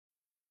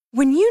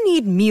When you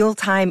need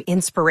mealtime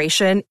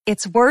inspiration,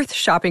 it's worth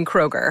shopping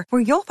Kroger,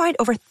 where you'll find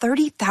over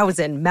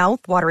 30,000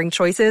 mouth-watering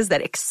choices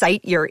that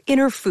excite your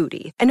inner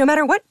foodie. And no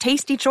matter what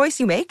tasty choice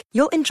you make,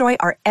 you'll enjoy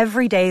our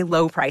everyday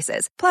low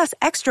prices, plus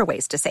extra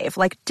ways to save,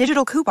 like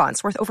digital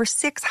coupons worth over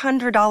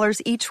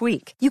 $600 each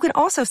week. You can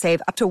also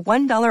save up to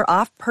 $1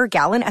 off per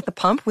gallon at the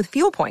pump with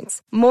fuel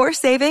points. More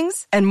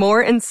savings and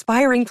more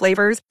inspiring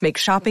flavors make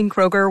shopping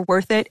Kroger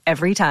worth it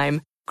every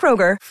time.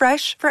 Kroger,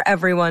 fresh for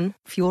everyone.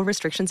 Fuel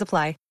restrictions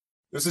apply.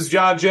 This is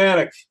John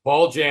Janik.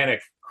 Paul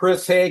Janik.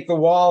 Chris Hake, the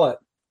Wallet.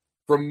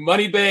 From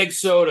Moneybag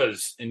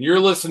Sodas, and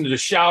you're listening to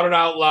Shout It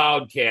Out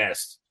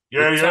Loudcast.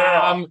 Yeah, yeah.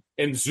 Tom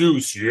and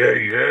Zeus. Yeah,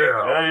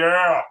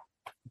 yeah.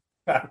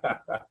 Yeah.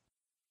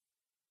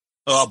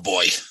 Oh,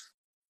 boy.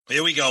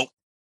 Here we go.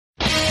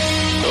 This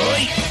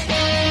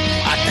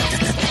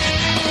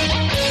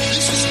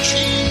is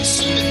Gene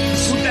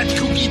Simmons. Put that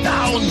cookie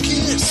down.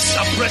 Kiss.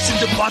 I'm pressing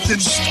the button.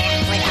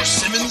 Stockbroker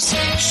Simmons.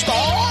 Star?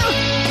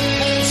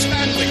 Paul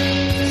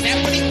Stanley. Is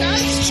that what he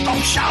does? Stop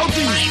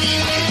shouting. My name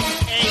is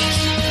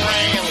Ace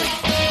Frehley.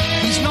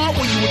 He's not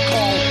what you would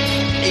call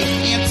a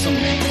handsome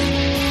man.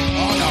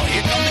 Oh, no.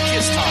 Here come the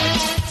kiss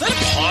times. Is that a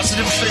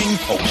positive thing?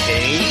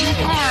 Okay.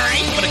 All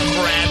right. I'm going to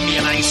grab me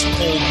an ice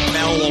cold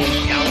mellow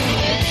yellow.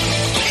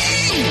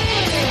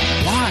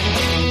 Why?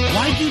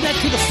 Why do that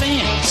to the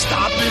fans?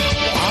 Stop it.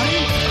 Why?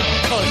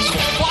 Because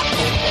fuck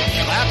them.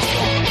 That's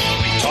wrong. What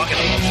are you talking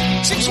about?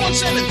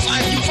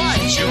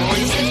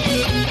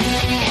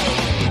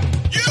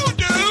 617-525-0850. You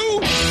do?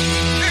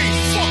 Hey,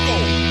 fucko.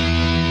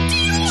 Do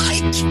you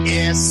like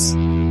Kiss?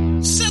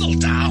 Settle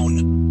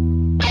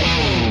down.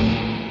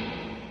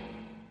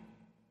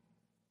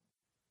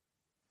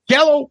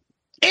 Yellow.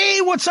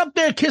 Hey, what's up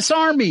there, Kiss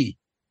Army?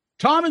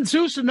 Tom and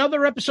Zeus,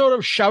 another episode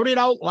of Shout It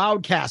Out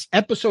Loudcast,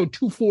 episode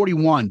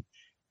 241.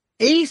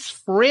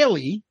 Ace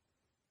Frehley,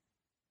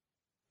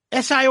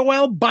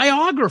 SIOL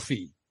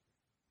Biography.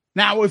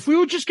 Now, if we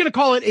were just going to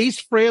call it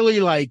Ace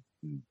Frehley, like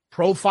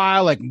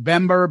profile, like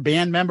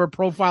band member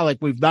profile, like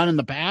we've done in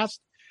the past,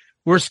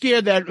 we're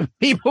scared that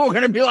people are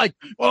going to be like,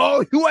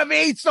 oh, you have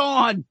Ace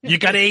on. You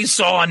got Ace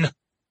on.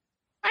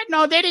 I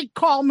know, they didn't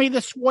call me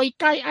this week.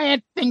 I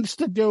had things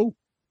to do.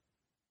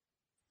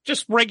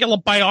 Just regular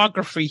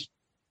biography.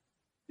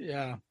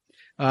 Yeah.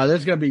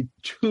 There's going to be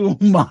too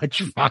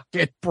much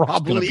fucking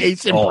probably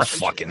Ace impression. Oh,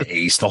 fucking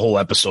Ace. The whole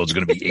episode's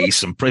going to be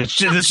Ace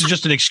impression. This is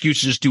just an excuse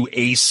to just do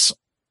Ace.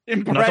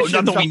 Not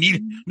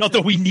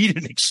that we need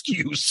an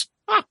excuse.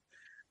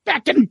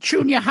 Back in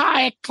junior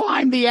high, I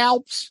climbed the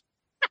Alps.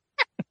 I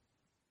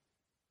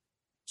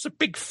was a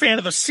big fan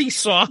of the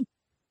seesaw.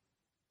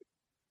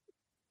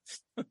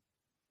 I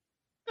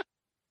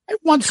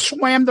once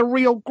swam the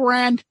Rio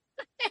Grande.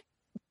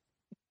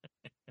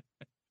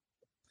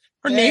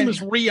 Her name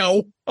is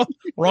Rio. Oh,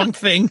 wrong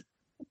thing.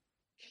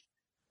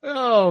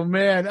 Oh,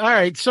 man. All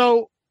right.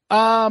 So,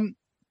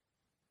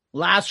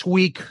 last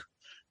week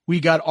we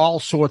got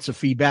all sorts of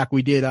feedback.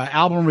 We did an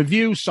album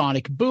review,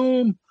 Sonic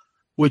Boom,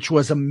 which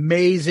was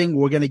amazing.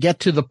 We're going to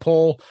get to the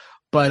poll,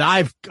 but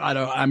I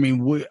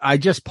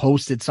just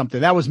posted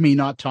something. That was me,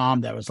 not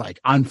Tom. That was like,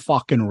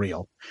 unfucking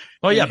real.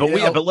 Oh yeah. But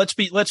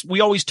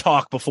we always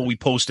talk before we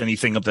post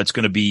anything up that's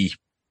going to be.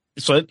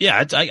 So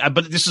yeah,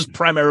 but this is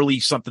primarily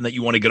something that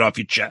you want to get off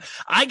your chest.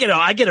 I get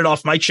it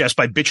off my chest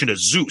by bitching to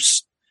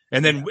Zeus,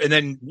 and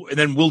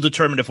then we'll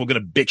determine if we're going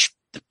to bitch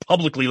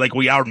publicly like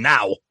we are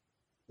now.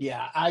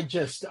 Yeah, I'm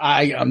just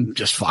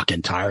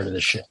fucking tired of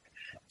this shit.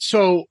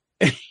 So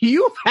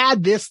you've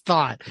had this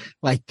thought,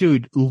 like,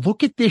 dude,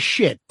 look at this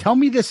shit. Tell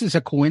me this is a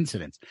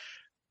coincidence.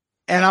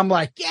 And I'm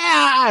like, yeah,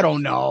 I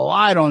don't know.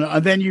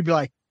 And then you'd be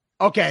like,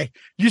 okay,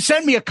 you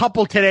sent me a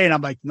couple today, and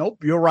I'm like,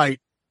 nope, you're right.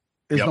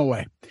 There's no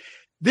way.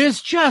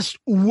 There's just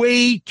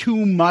way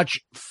too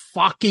much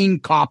fucking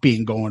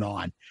copying going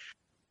on.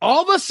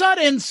 All of a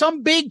sudden,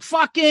 some big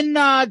fucking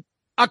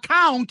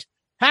account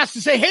has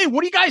to say, hey,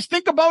 what do you guys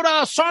think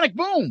about Sonic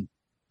Boom?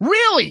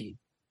 Really?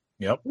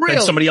 Yep.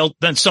 Really?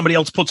 Then somebody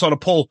else puts on a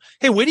poll.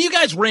 Hey, where do you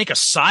guys rank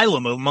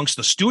Asylum amongst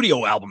the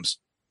studio albums?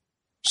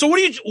 So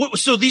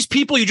so these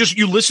people,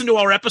 you listen to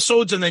our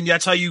episodes and then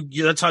that's how you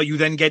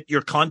then get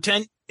your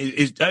content?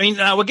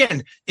 Now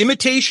again,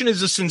 imitation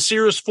is the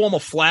sincerest form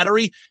of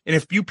flattery. And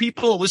if you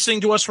people are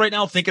listening to us right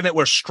now thinking that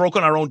we're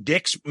stroking our own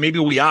dicks, maybe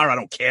we are. I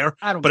don't care.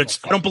 I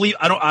don't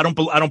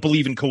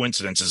believe in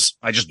coincidences.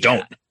 I just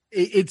don't.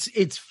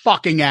 It's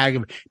fucking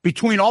aggravating.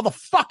 Between all the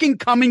fucking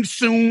coming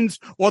soons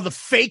or the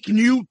fake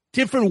new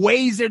different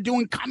ways they're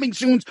doing coming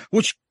soons,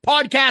 which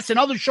podcasts and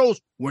other shows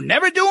were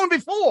never doing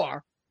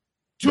before.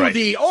 Now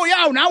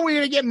we're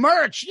going to get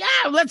merch.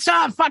 Yeah, let's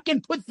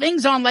fucking put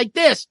things on like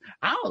this.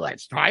 Oh,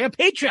 let's try a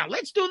Patreon.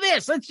 Let's do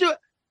this. Let's do it.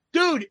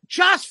 Dude,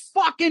 just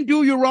fucking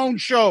do your own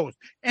shows.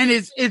 And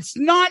it's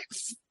not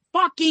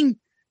fucking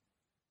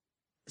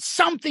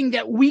something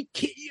that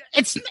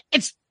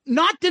it's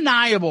not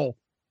deniable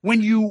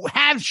when you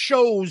have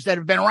shows that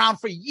have been around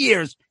for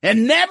years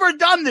and never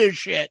done this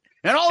shit.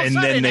 And all of a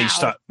sudden they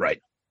start,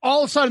 right.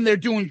 All of a sudden they're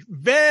doing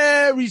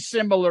very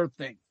similar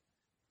things.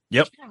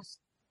 Yep.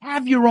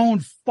 have your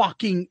own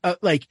fucking,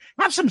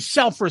 have some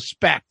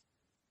self-respect.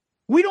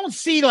 We don't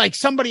see like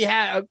somebody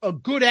had a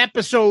good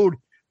episode.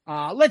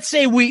 Let's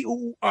say we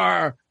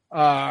are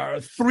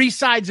three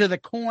sides of the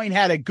coin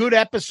had a good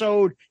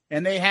episode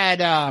and they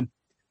had,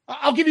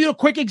 I'll give you a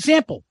quick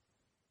example.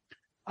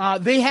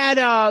 They had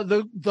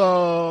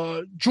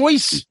the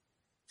Joyce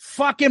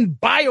fucking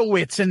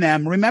Biowitz in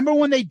them. Remember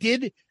when they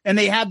did, and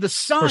they had the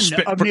son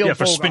of Neil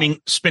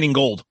Fogarty. spinning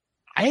gold.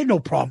 I had no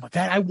problem with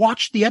that. I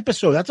watched the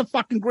episode. That's a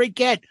fucking great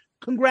get.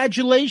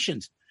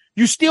 Congratulations.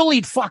 You still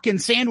eat fucking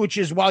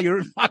sandwiches while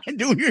you're fucking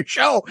doing your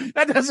show.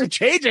 That doesn't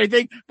change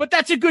anything, but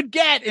that's a good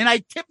get. And I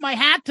tip my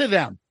hat to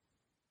them.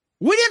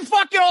 We didn't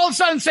fucking all of a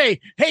sudden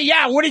say, hey,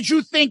 yeah, what did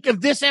you think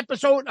of this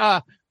episode,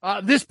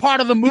 this part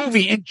of the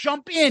movie, and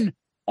jump in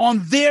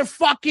on their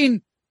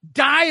fucking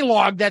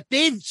dialogue that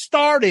they've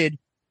started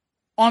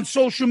on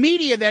social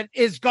media that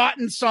has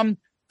gotten some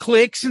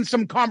clicks and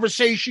some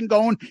conversation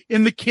going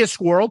in the KISS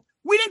world.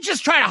 We didn't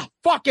just try to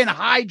fucking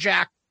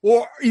hijack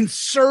or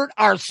insert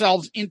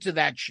ourselves into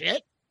that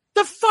shit.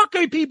 The fuck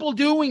are people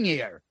doing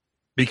here?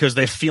 Because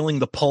they're feeling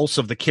the pulse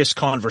of the KISS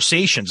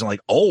conversations and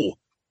like, oh,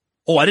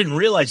 I didn't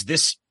realize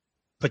this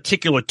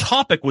particular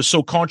topic was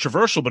so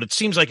controversial, but it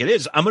seems like it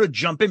is. I'm going to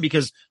jump in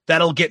because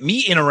that'll get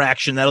me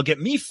interaction. That'll get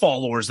me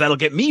followers. That'll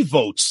get me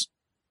votes.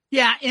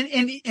 Yeah.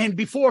 And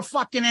before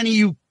fucking any of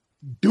you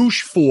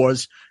douche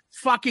fours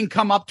fucking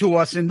come up to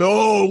us and,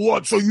 oh,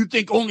 what? So you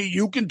think only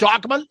you can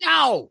talk about it?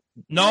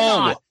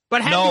 No.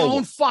 But have your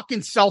own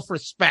fucking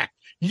self-respect.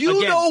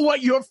 You know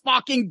what you're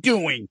fucking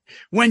doing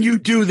when you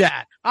do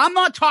that. I'm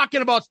not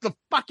talking about the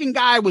fucking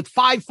guy with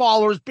 5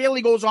 followers,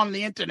 barely goes on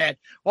the internet,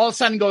 all of a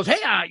sudden goes, hey,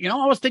 I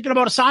was thinking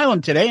about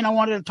asylum today and I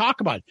wanted to talk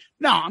about it.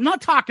 No, I'm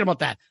not talking about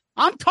that.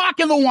 I'm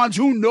talking the ones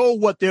who know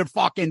what they're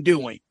fucking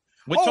doing.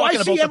 I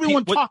see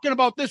everyone talking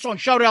about this on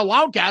Shout Out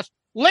Loudcast.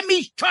 Let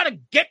me try to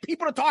get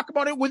people to talk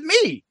about it with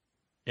me.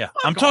 Yeah,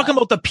 I'm talking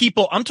about the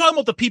people. I'm talking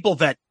about the people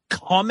that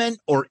comment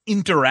or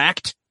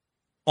interact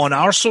on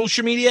our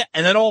social media,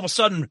 and then all of a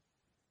sudden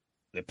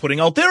they're putting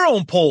out their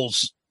own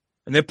polls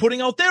and they're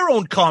putting out their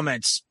own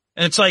comments.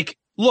 And it's like,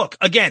 look,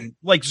 again,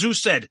 like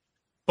Zeus said,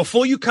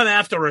 before you come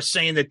after us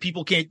saying that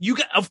people can't,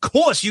 of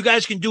course you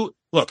guys can do.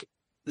 Look,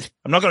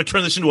 I'm not going to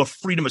turn this into a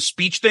freedom of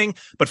speech thing,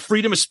 but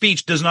freedom of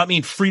speech does not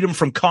mean freedom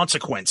from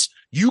consequence.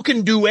 You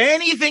can do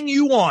anything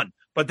you want,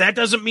 but that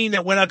doesn't mean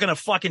that we're not going to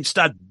fucking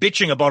start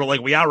bitching about it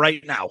like we are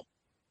right now.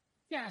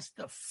 Yes,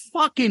 the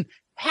fucking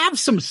have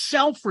some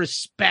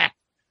self-respect.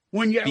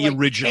 When you're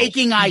original,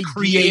 taking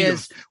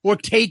ideas or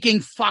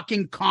taking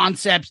fucking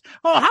concepts.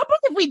 Oh, how about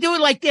if we do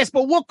it like this,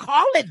 but we'll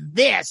call it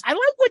this? I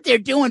like what they're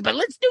doing, but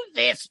let's do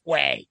this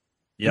way.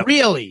 Yep.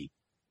 Really?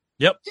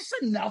 Yep. Just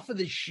enough of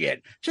this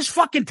shit. Just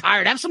fucking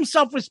tired. Have some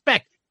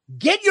self-respect.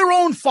 Get your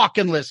own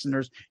fucking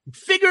listeners.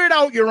 Figure it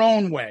out your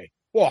own way.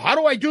 Well, how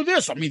do I do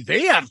this? I mean,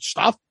 they have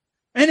stuff.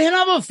 And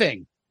another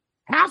thing,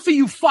 half of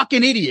you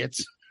fucking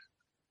idiots.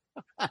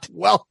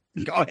 Well,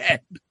 go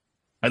ahead.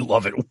 I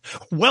love it.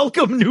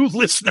 Welcome, new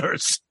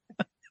listeners.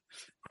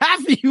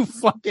 Half of you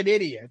fucking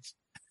idiots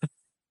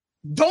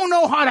don't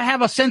know how to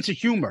have a sense of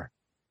humor.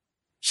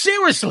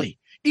 Seriously,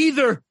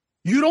 either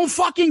you don't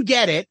fucking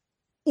get it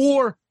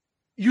or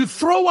you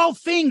throw out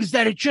things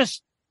that are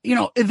just,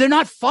 they're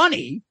not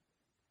funny.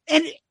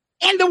 And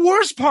the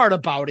worst part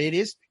about it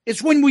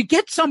is when we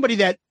get somebody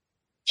that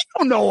you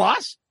don't know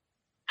us.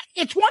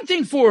 It's one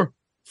thing for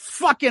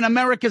fucking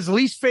America's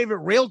least favorite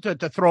realtor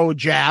to throw a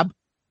jab.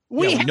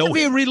 We have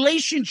a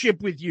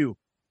relationship with you.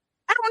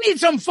 I don't need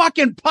some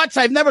fucking putz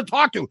I've never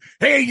talked to.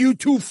 Hey, you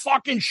two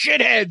fucking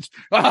shitheads.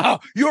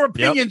 Your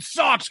opinion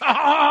sucks.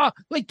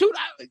 Like, dude,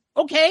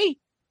 okay.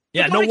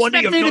 Yeah, no wonder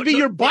you're to be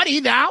your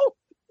buddy now.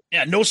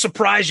 Yeah, no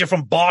surprise you're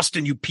from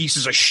Boston, you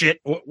pieces of shit.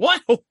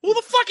 What? Who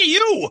the fuck are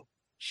you?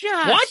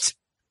 What?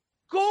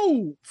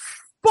 Go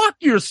fuck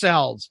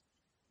yourselves.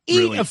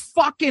 Really? Eat a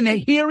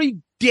fucking hairy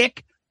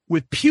dick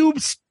with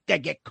pubes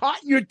that get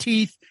caught in your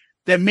teeth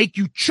that make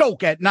you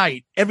choke at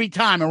night every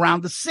time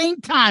around the same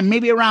time,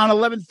 maybe around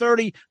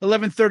 11:30,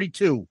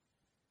 11:32.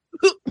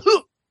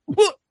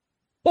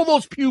 Pull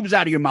those pubes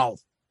out of your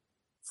mouth.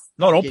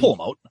 No, don't pull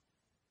them out.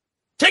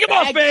 Take them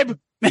off, babe.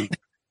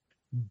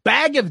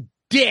 Bag of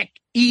dick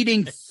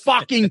eating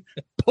fucking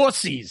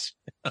pussies.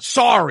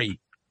 Sorry.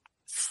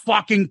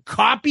 Fucking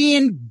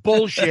copying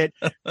bullshit.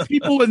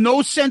 People with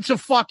no sense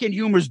of fucking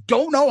humor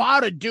don't know how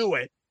to do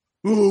it.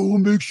 Oh, what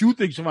makes you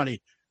think so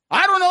funny?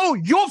 I don't know.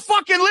 You're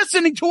fucking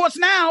listening to us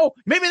now.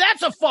 Maybe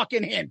that's a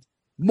fucking hint.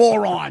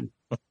 Moron.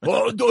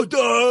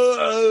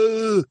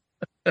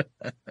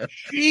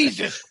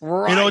 Jesus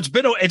Christ.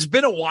 It's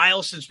been a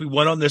while since we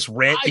went on this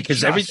rant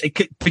because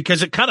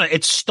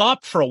it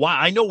stopped for a while.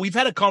 I know we've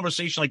had a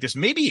conversation like this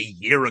maybe a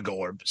year ago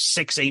or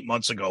 6-8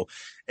 months ago.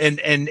 And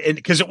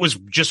because it was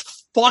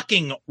just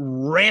fucking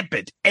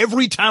rampant.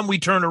 Every time we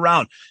turned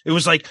around, it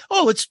was like,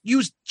 oh, let's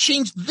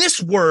change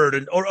this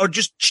word or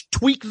just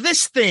tweak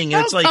this thing.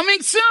 And it's like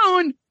coming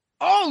soon.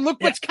 Oh,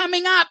 look what's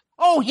coming up.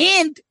 Oh,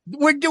 hint.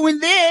 We're doing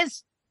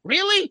this.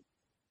 Really?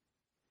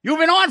 You've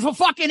been on for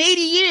fucking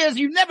 80 years.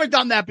 You've never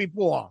done that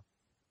before.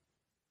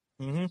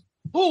 Mm-hmm.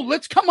 Oh,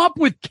 let's come up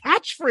with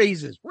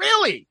catchphrases.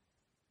 Really?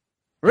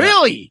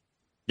 Really?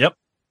 Yep.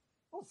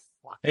 Oh,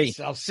 fuck Hey.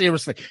 yourself,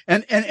 seriously.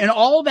 And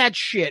all that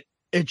shit,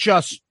 it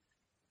just,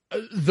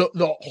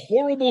 the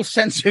horrible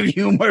sense of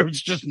humor,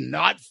 it's just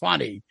not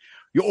funny.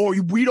 Or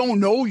we don't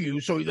know you,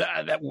 so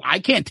that I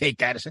can't take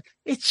that as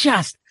it's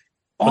just,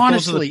 but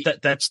honestly.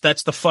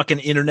 That's the fucking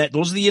internet.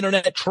 Those are the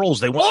internet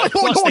trolls. They want.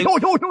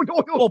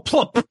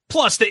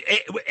 Plus,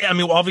 I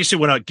mean, obviously,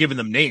 we're not giving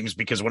them names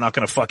because we're not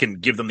going to fucking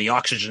give them the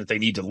oxygen that they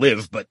need to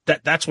live. But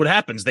that's what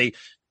happens. They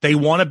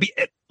want to be.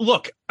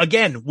 Look,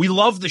 again, we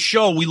love the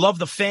show. We love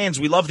the fans.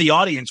 We love the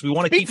audience. We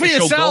want to keep the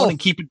show going and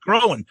keep it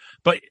growing.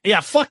 But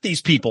yeah, fuck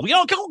these people. You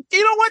know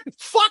what?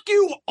 Fuck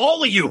you,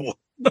 all of you.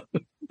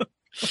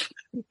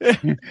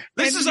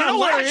 This is our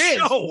last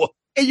show.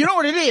 And you know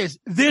what it is?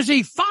 There's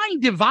a fine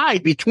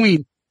divide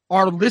between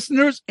our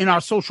listeners and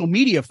our social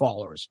media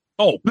followers.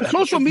 Oh, the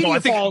social media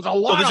followers, a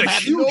lot of them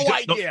have no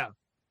idea.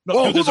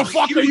 Who the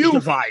fuck are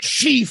you,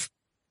 Chief?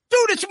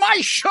 Dude, it's my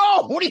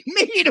show. What do you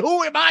mean?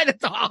 Who am I to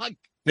talk?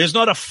 There's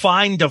not a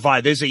fine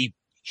divide. There's a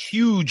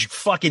huge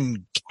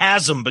fucking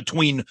chasm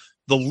between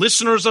the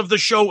listeners of the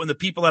show and the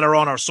people that are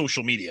on our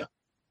social media.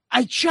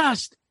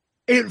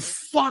 It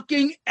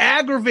fucking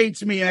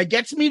aggravates me. And it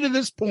gets me to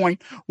this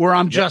point where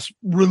I'm just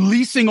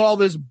releasing all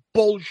this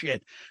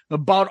bullshit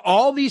about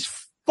all these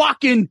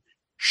fucking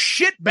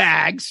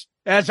shitbags,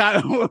 as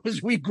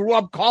we grew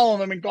up calling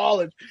them in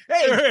college.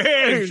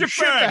 Hey,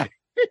 shitbag.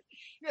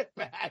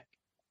 Shitbag.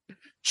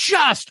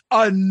 Just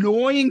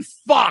annoying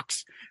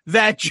fucks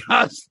that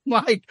just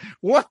like,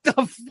 what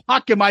the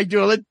fuck am I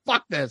doing?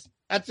 Fuck this.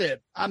 That's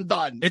it. I'm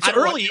done. It's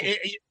early.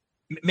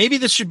 Maybe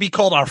this should be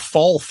called our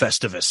fall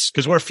Festivus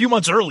because we're a few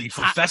months early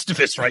for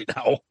Festivus right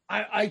now.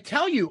 I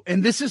tell you,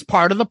 and this is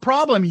part of the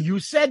problem. You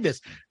said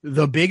this.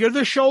 The bigger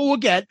the show will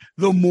get,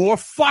 the more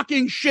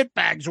fucking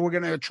shitbags we're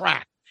going to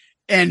attract.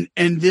 And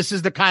this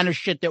is the kind of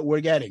shit that we're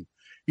getting.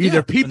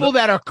 Either people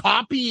that are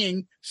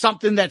copying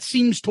something that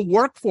seems to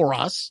work for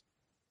us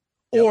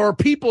or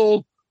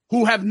people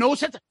who have no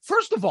sense.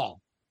 First of all,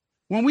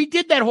 when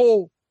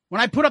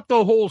I put up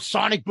the whole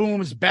Sonic Boom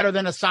is better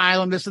than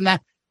Asylum, this and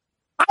that,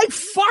 I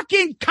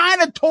fucking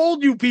kind of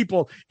told you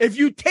people, if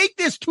you take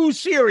this too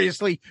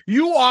seriously,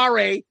 you are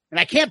and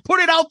I can't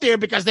put it out there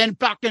because then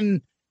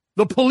fucking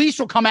the police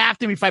will come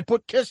after me if I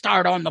put Kiss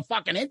Art on the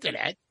fucking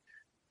internet.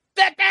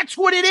 That's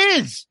what it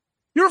is.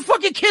 You're a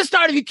fucking Kiss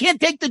Art if you can't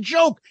take the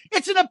joke.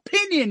 It's an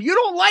opinion. You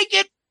don't like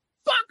it?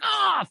 Fuck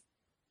off.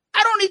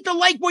 I don't need to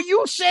like what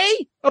you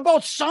say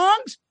about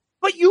songs,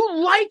 but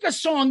you like a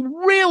song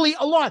really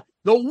a lot.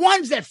 The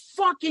ones that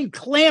fucking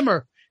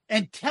clamor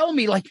and tell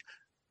me like,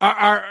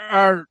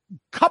 our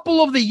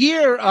couple of the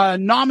year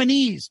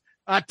nominees,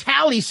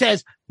 Tally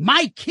says,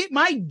 my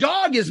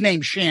dog is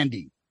named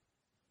Shandy.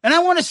 And I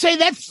want to say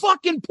that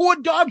fucking poor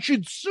dog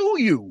should sue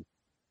you.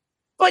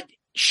 But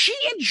she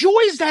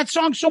enjoys that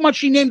song so much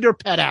she named her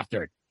pet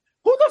after it.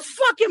 Who the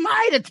fuck am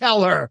I to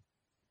tell her?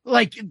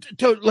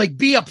 To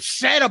be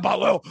upset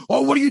about,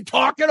 what are you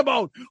talking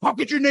about? How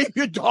could you name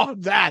your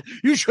dog that?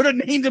 You should have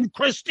named him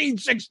Christine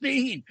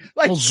 16.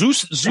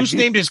 Zeus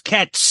named his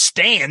cat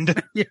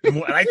Stand.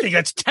 And I think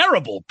that's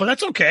terrible, but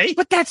that's okay.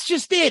 But that's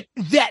just it.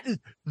 That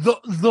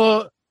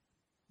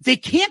they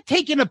can't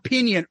take an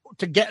opinion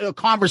to get a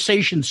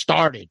conversation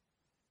started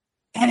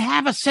and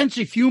have a sense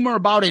of humor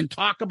about it and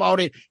talk about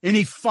it in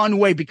a fun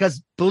way.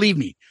 Because believe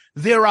me,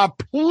 there are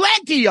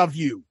plenty of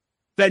you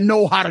that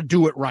know how to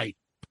do it right.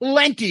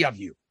 Plenty of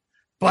you,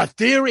 but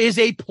there is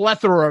a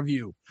plethora of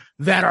you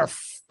that are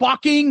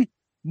fucking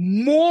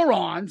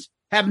morons,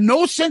 have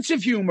no sense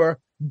of humor,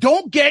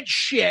 don't get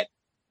shit,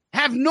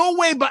 have no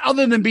way but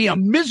other than be a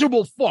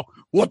miserable fuck.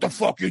 What the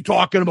fuck are you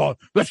talking about?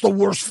 That's the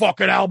worst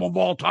fucking album of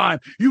all time.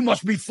 You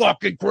must be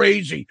fucking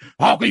crazy.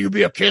 How can you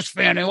be a Kiss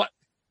fan? And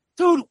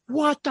dude,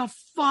 what the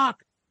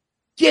fuck?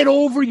 Get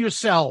over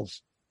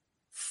yourselves.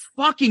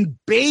 Fucking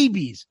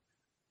babies,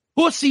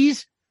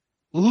 pussies,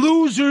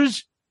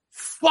 losers,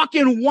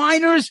 fucking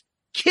whiners,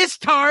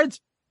 kiss-tards,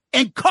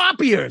 and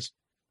copiers.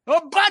 A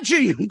bunch of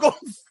you. Go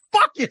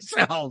fuck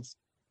yourselves.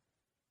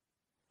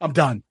 I'm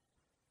done.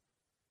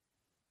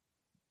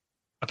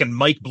 Fucking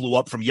Mike blew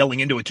up from yelling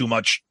into it too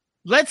much.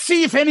 Let's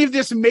see if any of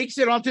this makes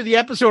it onto the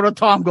episode or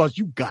Tom goes,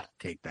 you gotta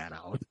take that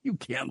out. You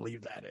can't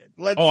leave that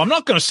in. I'm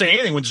not going to say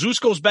anything. When Zeus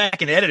goes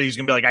back and edit, he's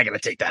going to be like, I got to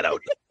take that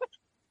out.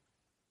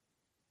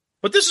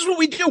 But this is what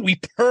we do. We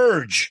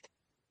purge.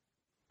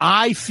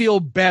 I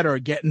feel better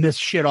getting this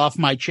shit off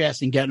my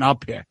chest and getting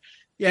up here.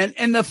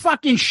 And the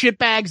fucking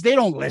shitbags, they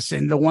don't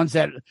listen. The ones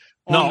that...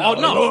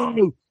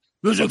 No.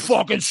 This is the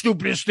fucking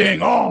stupidest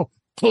thing. Oh,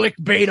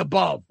 clickbait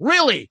above.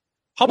 Really?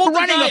 How about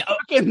running a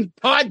fucking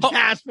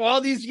podcast for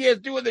all these years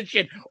doing this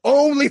shit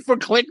only for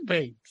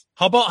clickbait?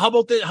 How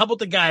about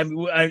the guy?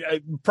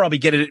 I probably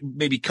get it,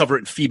 maybe cover it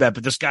in feedback,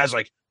 but this guy's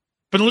like,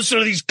 been listening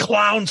to these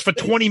clowns for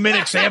 20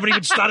 minutes. They haven't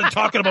even started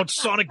talking about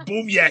Sonic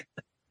Boom yet.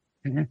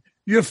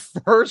 your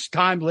first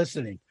time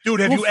listening. Dude,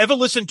 have you ever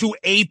listened to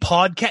a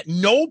podcast?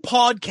 No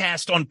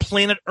podcast on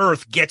planet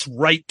Earth gets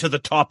right to the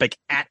topic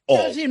at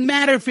all. Doesn't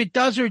matter if it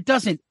does or it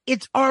doesn't.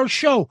 It's our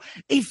show.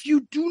 If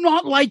you do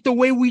not like the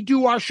way we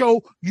do our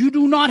show, you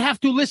do not have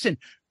to listen.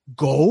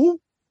 Go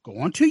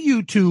onto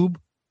YouTube,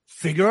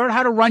 figure out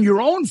how to run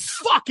your own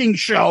fucking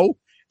show,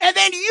 and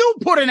then you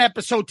put an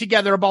episode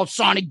together about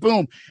Sonic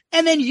Boom.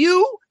 And then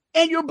you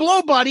and your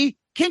blow buddy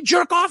can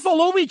jerk off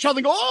all over each other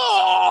and go,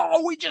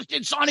 oh, we just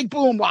did Sonic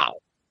Boom. Wow.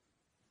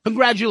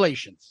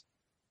 Congratulations.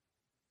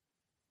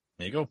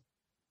 There you go.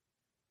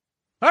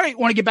 All right.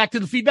 Want to get back to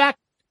the feedback?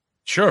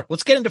 Sure.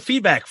 Let's get into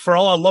feedback for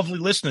all our lovely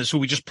listeners who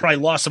we just probably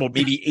lost about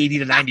maybe 80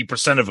 to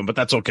 90% of them, but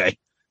that's okay.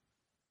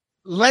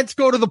 Let's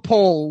go to the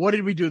poll. What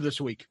did we do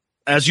this week?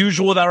 As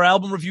usual with our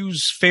album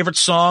reviews, favorite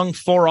song,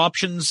 4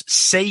 options: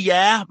 Say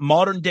Yeah,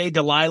 Modern Day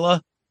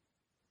Delilah,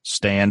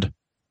 Stand,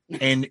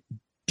 and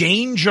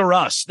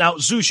Dangerous. Now,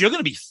 Zeus, you're going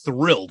to be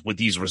thrilled with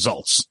these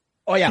results.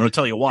 Oh, yeah. I'm going to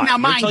tell you why. Now,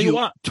 mind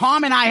you,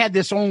 Tom and I had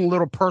this own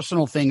little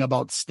personal thing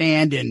about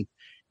Stand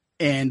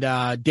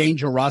and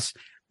Dangerous.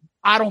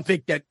 I don't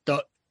think that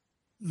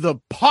the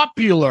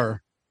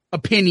popular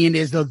opinion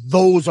is that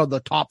those are the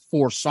top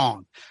 4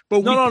 songs. But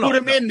we put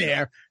them in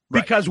there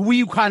because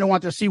we kind of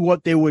want to see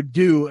what they would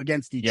do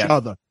against each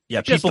other.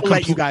 Yeah, just to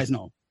let you guys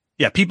know.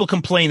 Yeah, people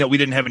complain that we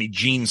didn't have any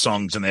Gene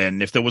songs in there,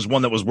 and if there was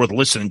one that was worth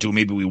listening to,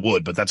 maybe we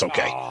would, but that's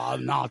okay. Oh,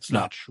 no, it's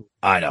not true.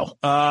 I know.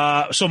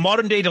 So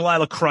Modern Day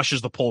Delilah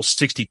crushes the poll,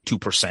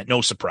 62%.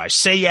 No surprise.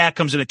 Say Yeah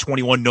comes in at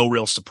 21. No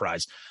real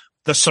surprise.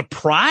 The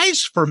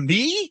surprise for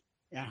me?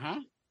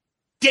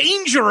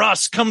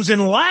 Dangerous comes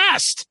in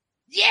last.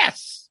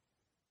 Yes.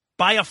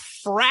 By a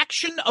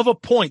fraction of a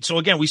point. So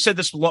again, we said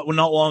this not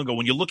long ago.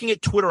 When you're looking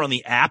at Twitter on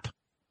the app,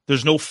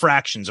 there's no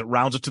fractions. It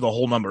rounds it to the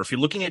whole number. If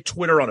you're looking at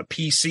Twitter on a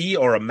PC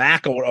or a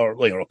Mac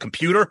or a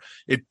computer,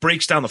 it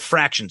breaks down the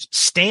fractions.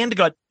 Stand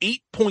got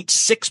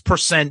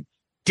 8.6%.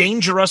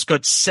 Dangerous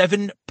got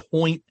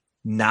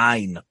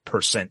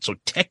 7.9%. So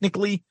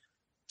technically,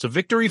 it's a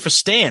victory for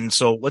Stand.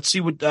 So let's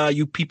see what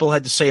you people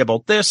had to say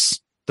about this.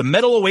 The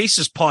Metal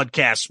Oasis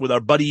podcast with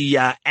our buddy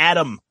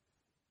Adam.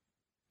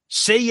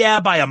 Say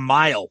Yeah by a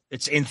mile.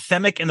 It's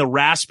anthemic, and the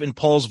rasp in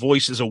Paul's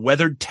voice is a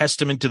weathered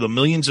testament to the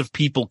millions of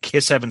people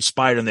Kiss have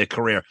inspired in their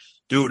career.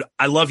 Dude,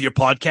 I love your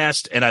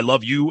podcast, and I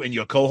love you and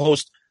your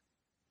co-host.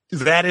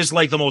 That is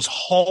like the most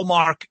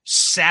hallmark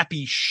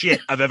sappy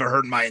shit I've ever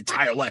heard in my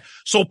entire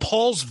life. So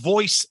Paul's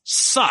voice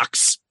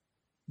sucks.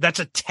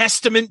 That's a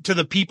testament to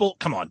the people.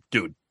 Come on,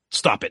 dude.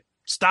 Stop it.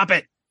 Stop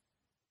it.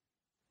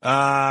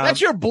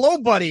 That's your blow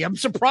buddy. I'm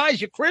surprised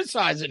you're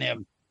criticizing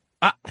him.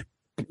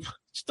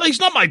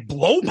 He's not my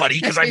blow buddy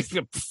because I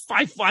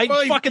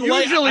fucking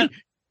usually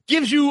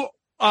gives you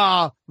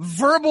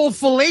verbal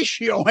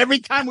fellatio every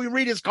time we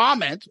read his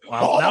comment.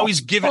 Well, now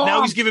he's giving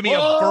me a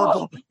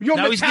verbal. Your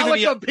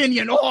metallic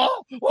opinion. I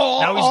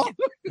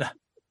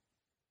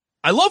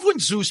love when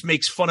Zeus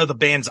makes fun of the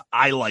bands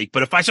I like,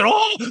 but if I said,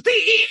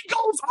 the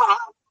Eagles,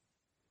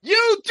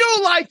 you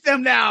do like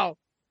them now.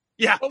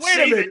 Yeah. But wait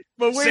a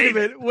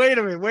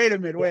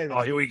minute.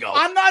 Oh, here we go.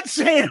 I'm not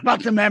saying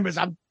about the members.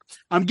 I'm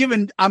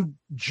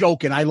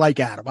joking. I like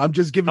Adam. I'm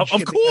just giving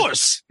of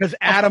course. Because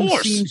Adam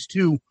seems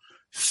to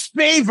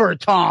favor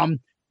Tom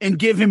and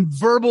give him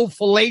verbal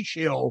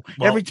fellatio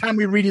every time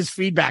we read his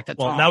feedback to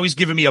Tom. Well, now he's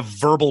giving me a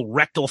verbal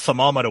rectal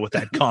thermometer with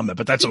that comment,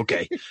 but that's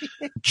okay.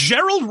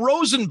 Gerald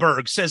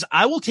Rosenberg says,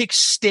 I will take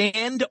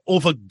Stand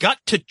over Gut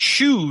to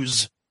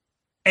Choose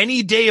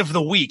any day of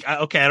the week.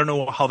 Okay, I don't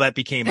know how that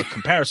became a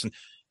comparison.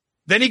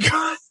 Then he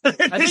got.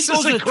 I think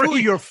those are 2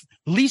 of your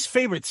least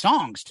favorite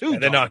songs, too. Yeah,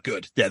 they're not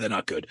good. Yeah, they're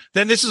not good.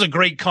 Then this is a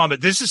great comment.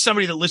 This is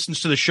somebody that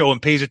listens to the show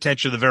and pays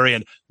attention to the very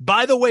end.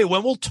 By the way,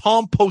 when will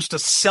Tom post a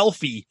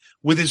selfie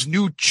with his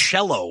new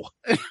cello?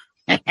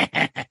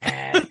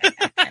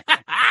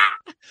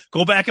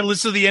 Go back and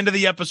listen to the end of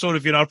the episode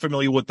if you're not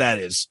familiar with what that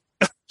is.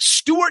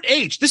 Stuart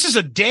H. This is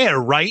a dare,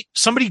 right?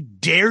 Somebody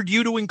dared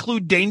you to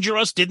include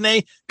Dangerous, didn't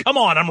they? Come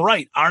on, I'm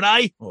right, aren't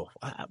I? Oh,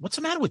 what's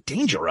the matter with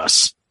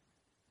Dangerous?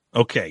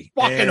 Okay.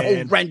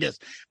 Fucking horrendous.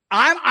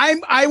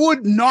 I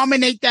would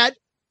nominate that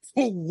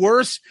for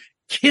worst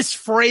Kiss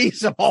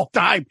phrase of all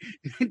time.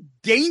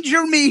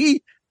 Danger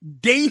me,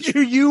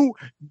 danger you,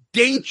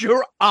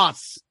 danger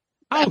us.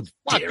 How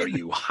dare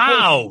you?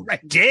 How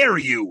dare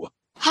you?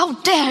 How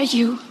dare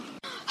you?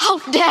 How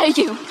dare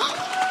you?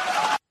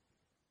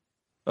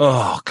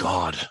 Oh,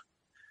 God.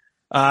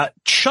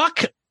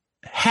 Chuck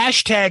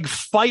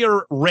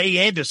 #fire Ray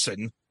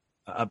Anderson.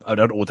 I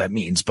don't know what that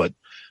means, but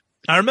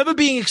I remember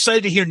being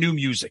excited to hear new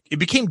music. It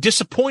became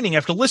disappointing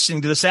after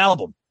listening to this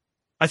album.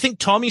 I think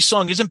Tommy's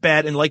song isn't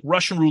bad and like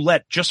Russian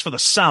Roulette just for the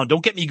sound.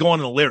 Don't get me going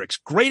on the lyrics.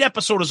 Great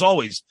episode as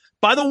always.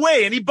 By the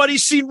way, anybody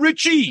seen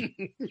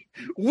Richie?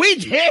 We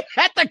did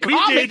at the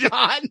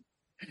Comic-Con.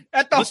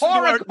 At the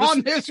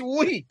HorrorCon this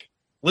week.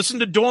 Listen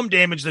to Dorm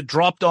Damage that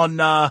dropped on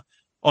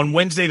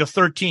Wednesday the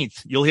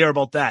 13th. You'll hear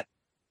about that.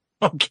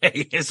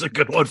 Okay, here's a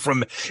good one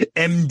from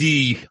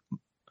MD.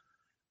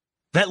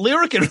 That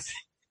lyric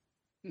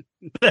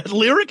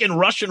in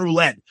Russian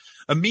Roulette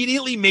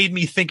immediately made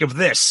me think of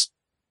this.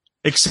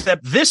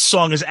 Except this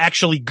song is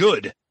actually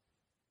good.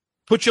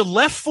 Put your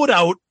left foot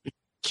out,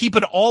 keep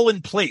it all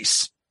in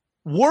place.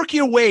 Work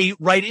your way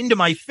right into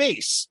my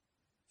face.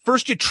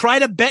 First you try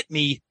to bet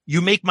me,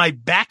 you make my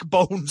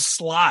backbone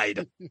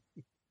slide.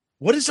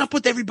 What is up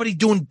with everybody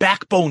doing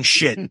backbone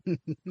shit?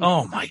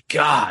 Oh my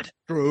God.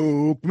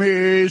 Stroke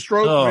me.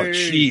 Oh,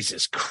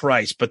 Jesus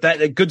Christ. But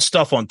that good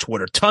stuff on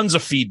Twitter. Tons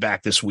of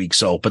feedback this week.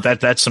 But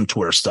that's some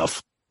Twitter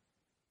stuff.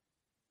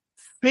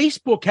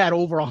 Facebook had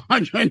over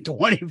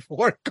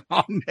 124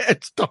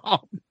 comments,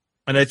 Tom.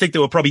 And I think they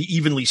were probably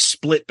evenly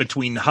split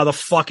between how the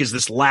fuck is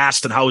this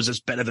last and how is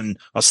this better than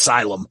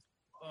Asylum?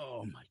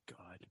 Oh my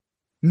God.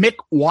 Mick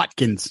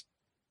Watkins.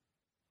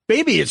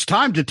 Baby, it's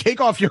time to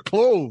take off your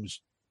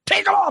clothes.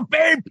 Take them off,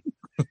 babe.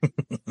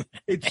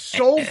 It's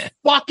so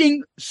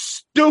fucking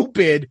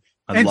stupid.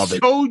 I love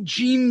it. So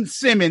Gene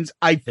Simmons,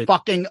 I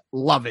fucking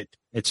love it.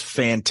 It's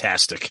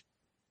fantastic.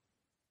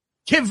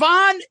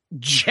 Kevon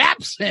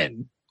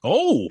Japson.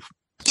 Oh.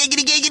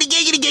 Giggity, giggity,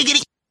 giggity,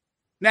 giggity.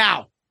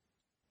 Now,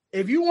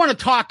 if you want to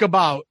talk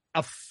about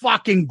a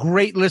fucking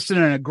great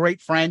listener and a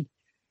great friend,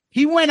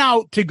 he went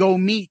out to go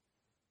meet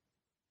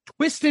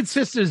Twisted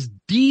Sisters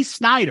D.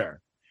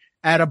 Snyder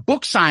at a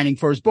book signing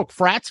for his book,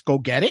 Frats, Go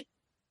Get It.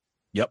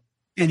 Yep.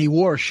 And he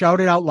wore a Shout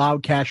It Out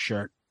Loudcast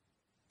shirt.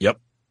 Yep.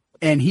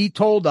 And he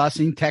told us,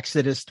 and he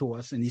texted this to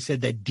us, and he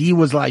said that D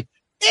was like,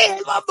 hey,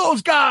 I love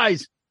those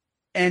guys.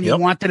 And he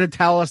wanted to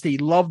tell us that he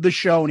loved the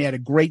show and he had a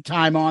great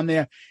time on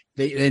there.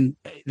 Then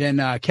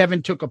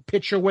Kevin took a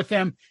picture with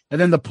him, and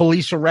then the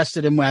police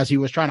arrested him as he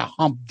was trying to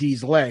hump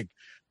D's leg.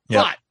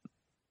 Yep. But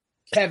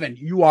Kevin,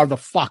 you are the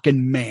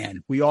fucking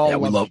man. We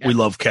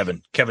love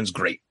Kevin. Kevin's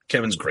great.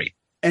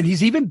 And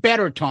he's even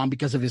better, Tom,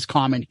 because of his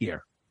comment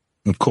here.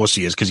 Of course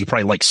he is, because he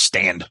probably likes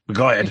Stand. But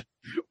go ahead.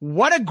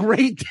 What a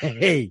great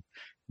day.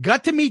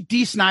 Got to meet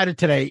D. Snyder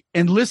today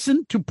and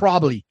listen to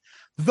probably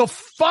the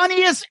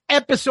funniest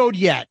episode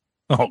yet.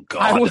 Oh,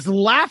 God. I was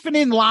laughing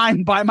in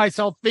line by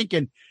myself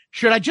thinking,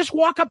 should I just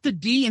walk up to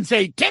D and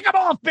say, take him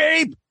off,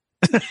 babe?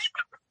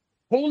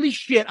 Holy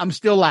shit, I'm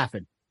still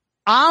laughing.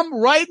 I'm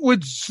right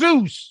with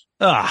Zeus.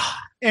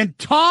 And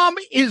Tom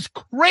is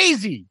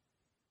crazy.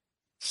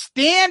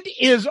 Stand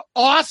is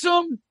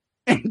awesome.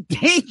 And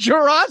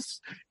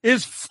Dangerous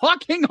is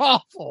fucking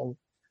awful.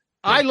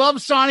 Yeah. I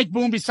love Sonic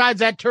Boom besides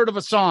that turd of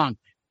a song.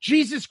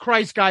 Jesus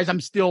Christ, guys,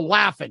 I'm still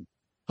laughing.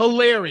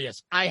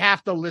 Hilarious. I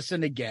have to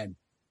listen again.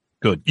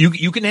 Good.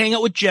 You can hang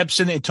out with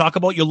Jepson and talk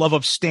about your love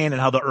of Stan and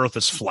how the earth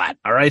is flat.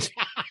 All right.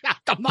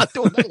 I'm not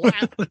doing the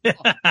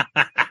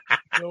laugh.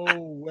 No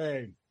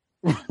way.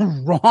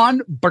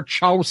 Ron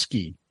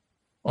Barchowski.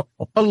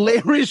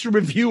 Hilarious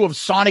review of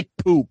Sonic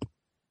Poop.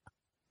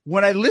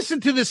 When I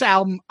listen to this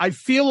album, I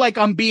feel like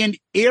I'm being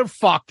ear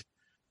fucked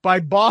by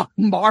Bob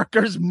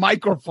Marker's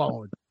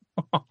microphone.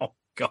 Oh,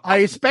 God. I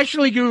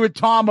especially agree with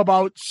Tom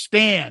about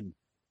Stan.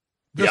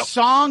 The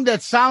song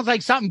that sounds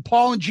like something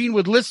Paul and Gene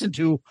would listen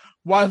to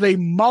while they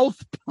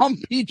mouth pump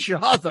each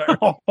other.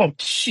 Oh,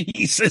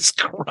 Jesus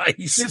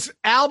Christ. This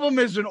album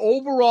is an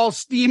overall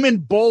steaming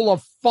bowl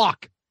of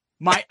fuck.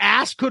 My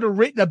ass could have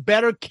written a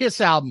better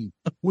Kiss album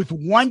with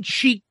one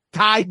cheek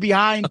tied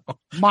behind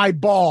my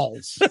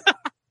balls.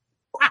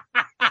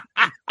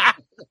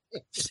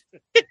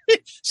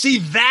 See,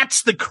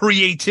 that's the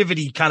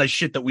creativity kind of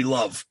shit that we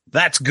love.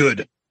 That's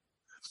good.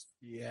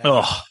 Yeah.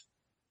 Oh.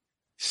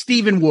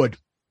 Stephen Wood.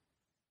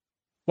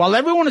 While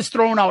everyone is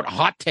throwing out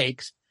hot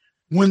takes,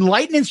 When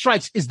Lightning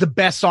Strikes is the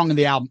best song in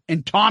the album,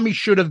 and Tommy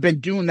should have been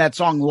doing that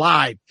song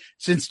live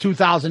since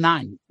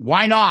 2009.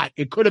 Why not?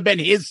 It could have been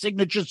his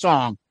signature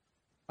song.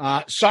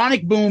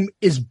 Sonic Boom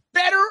is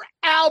better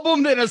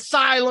album than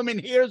Asylum, and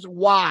here's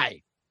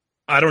why.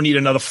 I don't need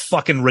another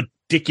fucking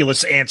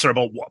ridiculous answer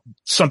about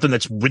something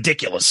that's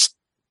ridiculous.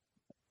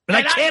 And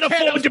I can't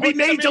afford to be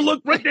made to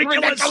look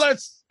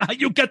ridiculous.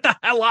 You get the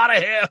hell out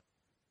of here.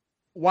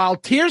 While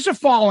Tears Are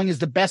Falling is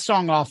the best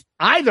song off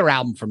either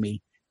album for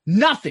me,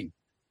 nothing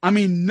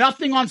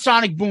on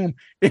Sonic Boom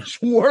is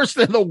worse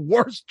than the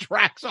worst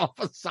tracks off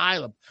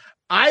Asylum.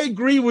 I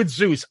agree with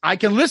Zeus. I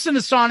can listen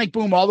to Sonic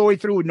Boom all the way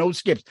through with no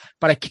skips,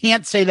 but I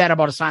can't say that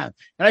about Asylum.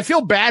 And I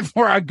feel bad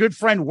for our good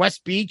friend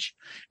West Beach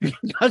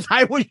because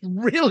I was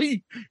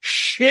really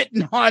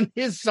shitting on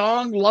his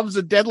song, Love's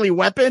a Deadly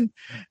Weapon.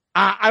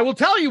 I will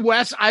tell you,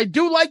 Wes, I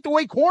do like the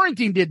way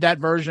Quarantine did that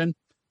version.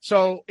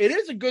 So it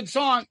is a good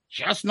song,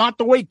 just not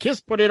the way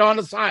Kiss put it on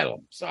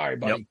Asylum. Sorry,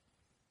 buddy. Yep.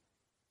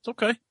 It's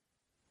okay.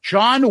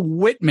 John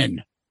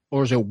Whitman,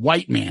 or is it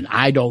Whiteman?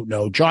 I don't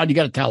know. John, you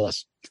got to tell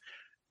us.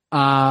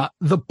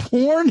 The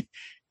porn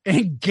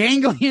and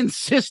ganglion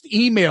cyst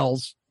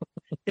emails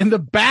in the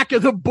back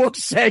of the book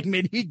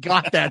segment. He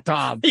got that,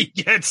 Tom. He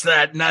gets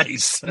that.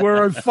 Nice.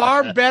 We're a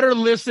far better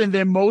listen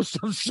than most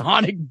of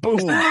Sonic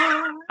Boom.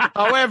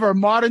 However,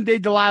 Modern Day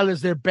Delilah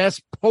is their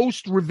best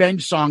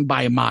post-revenge song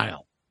by a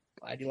mile.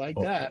 Glad you like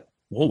that.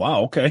 Oh,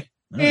 wow. Okay.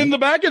 In the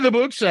back of the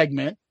book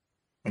segment.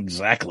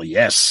 Exactly.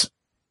 Yes.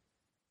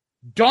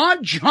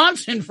 Don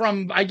Johnson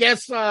from, I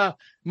guess,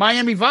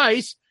 Miami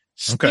Vice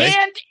Okay.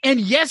 Stand and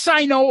Yes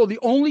I Know are the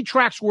only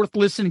tracks worth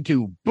listening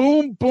to.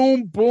 Boom,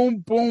 boom, boom,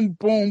 boom,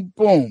 boom,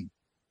 boom.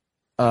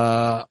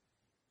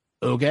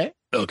 Okay.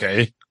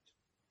 Okay.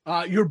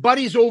 Your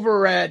buddies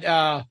over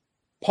at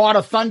Pot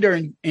of Thunder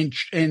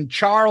and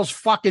Charles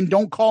fucking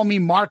Don't Call Me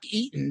Mark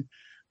Eaton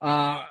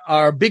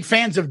are big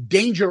fans of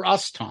Danger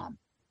Us, Tom.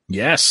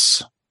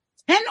 Yes.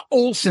 Ken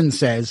Olson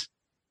says,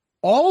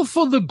 All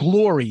for the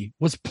Glory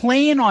was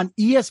playing on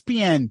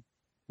ESPN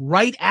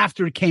right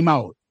after it came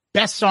out.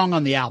 Best song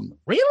on the album.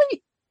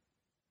 Really?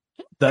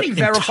 Can you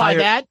verify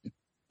that?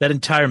 That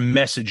entire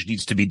message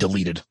needs to be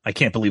deleted. I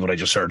can't believe what I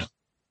just heard.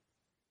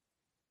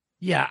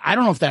 Yeah, I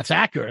don't know if that's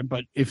accurate,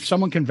 but if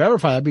someone can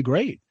verify, that'd be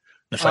great.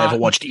 If I ever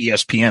watched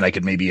ESPN, I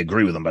could maybe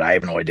agree with them, but I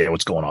have no idea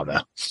what's going on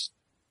there.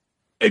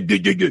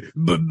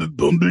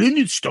 Bumbling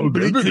and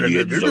stumbling to the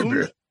end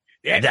zone.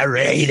 The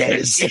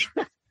Raiders.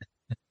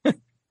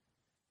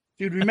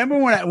 Dude, remember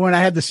when I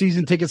had the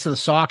season tickets to the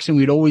Sox and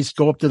we'd always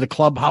go up to the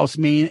clubhouse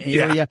main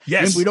area? Yeah,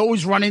 yes. And we'd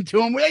always run into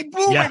them. Hey,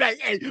 boom! Yeah.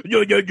 Circling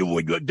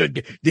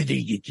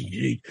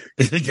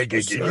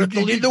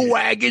the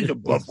wagons, the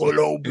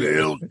Buffalo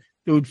Bills.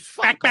 Dude,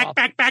 back.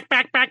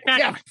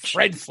 Yeah,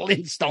 Fred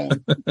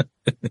Flintstone.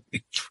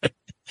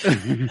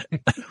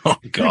 Oh,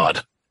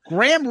 God.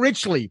 Graham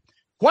Richley,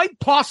 quite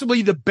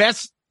possibly the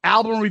best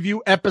album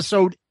review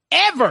episode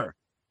ever.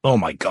 Oh,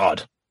 my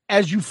God.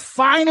 As you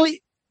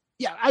finally...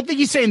 Yeah, I think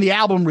he's saying the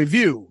album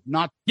review,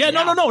 not. Yeah,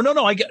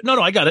 no. I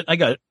got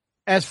it.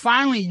 As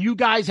finally, you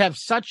guys have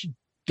such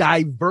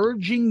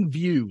diverging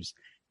views.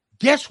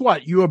 Guess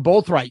what? You are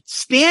both right.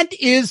 Stand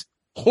is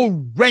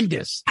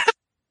horrendous,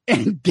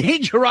 and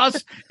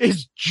Dangerous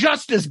is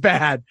just as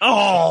bad.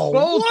 Oh,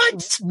 both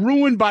what?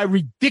 Ruined by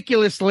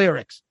ridiculous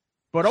lyrics.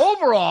 But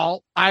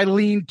overall, I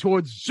lean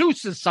towards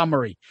Zeus's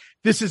summary.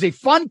 This is a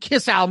fun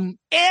Kiss album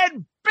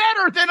and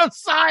better than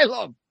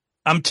Asylum.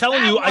 I'm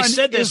telling you, I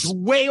said this. Is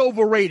way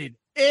overrated.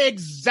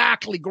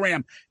 Exactly,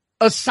 Graham.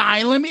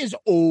 Asylum is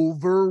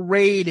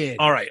overrated.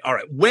 All right.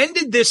 When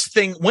did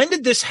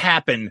this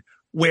happen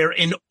where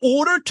in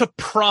order to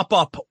prop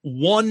up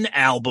one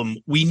album,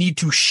 we need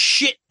to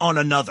shit on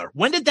another?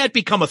 When did that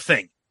become a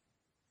thing?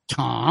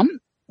 Tom,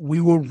 we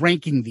were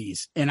ranking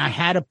these and I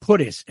had to put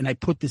this, and I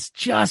put this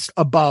just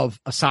above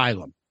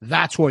Asylum.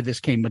 That's where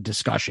this came a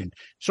discussion.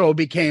 So it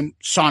became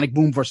Sonic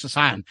Boom versus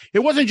Asylum. It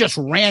wasn't just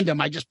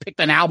random. I just picked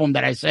an album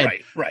that I said,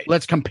 right.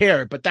 Let's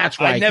compare it. But that's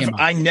why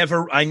I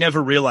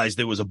never realized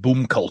there was a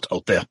boom cult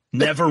out there.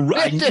 Never.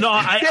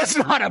 There's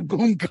not a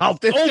boom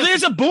cult.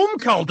 There's a boom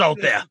cult out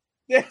there.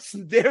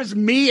 There's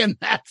me, and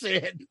that's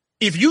it.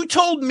 If you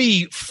told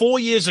me 4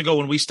 years ago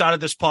when we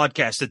started this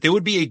podcast that there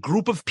would be a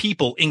group of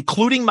people,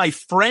 including my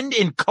friend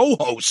and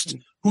co-host,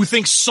 who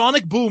thinks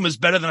Sonic Boom is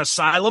better than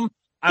Asylum,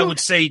 I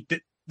would say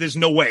that there's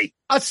no way.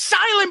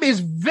 Asylum is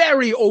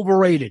very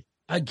overrated.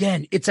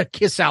 Again, it's a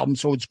Kiss album,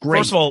 so it's great.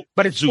 First of all,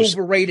 but it's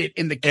overrated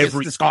in the Kiss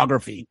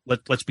discography.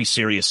 Let's be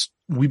serious.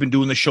 We've been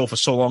doing this show for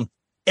so long.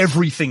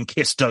 Everything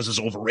Kiss does is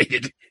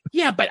overrated.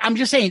 Yeah, but I'm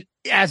just saying,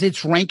 as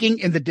it's ranking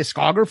in the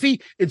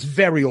discography, it's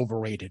very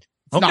overrated.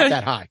 It's not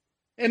that high,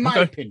 in my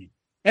opinion.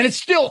 And it's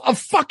still a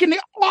fucking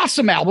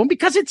awesome album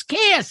because it's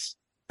Kiss.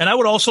 And I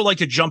would also like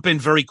to jump in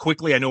very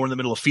quickly. I know we're in the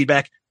middle of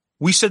feedback.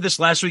 We said this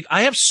last week.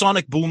 I have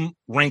Sonic Boom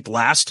ranked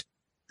last.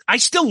 I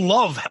still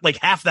love like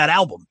half that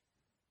album.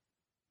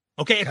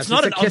 Okay, it's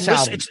not an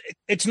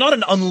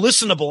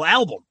unlistenable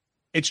album.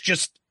 It's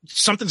just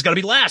something's got to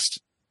be last.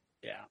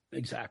 Yeah,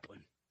 exactly.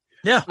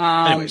 Yeah.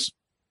 Anyways,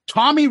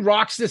 Tommy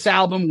rocks this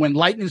album. When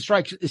Lightning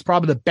Strikes is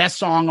probably the best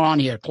song on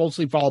here,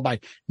 closely followed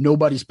by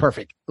Nobody's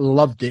Perfect.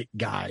 Loved it,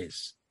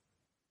 guys.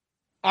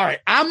 All right,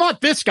 I'm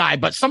not this guy,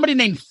 but somebody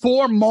named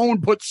Thor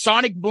Moan put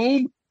Sonic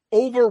Boom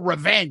over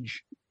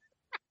Revenge.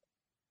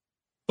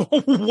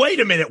 Wait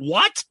a minute,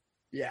 what?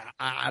 Yeah,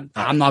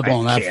 I'm not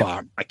going that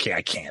far. I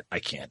can't.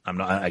 I'm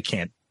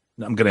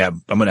gonna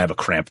have a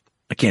cramp.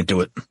 I can't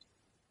do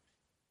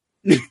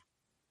it.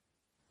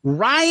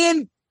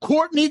 Ryan,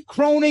 Courtney,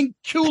 Cronin,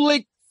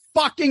 Kulik,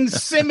 fucking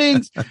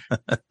Simmons,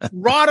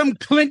 Rodham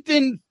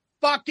Clinton,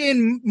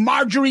 fucking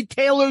Marjorie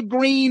Taylor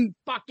Greene,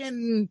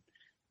 fucking,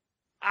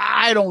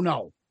 I don't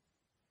know.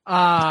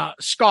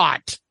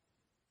 Scott.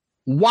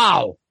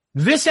 Wow.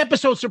 This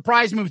episode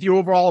surprised me with your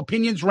overall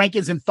opinions,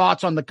 rankings, and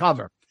thoughts on the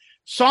cover.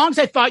 Songs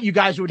I thought you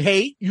guys would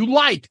hate, you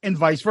liked, and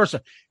vice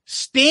versa.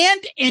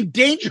 Stand and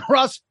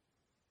Dangerous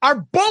are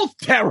both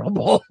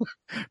terrible,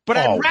 but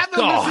I'd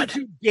rather listen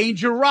to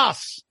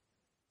Dangerous.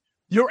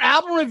 Your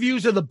album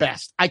reviews are the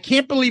best. I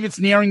can't believe it's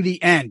nearing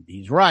the end.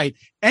 He's right.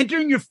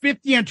 Entering your 50th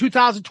year in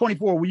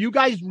 2024, will you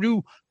guys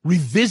do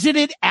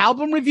revisited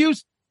album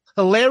reviews?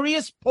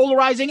 Hilarious,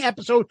 polarizing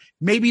episode,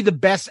 maybe the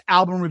best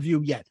album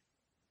review yet.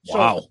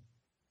 Wow. So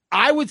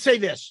I would say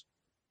this.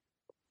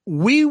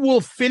 We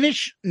will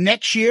finish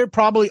next year,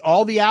 probably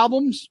all the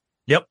albums.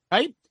 Yep.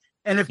 Right.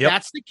 And if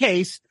that's the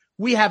case,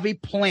 we have a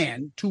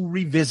plan to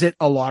revisit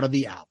a lot of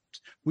the albums.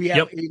 We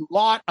have a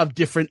lot of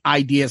different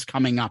ideas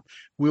coming up.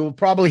 We will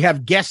probably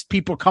have guest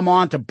people come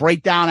on to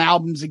break down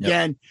albums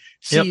again,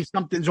 see if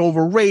something's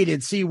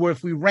overrated, see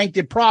if we ranked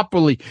it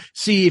properly,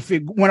 see if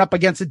it went up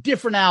against a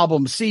different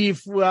album, see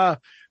if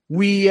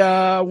we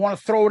want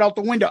to throw it out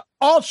the window,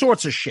 all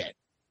sorts of shit.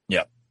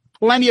 Yeah.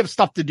 Plenty of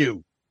stuff to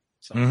do.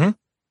 So.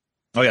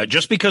 Oh, yeah.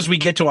 Just because we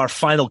get to our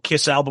final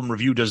Kiss album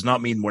review does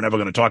not mean we're never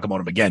going to talk about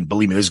them again.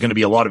 Believe me, there's going to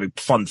be a lot of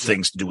fun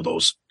things to do with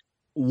those.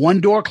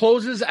 One door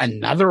closes,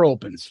 another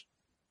opens.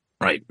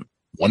 Right.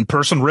 One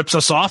person rips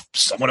us off,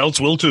 someone else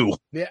will too.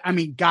 I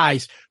mean,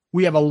 guys,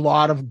 we have a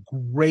lot of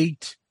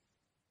great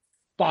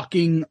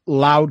fucking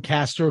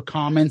Loudcaster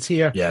comments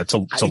here. Yeah, it's a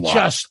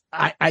lot.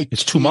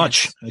 It's too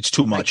much. It's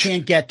too much. I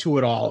can't get to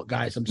it all,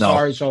 guys. I'm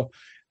sorry. So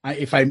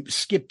if I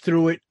skip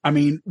through it, I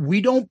mean,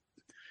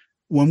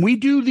 when we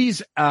do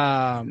these,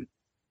 when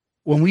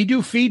we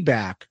do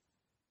feedback,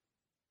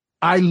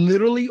 I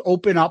literally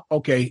open up,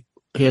 okay,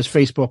 here's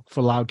Facebook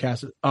for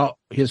Loudcast. Oh,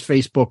 here's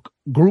Facebook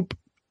group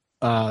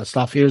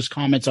stuff. Here's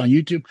comments on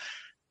YouTube.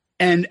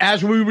 And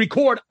as we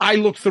record, I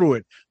look through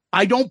it.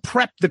 I don't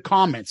prep the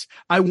comments.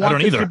 I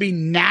want it to be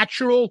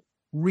natural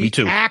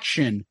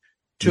reaction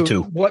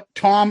to what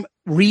Tom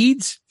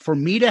reads, for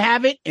me to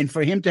have it and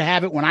for him to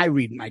have it when I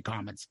read my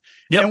comments.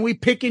 And we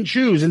pick and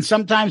choose. And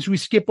sometimes we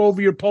skip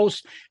over your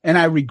posts and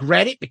I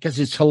regret it because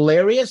it's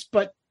hilarious,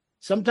 but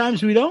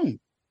sometimes we don't.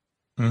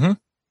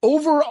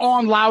 Over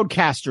on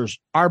Loudcasters,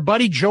 our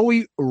buddy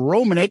Joey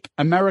Romanek,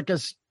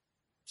 America's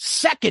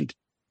second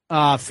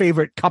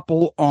favorite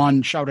couple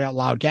on Shout Out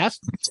Loudcast.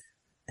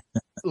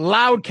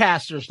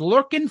 Loudcasters,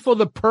 looking for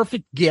the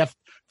perfect gift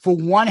for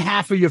one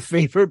half of your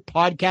favorite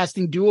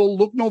podcasting duo?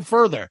 Look no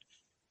further.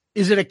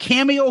 Is it a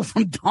cameo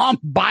from Tom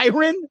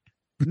Byron?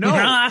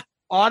 No.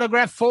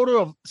 Autograph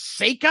photo of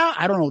Seika?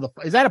 I don't know.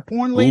 Is that a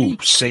porn lady? Ooh,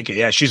 Seika.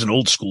 Yeah, she's an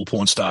old school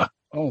porn star.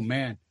 Oh,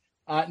 man.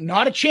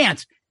 Not a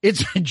chance.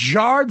 It's a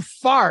jarred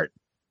fart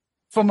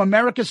from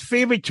America's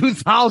favorite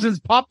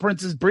 2000s pop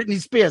princess, Britney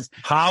Spears.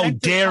 How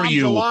dare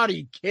you? Shout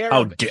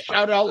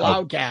Out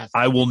Loudcast.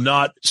 I will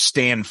not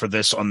stand for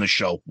this on the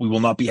show. We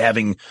will not be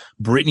having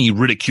Britney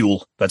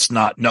ridicule. That's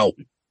not, nope,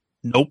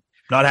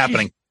 not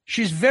happening.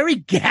 She's very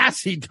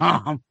gassy,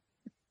 Tom.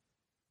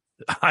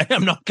 I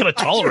am not going to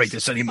tolerate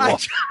this anymore.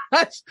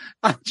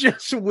 I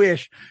just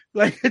wish,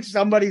 like,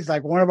 somebody's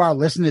like, one of our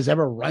listeners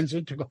ever runs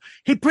into, go,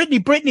 hey,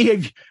 Brittany,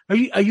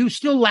 are you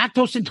still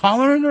lactose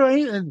intolerant or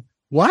anything?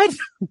 What?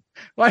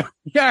 Like,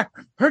 yeah,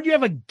 heard you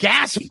have a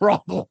gas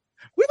problem.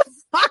 Where the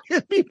fuck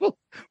is people?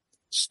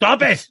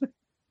 Stop it.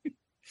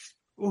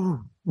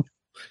 Ooh.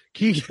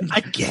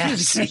 I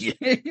guess.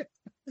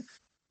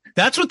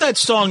 That's what that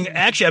song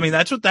actually, I mean,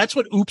 that's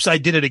what Oops, I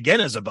Did It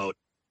Again is about.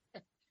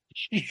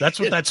 That's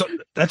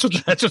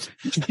what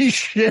she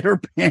shit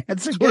her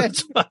pants again.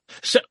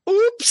 So,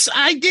 oops,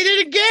 I did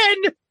it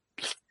again.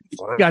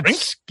 Got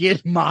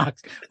skid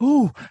marks.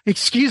 Ooh,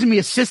 excuse me,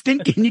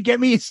 assistant. Can you get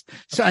me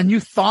a new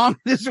thong?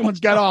 This one's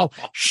got all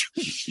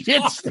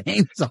shit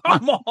stains on.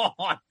 Come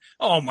on.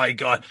 Oh my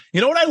God. You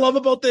know what I love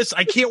about this?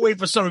 I can't wait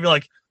for someone to be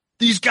like,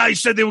 these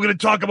guys said they were going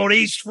to talk about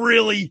Ace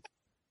Frehley.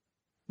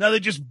 Now they're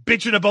just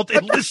bitching about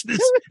their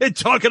listeners and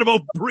talking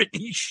about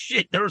Britney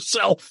shit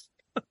herself.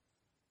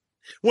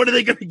 When are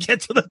they going to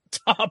get to the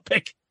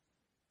topic?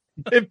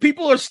 If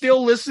people are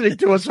still listening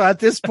to us at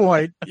this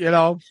point, you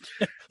know,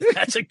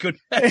 that's a good.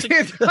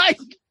 Like,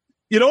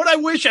 you know what I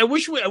wish? I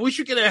wish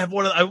you could have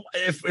one of.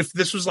 If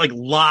this was like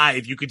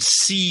live, you could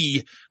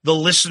see the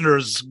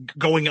listeners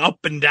going up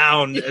and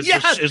down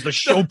as the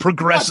show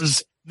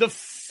progresses. The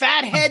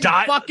fathead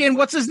fucking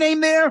what's his name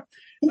there?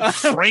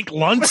 Frank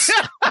Luntz.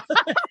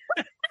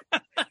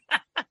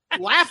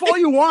 Laugh all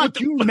you want.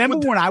 Do you remember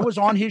when I was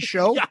on his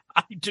show? Yeah,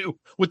 I do.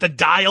 With the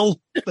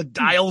dial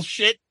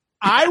shit.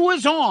 I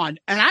was on,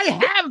 and I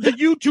have the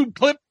YouTube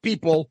clip,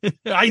 people.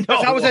 I know.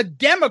 I was a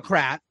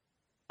Democrat.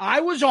 I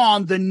was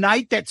on the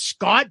night that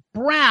Scott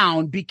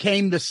Brown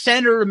became the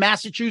senator of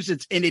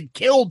Massachusetts, and it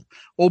killed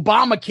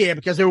Obamacare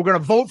because they were going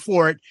to vote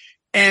for it.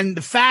 And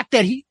the fact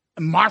that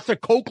Martha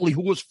Coakley,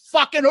 who was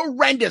fucking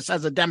horrendous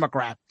as a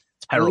Democrat,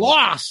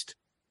 lost.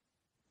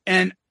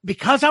 And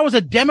because I was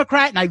a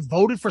Democrat and I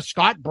voted for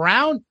Scott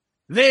Brown,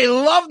 they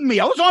loved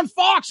me. I was on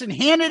Fox and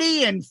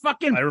Hannity and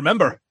fucking I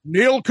remember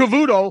Neil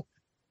Cavuto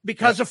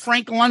because of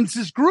Frank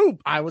Luntz's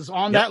group. I was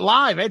on that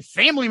live. I had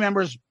family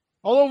members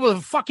all over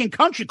the fucking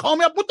country call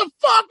me up. What the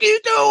fuck are you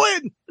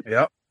doing?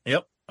 Yep.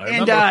 I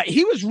remember. And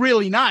he was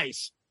really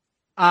nice.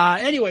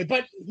 Anyway,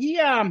 but he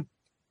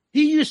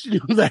used to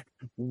do that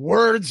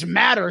words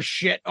matter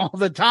shit all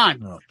the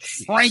time. Oh,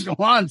 Frank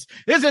Luntz.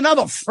 There's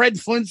another Fred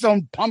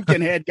Flintstone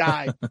Pumpkinhead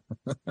guy.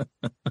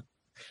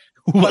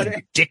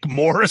 Dick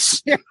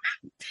Morris?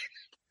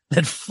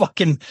 That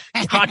fucking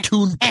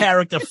cartoon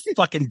character,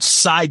 fucking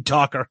side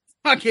talker.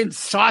 Fucking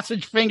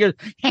sausage fingers.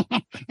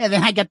 And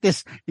then I got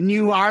this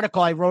new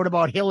article I wrote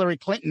about Hillary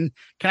Clinton.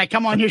 Can I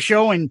come on your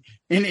show and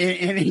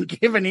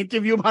give an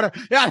interview about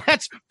her? Yeah,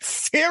 that's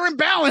fair and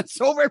balanced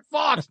over at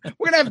Fox.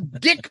 We're going to have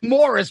Dick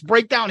Morris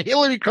break down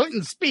Hillary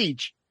Clinton's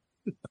speech.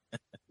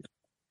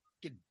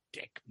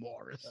 Dick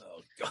Morris.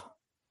 Oh, God.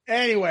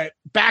 Anyway,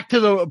 back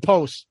to the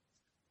post.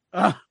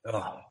 I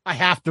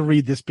have to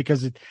read this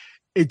because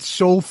it's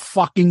so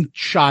fucking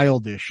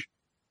childish.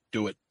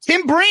 Do it.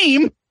 Tim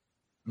Bream.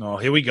 Oh,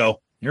 here we go.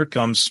 Here it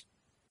comes.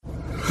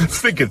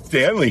 Think of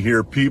Stanley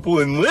here, people,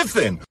 and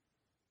listen.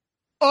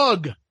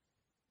 Ugh.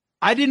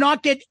 I did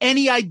not get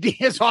any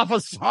ideas off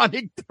of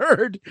Sonic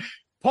 3rd.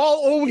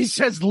 Paul always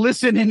says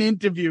listen in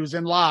interviews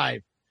and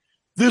live.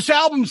 This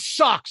album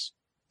sucks.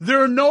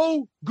 There are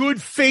no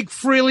good fake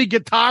Frehley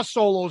guitar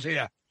solos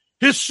here.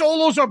 His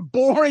solos are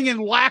boring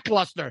and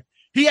lackluster.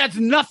 He adds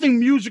nothing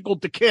musical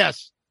to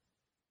Kiss.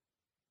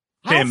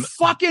 How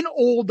fucking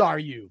old are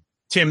you?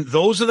 Tim,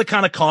 those are the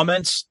kind of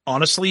comments,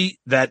 honestly,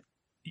 that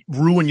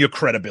ruin your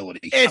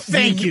credibility.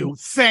 Thank you.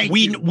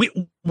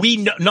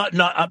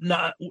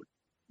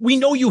 We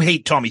know you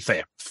hate Tommy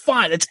Thayer.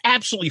 Fine. It's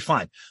absolutely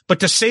fine. But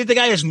to say the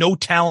guy has no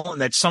talent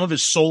and that some of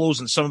his solos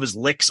and some of his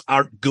licks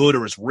aren't good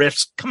or his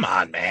riffs, come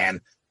on,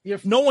 man.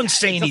 No one's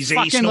saying he's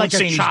Ace. No one's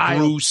saying he's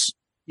Bruce.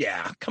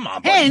 Yeah, come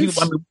on. Hence,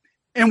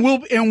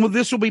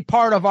 this will be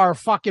part of our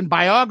fucking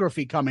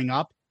biography coming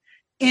up.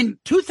 In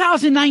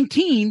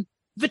 2019,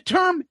 the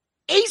term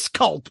Ace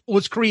Cult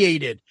was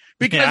created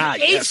because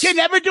Ace can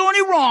never do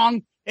any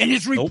wrong, and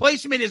his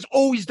replacement has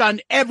always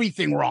done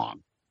everything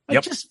wrong.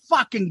 Just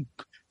fucking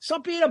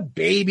stop being a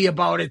baby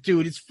about it,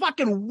 dude. It's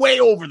fucking way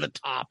over the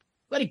top.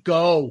 Let it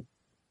go.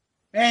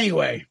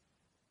 Anyway,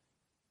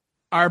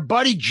 our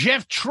buddy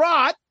Jeff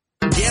Trott.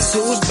 Guess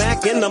who's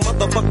back in the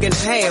motherfucking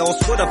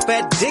house with a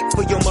fat dick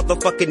for your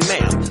motherfucking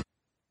mouth?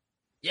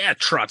 Yeah,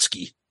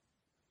 Trotsky.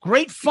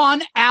 Great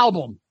fun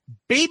album.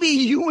 Baby,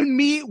 you and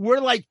me, we're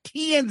like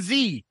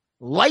TNZ.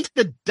 Light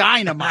the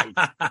dynamite.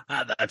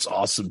 That's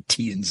awesome.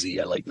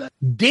 TNZ. I like that.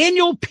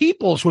 Daniel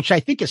Peoples, which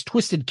I think is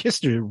Twisted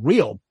Kisser's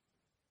real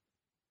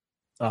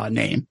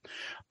name.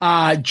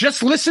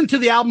 Just listen to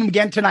the album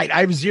again tonight. I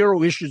have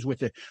zero issues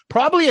with it.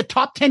 Probably a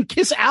top 10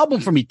 Kiss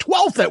album for me.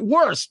 12th at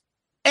worst.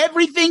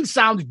 Everything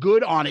sounds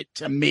good on it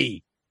to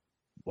me.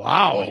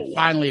 Wow. I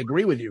finally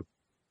agree with you.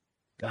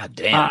 God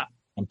damn.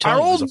 I'm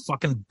telling you, there's a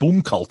fucking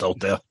boom cult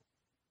out there.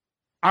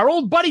 Our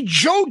old buddy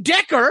Joe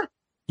Decker.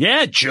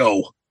 Yeah,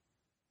 Joe.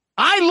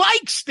 I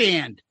like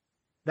Stand.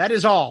 That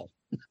is all.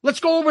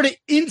 Let's go over to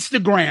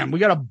Instagram. We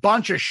got a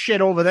bunch of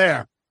shit over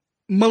there.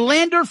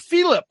 Melander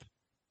Philip.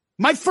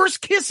 My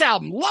first Kiss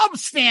album. Love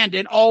Stand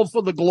and All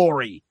for the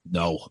Glory.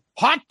 No.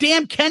 Hot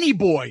damn Kenny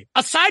Boy.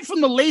 Aside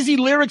from the lazy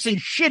lyrics and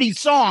shitty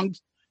songs,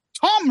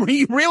 Tom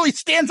really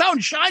stands out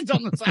and shines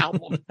on this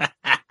album.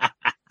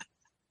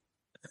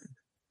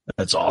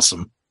 That's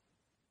awesome.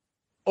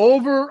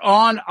 Over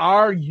on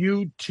our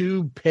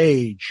YouTube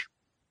page,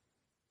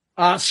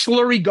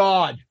 Slurry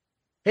God.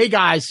 Hey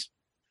guys,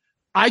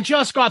 I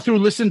just got through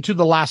listening to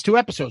the last two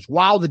episodes.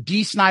 Wow, the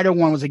D. Snyder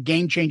one was a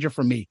game changer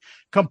for me.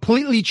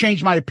 Completely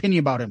changed my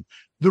opinion about him.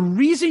 The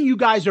reason you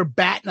guys are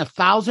batting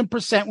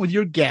 1,000% with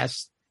your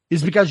guests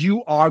is because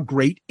you are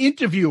great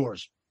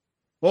interviewers.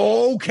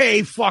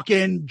 Okay,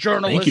 fucking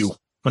journalist. Thank you.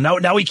 Well,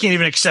 now we can't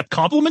even accept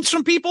compliments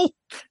from people?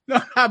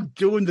 I'm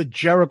doing the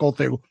Jericho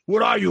thing.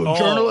 What are you, a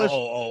journalist?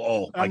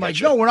 I'm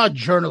like, no, we're not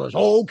journalists.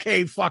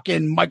 Okay,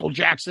 fucking Michael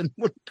Jackson.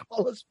 What do you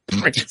call us?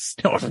 Prince.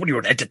 What are you,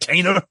 an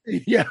entertainer?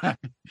 Yeah.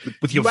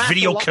 With your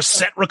video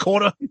cassette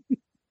recorder?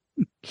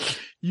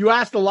 You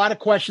asked a lot of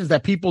questions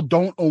that people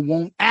don't or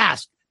won't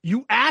ask.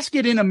 You ask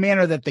it in a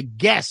manner that the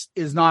guest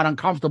is not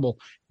uncomfortable,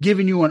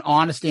 giving you an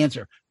honest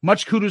answer.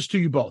 Much kudos to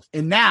you both.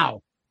 And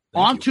now,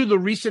 on to the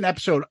recent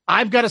episode.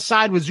 I've got to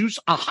side with Zeus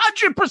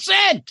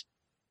 100%.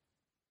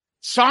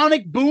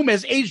 Sonic Boom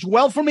has aged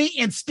well for me,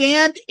 and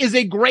Stand is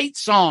a great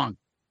song.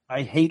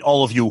 I hate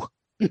all of you.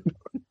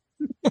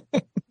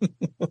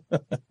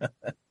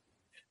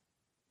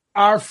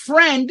 Our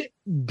friend,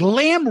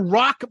 Glam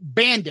Rock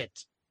Bandit.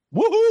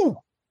 Woohoo!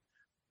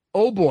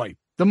 Oh boy.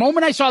 The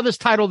moment I saw this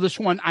title, this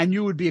one, I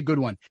knew it would be a good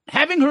one.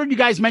 Having heard you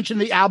guys mention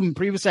the album in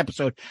previous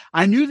episode,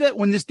 I knew that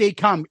when this day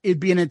come, it'd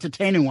be an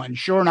entertaining one.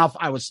 Sure enough,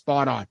 I was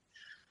spot on.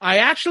 I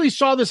actually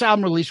saw this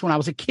album release when I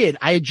was a kid.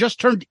 I had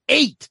just turned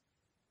 8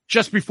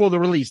 just before the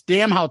release.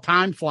 Damn how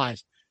time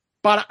flies.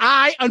 But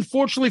I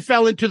unfortunately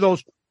fell into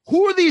those,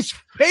 who are these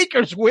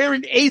fakers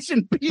wearing Ace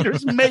and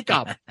Peter's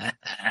makeup?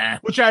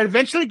 Which I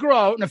eventually grew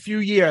out in a few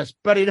years,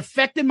 but it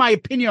affected my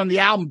opinion on the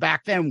album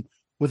back then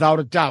without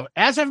a doubt.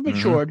 As I've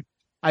matured,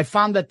 I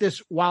found that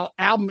this, while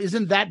album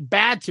isn't that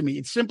bad to me,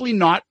 it's simply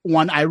not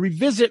one I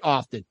revisit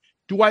often.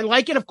 Do I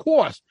like it? Of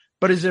course.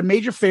 But is it a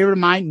major favorite of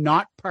mine?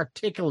 Not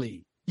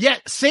particularly.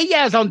 Yet, Say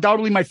Yeah is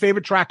undoubtedly my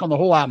favorite track on the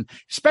whole album,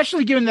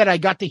 especially given that I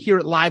got to hear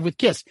it live with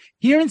Kiss.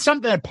 Hearing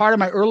something that part of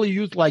my early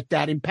youth like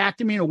that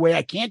impacted me in a way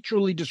I can't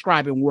truly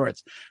describe in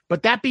words.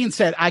 But that being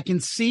said, I can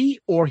see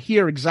or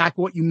hear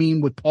exactly what you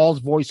mean with Paul's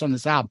voice on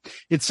this album.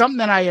 It's something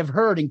that I have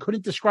heard and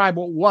couldn't describe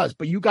what it was,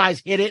 but you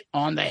guys hit it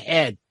on the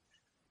head.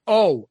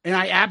 Oh, and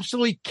I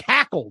absolutely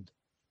cackled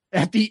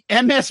at the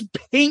MS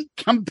Paint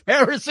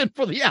comparison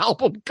for the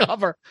album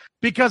cover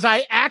because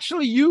I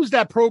actually used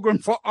that program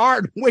for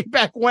art way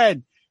back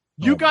when.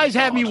 You guys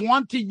had me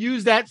want to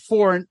use that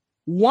for an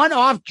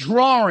one-off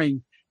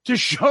drawing to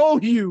show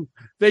you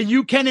that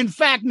you can, in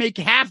fact, make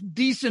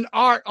half-decent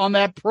art on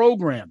that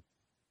program.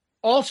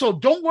 Also,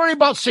 don't worry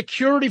about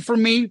security for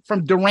me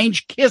from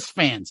deranged Kiss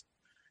fans.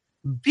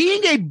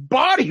 Being a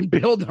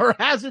bodybuilder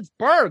has its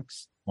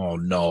perks. Oh,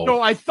 no.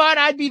 So I thought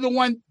I'd be the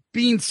one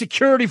being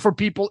security for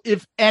people,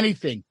 if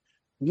anything.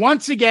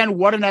 Once again,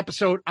 what an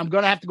episode. I'm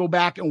going to have to go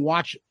back and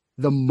watch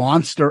the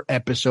monster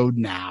episode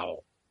now.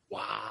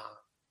 Wow.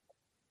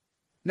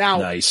 Now,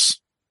 nice.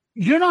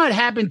 You're not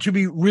happen to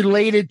be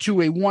related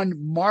to a one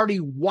Marty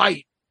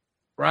White,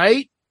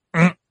 right?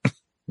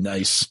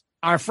 Nice.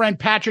 Our friend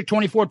Patrick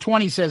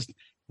 2420 says,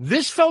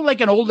 this felt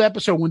like an old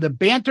episode when the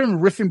banter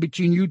and riffing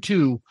between you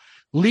two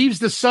leaves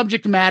the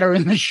subject matter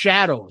in the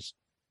shadows.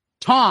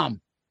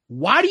 Tom,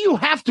 why do you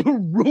have to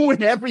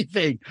ruin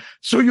everything?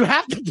 So you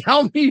have to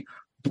tell me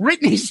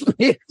Britney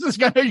Spears is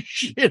going to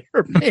shit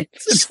her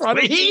pants in front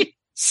of me?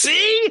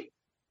 See?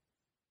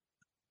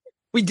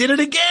 We did it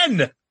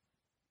again.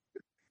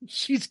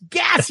 She's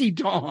gassy,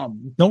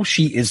 Tom. No,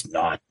 she is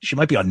not. She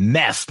might be on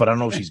meth, but I don't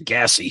know if she's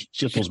gassy.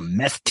 She has those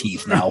meth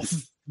teeth now.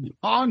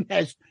 Tom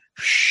has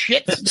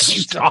shit.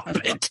 Stop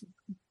it.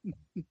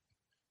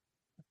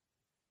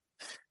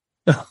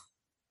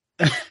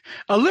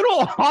 A little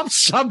off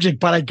subject,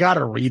 but I got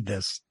to read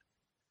this.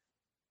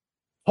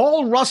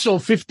 Paul Russell,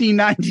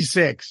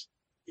 1596.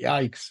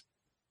 Yikes.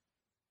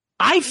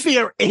 I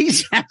fear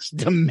Ace has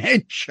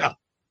dementia.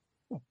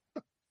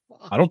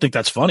 I don't think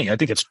that's funny. I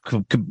think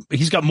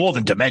he's got more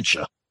than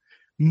dementia.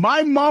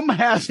 My mom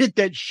has it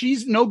that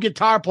she's no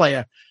guitar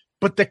player,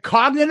 but the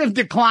cognitive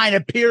decline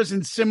appears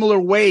in similar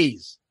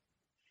ways.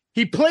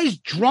 He plays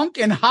drunk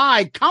and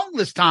high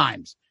countless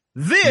times.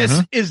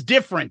 This is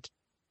different.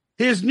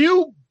 His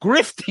new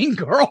grifting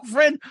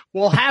girlfriend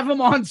will have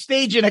him on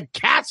stage in a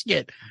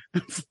casket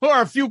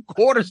for a few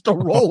quarters to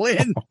roll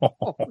in.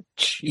 Oh,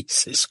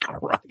 Jesus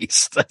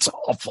Christ. That's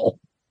awful.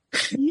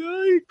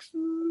 Yikes.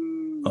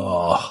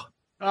 Oh.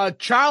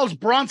 Charles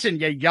Bronson,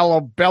 you yellow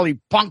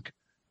belly punk.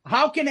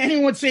 How can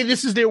anyone say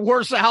this is their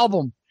worst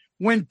album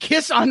when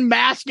Kiss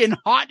Unmasked and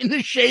Hot in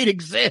the Shade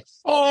exists?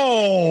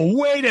 Oh,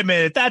 wait a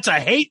minute. That's a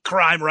hate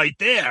crime right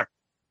there.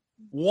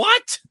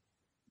 What?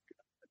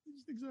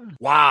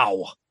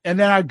 Wow. And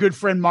then our good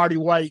friend Marty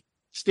White,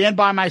 stand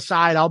by my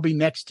side. I'll be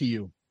next to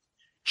you.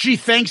 Gee,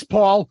 thanks,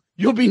 Paul.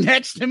 You'll be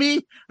next to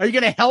me? Are you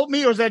going to help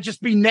me or is that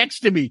just be next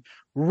to me?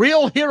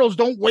 Real heroes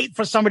don't wait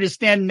for somebody to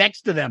stand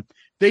next to them.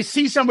 They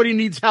see somebody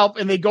needs help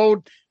and they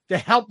go to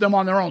help them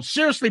on their own.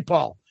 Seriously,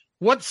 Paul,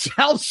 what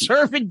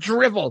self-serving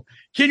drivel?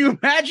 Can you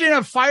imagine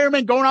a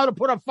fireman going out to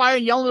put a fire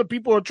and yelling at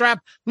people who are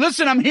trapped?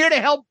 Listen, I'm here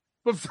to help,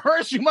 but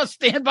first you must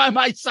stand by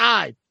my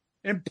side.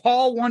 And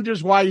Paul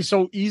wonders why he's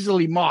so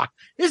easily mocked.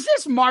 Is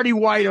this Marty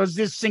White or is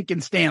this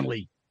Sinkin'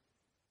 Stanley?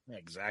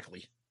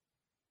 Exactly.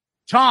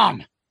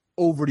 Tom,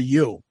 over to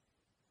you.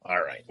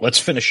 All right. Let's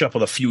finish up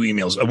with a few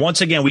emails.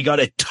 Once again, we got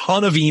a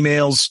ton of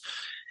emails,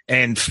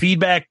 and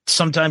feedback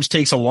sometimes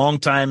takes a long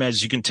time,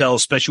 as you can tell,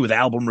 especially with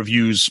album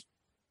reviews.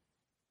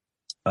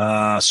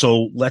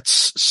 So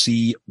let's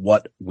see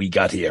what we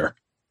got here.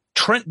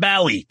 Trent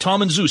Bally,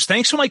 Tom and Zeus,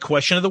 thanks for my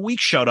question of the week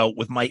shout out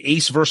with my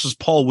Ace versus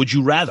Paul. Would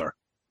you rather?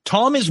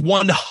 Tom is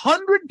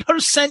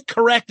 100%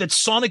 correct that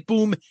Sonic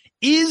Boom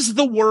is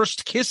the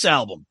worst Kiss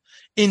album.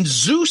 And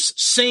Zeus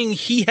saying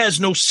he has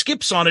no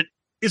skips on it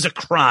is a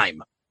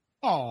crime.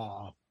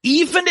 Aww.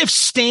 Even if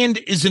Stand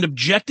is an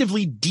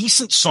objectively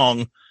decent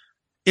song,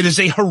 it is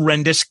a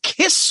horrendous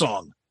Kiss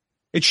song.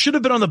 It should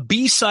have been on the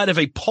B-side of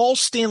a Paul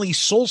Stanley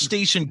Soul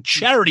Station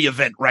charity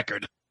event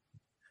record.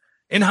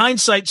 In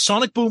hindsight,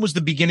 Sonic Boom was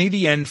the beginning of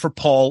the end for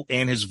Paul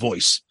and his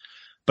voice.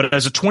 But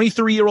as a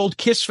 23-year-old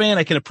Kiss fan,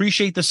 I can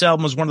appreciate this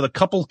album as one of the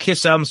couple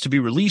Kiss albums to be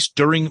released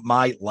during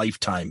my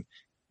lifetime.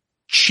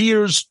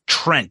 Cheers,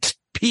 Trent.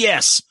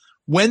 P.S.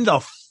 When the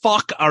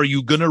fuck are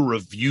you going to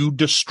review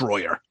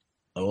Destroyer?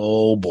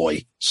 Oh,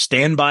 boy.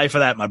 Stand by for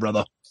that, my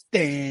brother.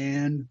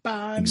 Stand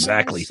by.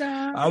 Exactly. We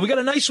got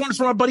a nice one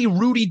from our buddy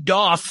Rudy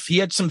Doff. He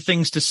had some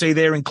things to say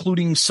there,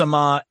 including some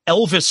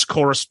Elvis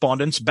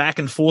correspondence back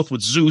and forth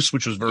with Zeus,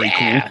 which was very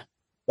cool.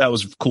 That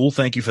was cool.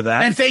 Thank you for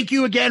that. And thank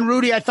you again,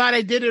 Rudy. I thought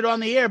I did it on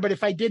the air, but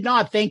if I did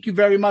not, thank you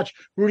very much.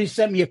 Rudy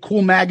sent me a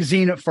cool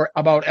magazine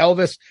about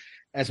Elvis.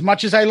 As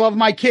much as I love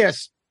my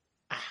Kiss,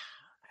 I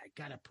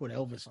got to put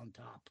Elvis on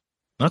top.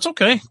 That's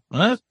okay.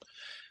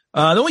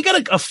 Then we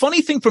got a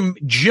funny thing from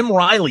Jim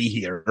Riley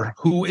here,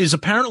 who is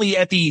apparently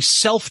at the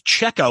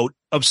self-checkout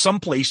of some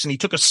place, and he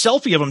took a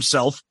selfie of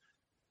himself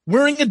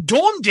wearing a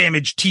Dorm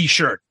Damage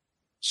t-shirt.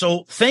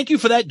 So thank you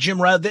for that,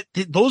 Jim Riley.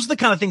 Those are the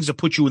kind of things that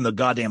put you in the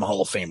goddamn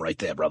Hall of Fame right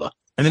there, brother.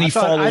 And then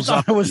follows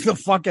up. It was the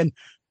fucking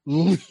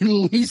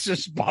Lisa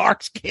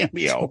Sparks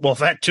cameo. Well,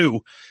 that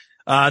too.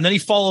 And then he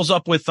follows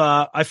up with,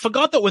 I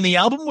forgot that when the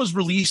album was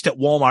released at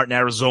Walmart in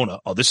Arizona.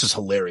 Oh, this is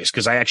hilarious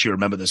because I actually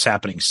remember this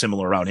happening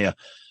similar around here.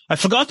 I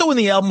forgot that when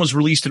the album was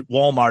released at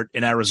Walmart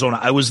in Arizona,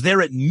 I was there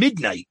at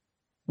midnight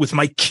with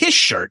my Kiss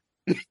shirt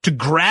to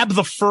grab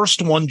the first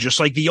one, just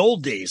like the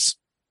old days.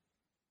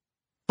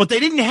 But they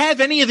didn't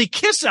have any of the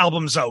Kiss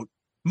albums out.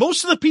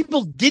 Most of the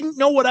people didn't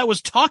know what I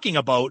was talking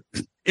about.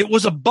 It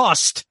was a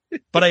bust.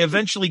 but I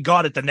eventually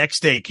got it the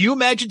next day. Can you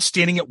imagine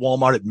standing at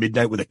Walmart at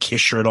midnight with a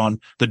Kiss shirt on,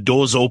 the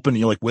doors open, and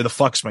you're like, where the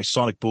fuck's my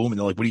Sonic Boom? And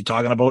they're like, what are you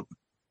talking about?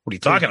 What are you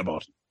talking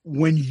about?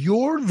 When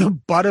you're the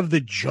butt of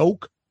the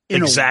joke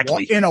in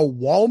exactly in a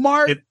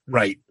Walmart.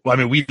 Right. Well, I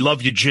mean, we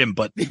love you, Jim,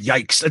 but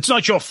yikes. It's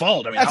not your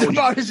fault. I mean, that's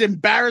about as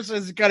embarrassing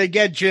as it's going to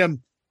get,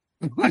 Jim.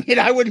 I mean,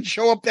 I wouldn't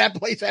show up that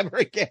place ever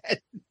again.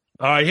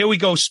 All right, here we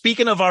go.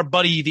 Speaking of our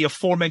buddy, the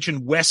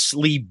aforementioned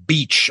Wesley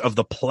Beach of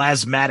the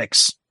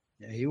Plasmatics.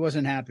 Yeah, he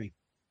wasn't happy.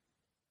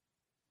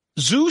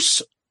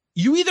 Zeus,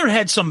 you either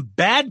had some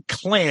bad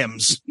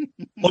clams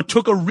or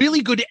took a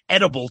really good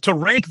edible to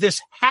rank this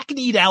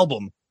hackneyed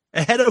album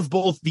ahead of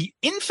both the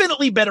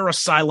infinitely better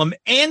Asylum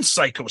and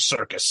Psycho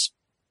Circus.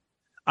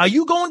 Are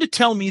you going to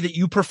tell me that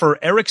you prefer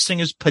Eric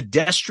Singer's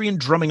pedestrian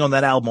drumming on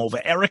that album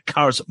over Eric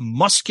Carr's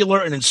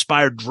muscular and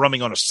inspired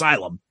drumming on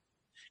Asylum,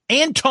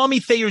 and Tommy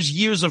Thayer's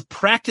years of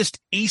practiced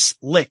ace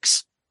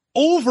licks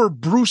over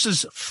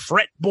Bruce's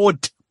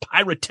fretboard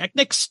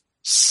pyrotechnics?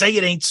 Say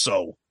it ain't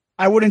so.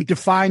 I wouldn't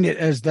define it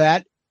as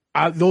that.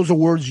 Those are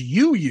words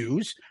you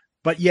use.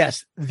 But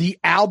yes, the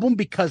album,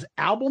 because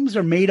albums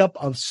are made up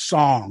of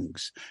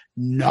songs,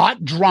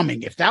 not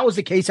drumming. If that was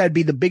the case, I'd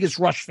be the biggest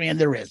Rush fan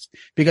there is,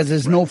 because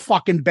there's no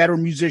fucking better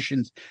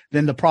musicians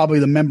than probably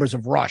the members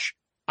of Rush.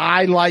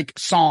 I like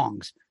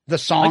songs. The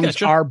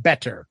songs are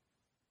better.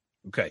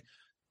 Okay.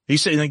 He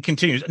said, and then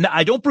continues, now,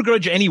 I don't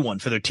begrudge anyone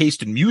for their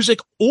taste in music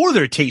or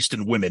their taste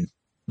in women.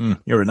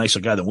 You're a nicer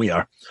guy than we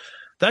are.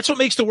 That's what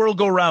makes the world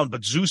go round.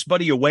 But Zeus,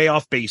 buddy, you're way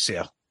off base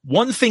here.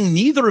 One thing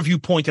neither of you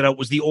pointed out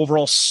was the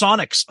overall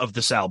sonics of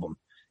this album.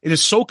 It is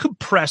so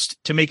compressed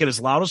to make it as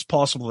loud as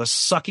possible, thus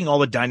sucking all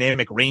the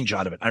dynamic range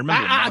out of it. I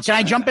remember. Can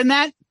I jump in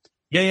that?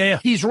 Yeah.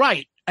 He's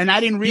right. And I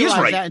didn't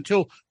realize that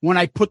until when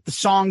I put the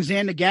songs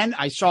in again.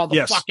 I saw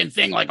the fucking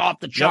thing like off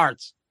the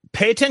charts. Yep.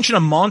 Pay attention to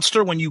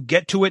Monster when you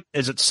get to it,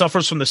 as it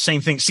suffers from the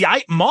same thing. See,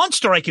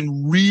 Monster I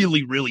can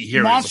really, really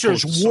hear.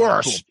 Monster's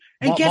worse.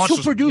 And guess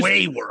who produced?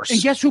 Way worse.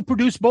 And guess who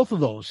produced both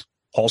of those?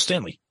 Paul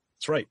Stanley.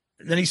 That's right.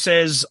 And then he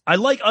says, I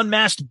like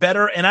Unmasked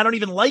better, and I don't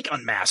even like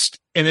Unmasked.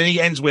 And then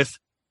he ends with,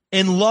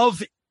 and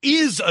love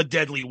is a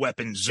deadly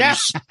weapon,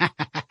 Zeus.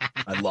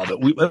 I love it.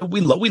 We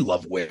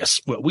love Wes.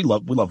 We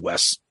love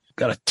Wes.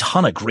 Got a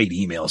ton of great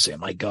emails here.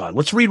 My God.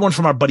 Let's read one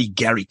from our buddy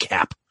Gary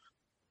Cap.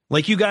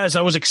 Like you guys,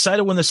 I was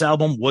excited when this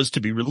album was to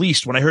be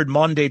released. When I heard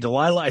Modern Day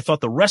Delilah, I thought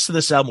the rest of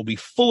this album would be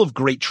full of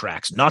great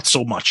tracks. Not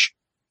so much.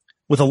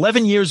 With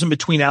 11 years in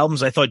between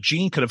albums, I thought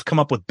Gene could have come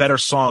up with better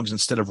songs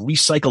instead of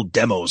recycled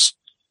demos.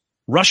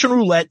 Russian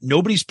Roulette,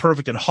 Nobody's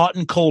Perfect, and Hot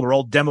and Cold are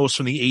all demos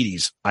from the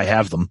 80s. I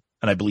have them,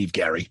 and I believe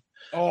Gary.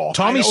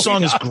 Tommy's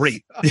song is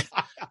great.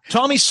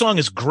 Tommy's song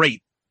is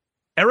great.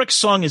 Eric's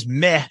song is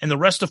meh, and the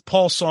rest of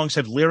Paul's songs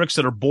have lyrics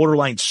that are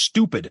borderline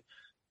stupid.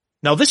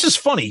 Now, this is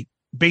funny,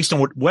 based on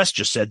what Wes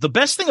just said. The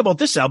best thing about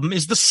this album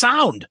is the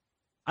sound.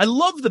 I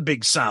love the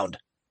big sound.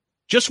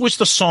 Just wish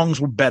the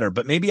songs were better,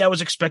 but maybe I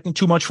was expecting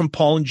too much from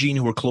Paul and Gene,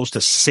 who were close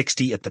to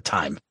 60 at the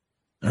time.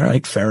 All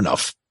right, fair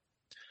enough.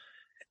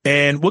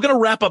 And we're going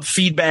to wrap up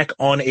feedback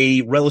on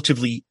a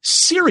relatively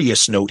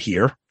serious note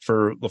here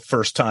for the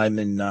first time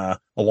in a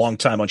long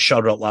time on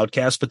Shout Out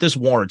Loudcast, but this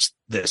warrants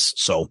this.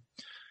 So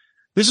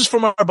this is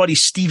from our buddy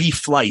Stevie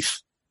Flythe.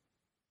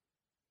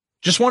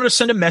 Just wanted to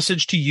send a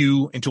message to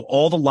you and to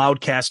all the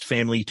Loudcast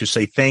family to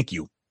say thank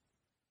you.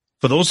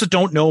 For those that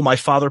don't know, my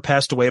father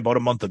passed away about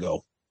a month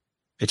ago.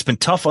 It's been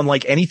tough,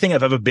 unlike anything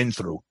I've ever been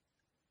through.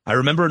 I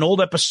remember an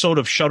old episode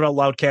of Shout Out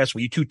Loudcast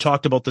where you two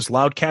talked about this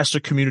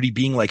Loudcaster community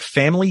being like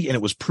family, and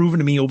it was proven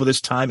to me over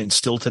this time and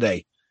still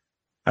today.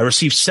 I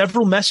received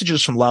several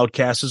messages from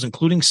Loudcasters,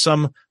 including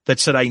some that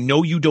said, I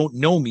know you don't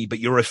know me, but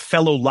you're a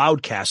fellow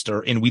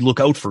Loudcaster, and we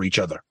look out for each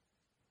other.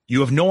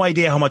 You have no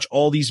idea how much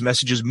all these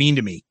messages mean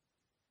to me.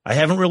 I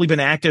haven't really been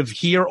active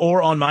here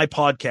or on my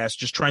podcast,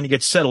 just trying to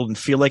get settled and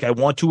feel like I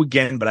want to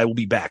again, but I will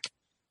be back.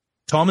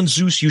 Tom and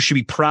Zeus, you should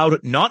be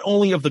proud not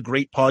only of the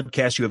great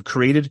podcast you have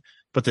created,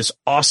 but this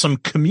awesome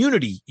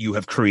community you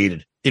have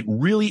created. It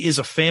really is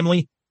a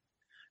family.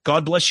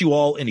 God bless you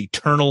all, and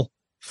eternal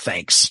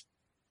thanks.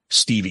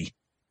 Stevie,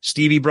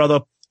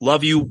 brother,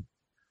 love you.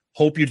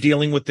 Hope you're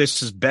dealing with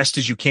this as best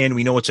as you can.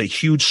 We know it's a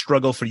huge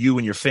struggle for you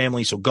and your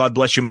family, so God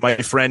bless you, my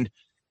friend.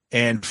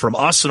 And from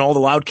us and all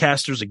the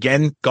Loudcasters,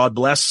 again, God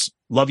bless.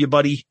 Love you,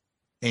 buddy.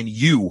 And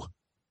you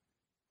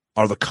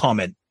are the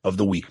comment of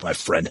the week, my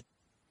friend.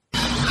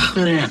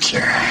 Good answer.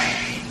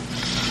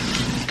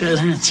 Good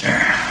answer.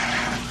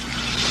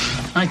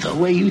 I like the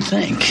way you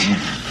think.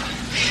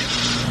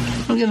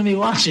 I'm going to be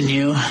watching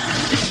you.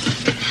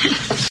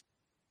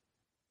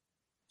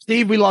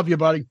 Steve, we love you,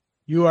 buddy.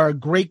 You are a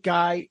great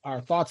guy.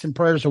 Our thoughts and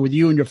prayers are with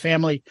you and your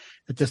family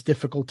at this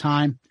difficult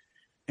time.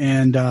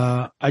 And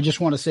I just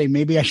want to say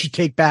maybe I should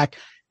take back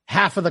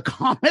half of the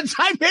comments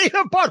I made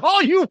about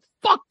all you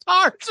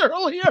fucktards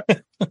earlier.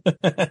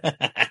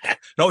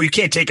 No, you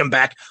can't take them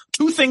back.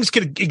 Two things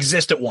can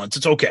exist at once.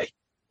 It's okay.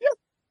 Yeah.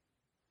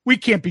 We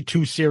can't be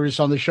too serious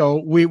on the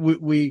show. We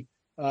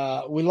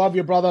love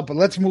you, brother, but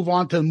let's move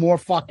on to more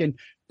fucking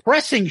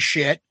pressing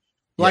shit,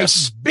 like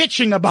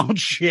bitching about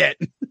shit.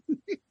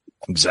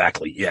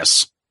 Exactly.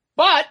 Yes.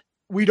 But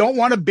we don't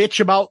want to bitch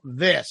about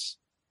this.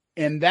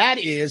 And that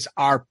is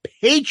our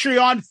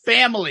Patreon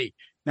family.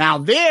 Now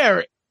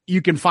there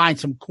you can find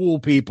some cool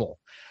people.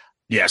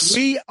 Yes.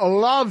 We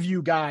love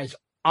you guys.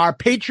 Our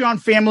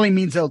Patreon family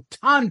means a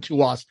ton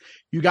to us.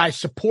 You guys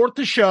support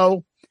the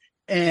show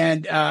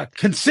and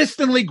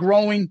consistently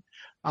growing.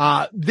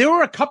 There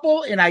were a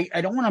couple, and I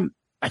don't want to,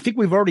 I think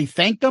we've already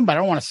thanked them, but I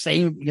don't want to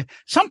say,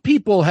 some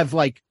people have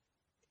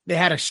they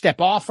had to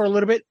step off for a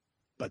little bit,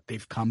 but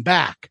they've come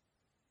back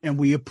and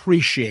we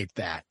appreciate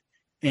that.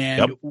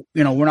 And,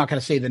 we're not going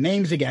to say the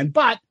names again,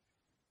 but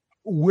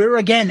we're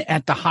again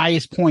at the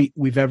highest point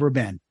we've ever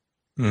been.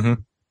 Mm-hmm.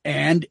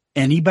 And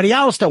anybody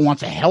else that wants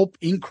to help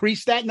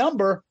increase that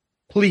number,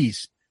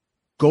 please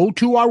go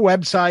to our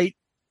website.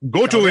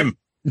 Go to him.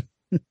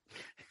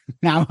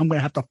 Now I'm going to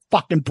have to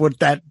fucking put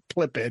that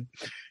clip in.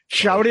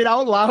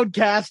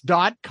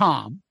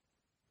 Shoutitoutloudcast.com.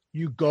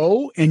 You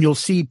go and you'll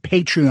see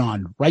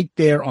Patreon right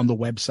there on the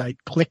website.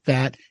 Click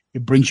that.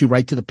 It brings you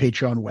right to the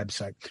Patreon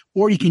website.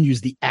 Or you can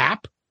use the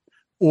app,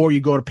 or you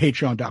go to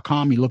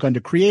patreon.com. You look under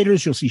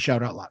creators, you'll see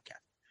Shout Out Loudcast.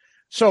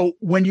 So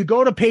when you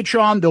go to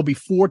Patreon, there'll be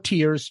 4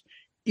 tiers.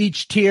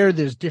 Each tier,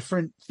 there's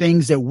different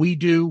things that we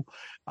do.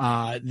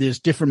 There's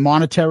different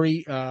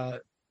monetary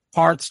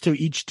parts to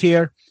each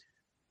tier.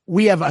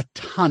 We have a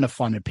ton of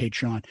fun at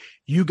Patreon.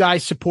 You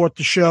guys support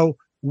the show.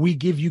 We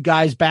give you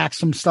guys back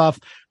some stuff,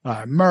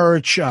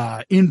 merch,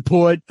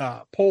 input,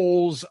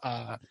 polls,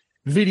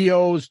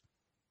 videos,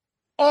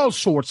 all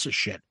sorts of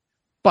shit.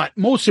 But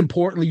most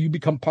importantly, you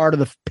become part of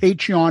the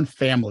Patreon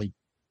family.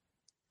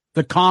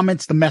 The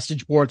comments, the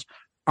message boards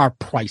are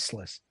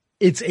priceless.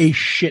 It's a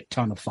shit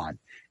ton of fun.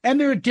 And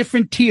there are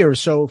different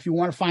tiers. So if you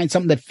want to find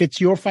something that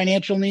fits your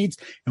financial needs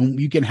and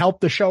you can help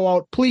the show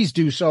out, please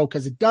do so,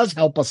 because it does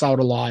help us out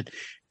a lot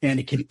and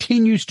it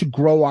continues to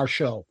grow our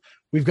show.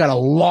 We've got a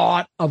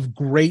lot of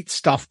great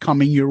stuff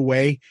coming your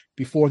way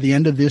before the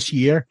end of this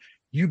year.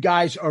 You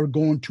guys are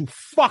going to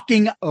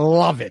fucking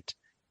love it.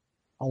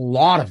 A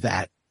lot of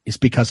that is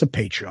because of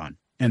Patreon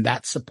and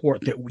that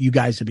support that you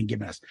guys have been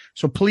giving us.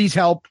 So please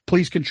help,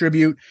 please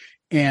contribute.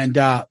 And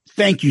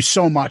thank you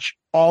so much,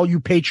 all you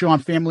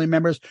Patreon family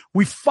members.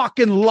 We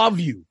fucking love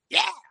you.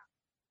 Yeah.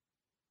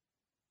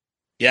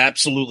 Yeah,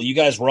 absolutely. You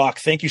guys rock.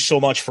 Thank you so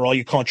much for all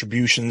your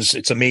contributions.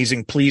 It's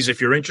amazing. Please,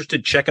 if you're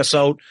interested, check us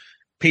out.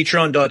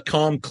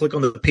 Patreon.com. Click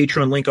on the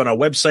Patreon link on our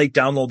website,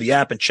 download the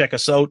app and check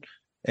us out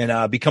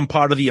and become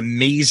part of the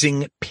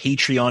amazing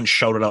Patreon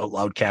Shout It Out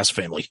Loudcast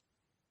family.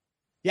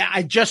 Yeah,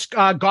 I just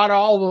got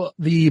all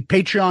the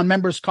Patreon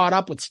members caught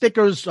up with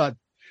stickers,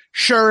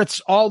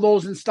 shirts, all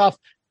those and stuff.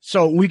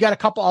 So we got a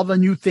couple other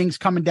new things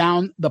coming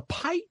down the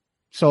pipe.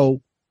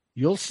 So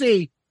you'll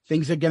see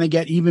things are going to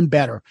get even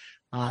better.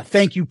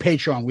 Thank you,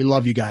 Patreon. We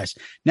love you guys.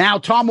 Now,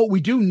 Tom, what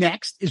we do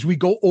next is we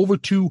go over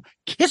to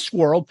Kiss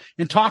World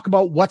and talk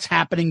about what's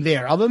happening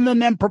there. Other than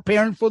them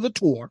preparing for the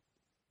tour,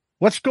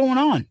 what's going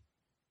on?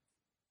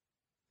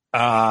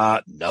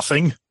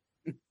 Nothing.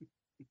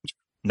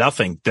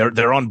 Nothing.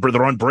 They're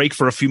on break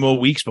for a few more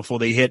weeks before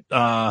they hit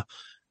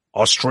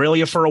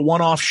Australia for a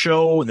one-off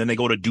show, and then they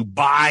go to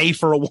Dubai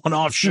for a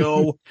one-off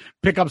show.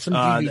 Pick up some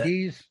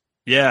DVDs.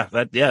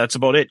 That's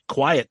about it.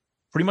 Quiet.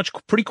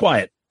 Pretty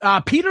quiet.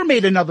 Peter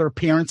made another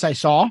appearance, I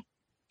saw.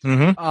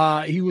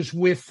 Mm-hmm. He was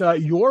with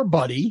your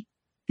buddy.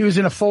 He was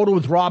in a photo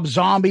with Rob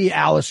Zombie,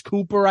 Alice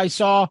Cooper, I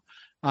saw.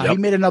 He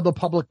made another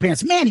public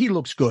appearance. Man, he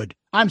looks good.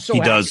 I'm so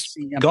happy to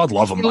see him. God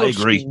love him. I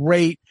agree.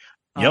 Great.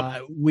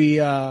 Yep.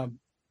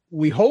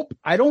 We hope,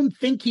 I don't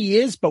think he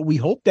is, but we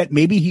hope that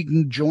maybe he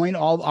can join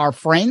all our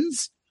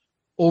friends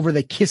over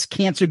the Kiss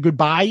Cancer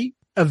Goodbye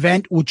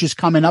event, which is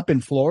coming up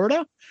in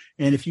Florida.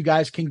 And if you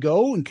guys can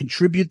go and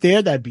contribute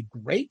there, that'd be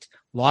great.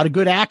 A lot of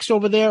good acts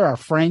over there. Our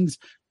friends,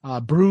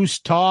 Bruce,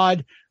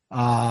 Todd.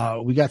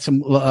 We got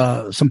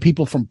some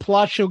people from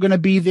Plush who are going to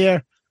be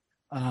there.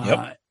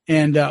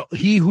 And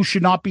He Who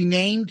Should Not Be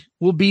Named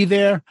will be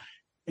there.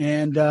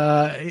 And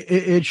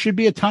it should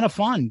be a ton of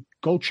fun.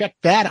 Go check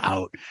that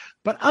out.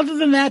 But other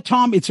than that,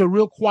 Tom, it's a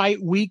real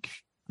quiet week.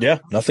 Yeah,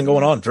 nothing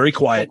going on. Very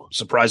quiet,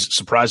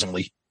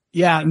 surprisingly.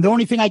 Yeah, and the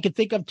only thing I could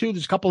think of, too,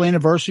 there's a couple of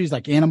anniversaries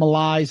like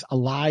Animalize,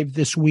 Alive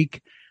this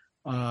week.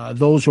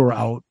 Those were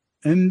out.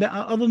 And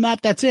other than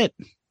that, that's it.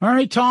 All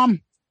right,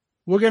 Tom,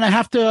 we're going to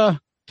have to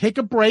take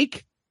a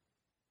break.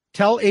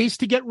 Tell Ace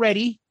to get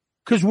ready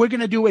because we're going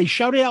to do a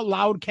Shout It Out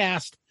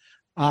Loudcast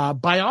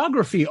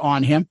biography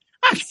on him.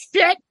 Ah,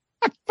 shit.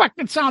 That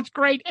fucking sounds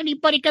great.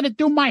 Anybody going to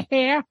do my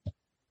hair?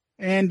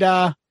 And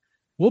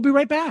we'll be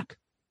right back.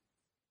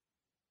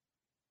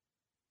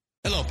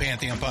 Hello,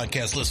 Pantheon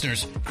Podcast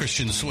listeners.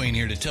 Christian Swain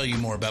here to tell you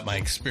more about my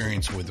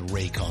experience with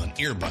Raycon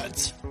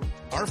earbuds.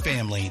 Our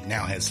family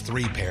now has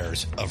 3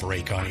 pairs of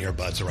Raycon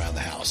earbuds around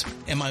the house,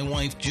 and my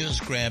wife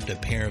just grabbed a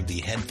pair of the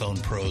Headphone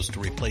Pros to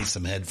replace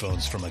some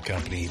headphones from a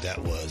company that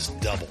was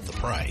double the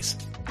price.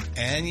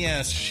 And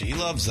yes, she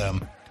loves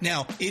them.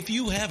 Now, if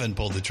you haven't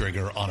pulled the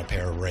trigger on a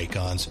pair of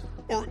Raycons,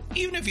 or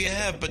even if you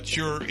have, but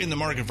you're in the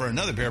market for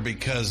another pair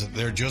because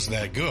they're just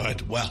that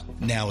good, well,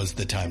 now is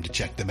the time to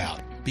check them out.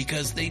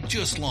 because they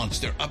just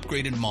launched their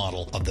upgraded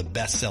model of the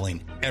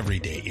best-selling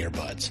everyday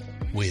earbuds.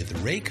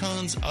 With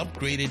Raycon's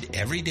upgraded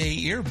everyday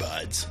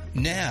earbuds,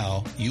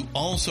 now you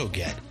also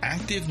get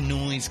active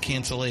noise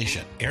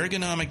cancellation,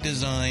 ergonomic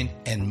design,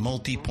 and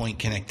multi-point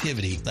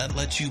connectivity that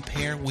lets you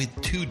pair with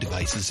 2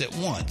 devices at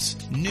once.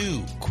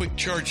 New quick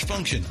charge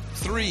function,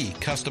 3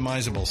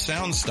 customizable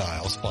sound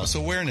styles, plus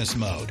awareness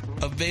mode.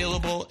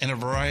 Available in a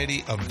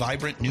variety of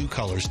vibrant new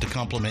colors to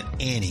complement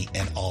any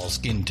and all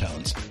skin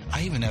tones.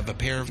 I even have a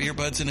pair of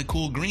earbuds in a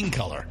cool green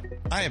color.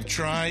 I have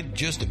tried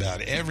just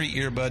about every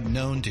earbud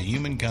known to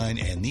humankind,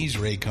 and these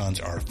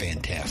Raycons are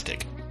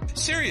fantastic.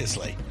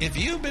 Seriously, if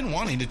you've been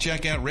wanting to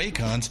check out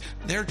Raycons,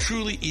 there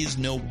truly is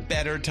no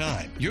better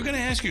time. You're going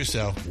to ask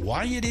yourself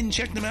why you didn't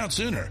check them out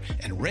sooner,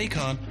 and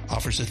Raycon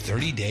offers a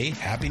 30-day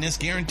happiness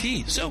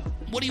guarantee. So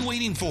what are you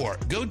waiting for?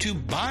 Go to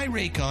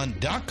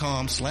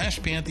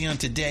buyraycon.com/Pantheon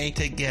today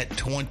to get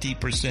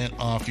 20%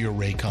 off your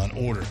Raycon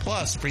order,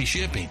 plus free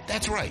shipping.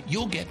 That's right,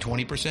 you'll get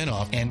 20%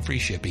 off and free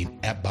shipping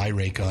at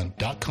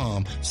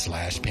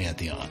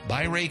buyraycon.com/Pantheon.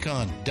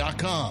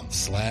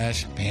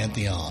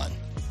 buyraycon.com/Pantheon.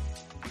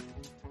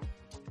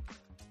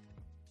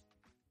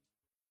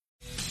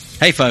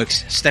 Hey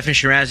folks, Stefan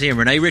Shirazi and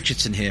Renee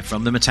Richardson here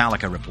from the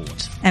Metallica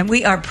Report. And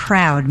we are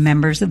proud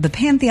members of the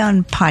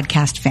Pantheon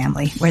podcast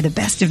family, where the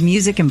best of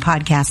music and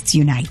podcasts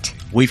unite.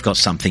 We've got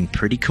something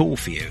pretty cool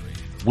for you.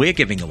 We're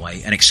giving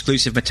away an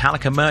exclusive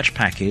Metallica merch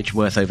package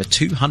worth over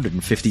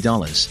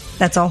 $250.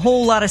 That's a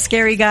whole lot of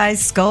Scary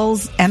Guys,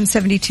 Skulls,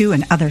 M72,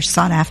 and other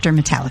sought-after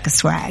Metallica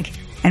swag.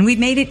 And we've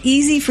made it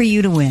easy for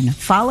you to win.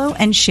 Follow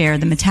and share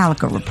the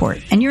Metallica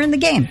Report, and you're in the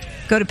game.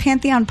 Go to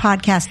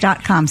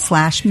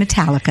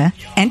pantheonpodcast.com/Metallica,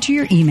 enter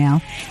your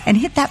email, and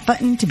hit that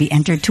button to be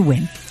entered to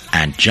win.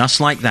 And just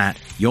like that,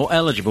 you're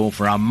eligible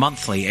for our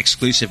monthly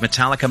exclusive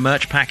Metallica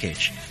merch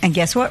package. And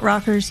guess what,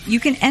 rockers? You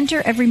can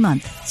enter every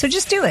month, so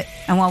just do it.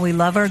 And while we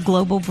love our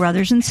global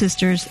brothers and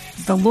sisters,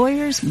 the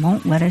lawyers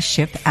won't let us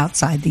ship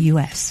outside the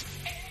U.S.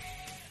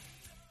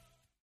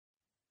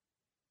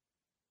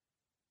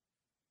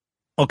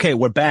 Okay,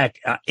 we're back.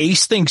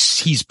 Ace thinks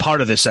he's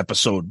part of this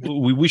episode.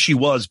 We wish he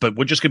was, but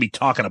we're just going to be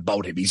talking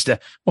about him.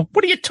 Well,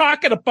 what are you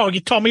talking about? You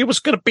told me it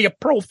was going to be a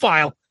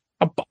profile.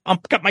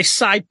 I've got my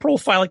side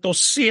profile like those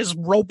Sears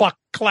Roebuck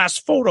class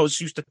photos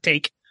used to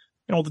take.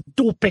 You know, the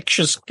dual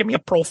pictures. Give me a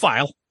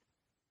profile.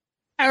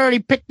 I already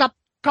picked up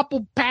a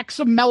couple packs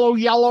of Mellow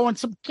Yellow and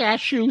some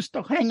cashews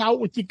to hang out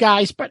with you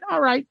guys, but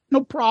all right,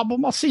 no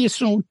problem. I'll see you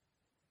soon.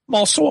 I'm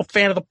also a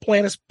fan of the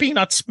Planters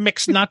Peanuts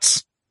mixed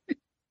nuts.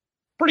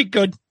 Pretty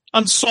good.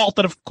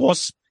 Unsalted, of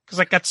course, because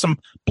I got some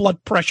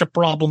blood pressure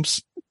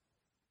problems.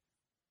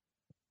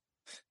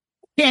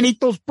 Can't eat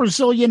those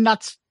Brazilian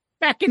nuts.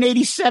 Back in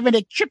 87,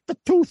 it chipped the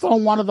tooth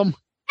on one of them.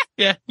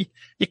 Yeah,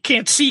 you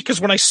can't see because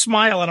when I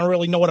smile, I don't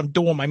really know what I'm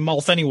doing with my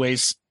mouth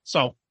anyways.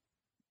 So.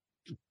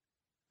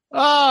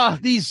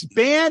 These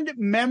band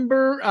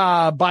member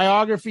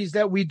biographies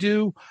that we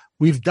do,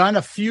 we've done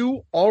a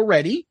few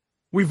already.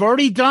 We've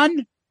already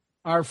done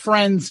our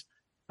friends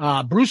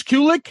Bruce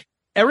Kulick,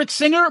 Eric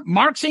Singer,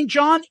 Mark St.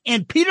 John,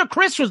 and Peter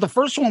Criss was the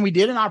first one we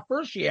did in our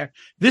first year.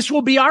 This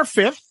will be our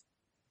 5th.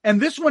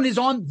 And this one is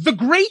on the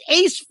great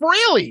Ace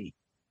Frehley.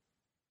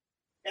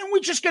 And we're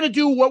just going to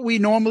do what we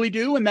normally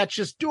do, and that's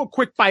just do a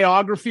quick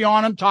biography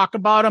on him, talk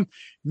about him,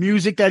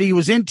 music that he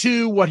was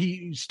into, what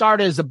he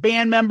started as a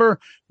band member,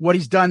 what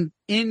he's done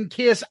in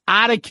Kiss,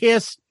 out of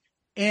Kiss.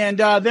 And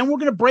then we're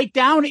going to break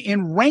down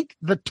and rank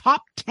the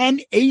top 10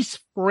 Ace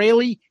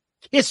Frehley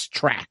Kiss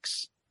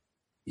tracks.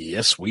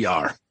 Yes, we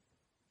are.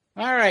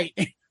 All right.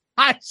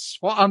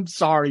 I'm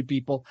sorry,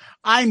 people.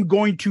 I'm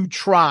going to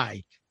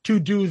try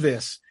to do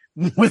this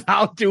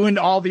without doing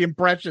all the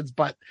impressions,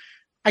 but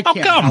I can't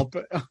help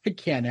it. I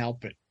can't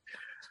help it.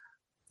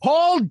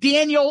 Paul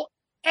Daniel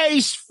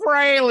Ace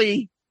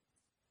Frehley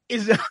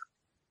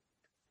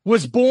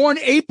was born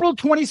April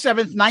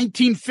 27th,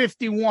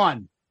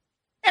 1951,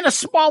 in a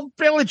small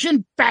village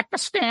in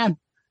Pakistan.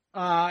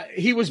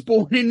 He was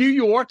born in New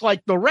York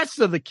like the rest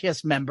of the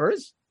Kiss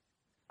members.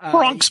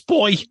 Bronx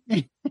Boy.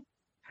 You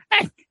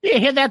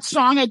hear that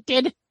song I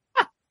did?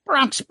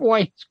 Bronx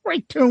Boy. It's a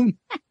great tune.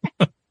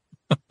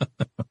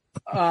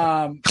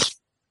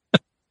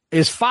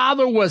 His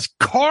father was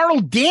Carl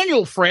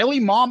Daniel Frehley,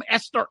 mom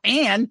Esther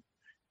Ann,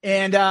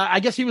 and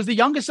I guess he was the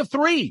youngest of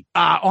 3.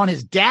 On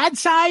his dad's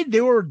side, they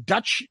were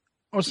Dutch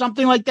or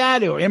something like that.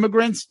 They were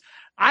immigrants.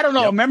 I don't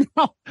know.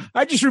 Yep.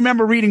 I just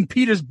remember reading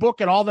Peter's book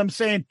and all them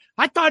saying,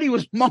 I thought he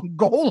was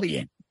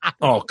Mongolian.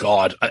 Oh,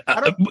 God.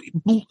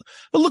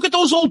 Look at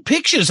those old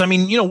pictures. I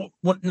mean, you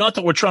know, not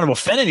that we're trying to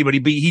offend anybody,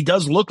 but he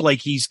does look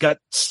like he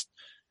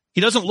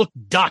doesn't look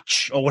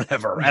Dutch or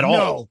whatever at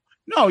all.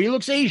 No, he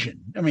looks Asian.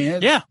 I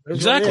mean, yeah,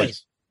 exactly.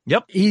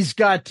 Yep. He's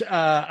got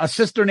a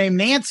sister named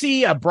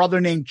Nancy, a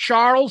brother named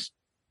Charles,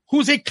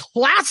 who's a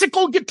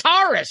classical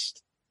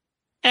guitarist.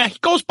 He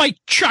goes by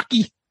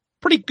Chucky.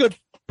 Pretty good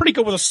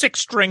with a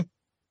 6-string.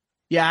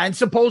 Yeah, and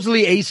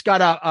supposedly Ace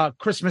got a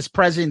Christmas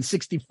present in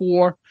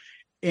 1964.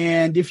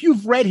 And if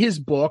you've read his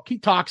book, he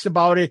talks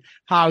about it,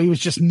 how he was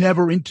just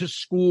never into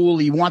school.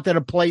 He wanted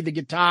to play the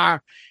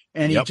guitar,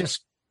 and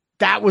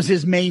that was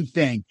his main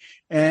thing.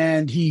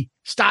 And he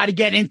started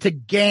getting into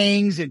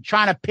gangs and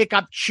trying to pick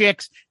up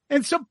chicks.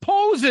 And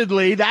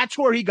supposedly that's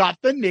where he got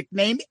the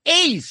nickname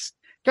Ace,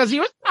 because he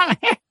was,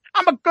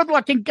 I'm a good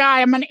looking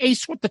guy. I'm an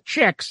ace with the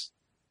chicks.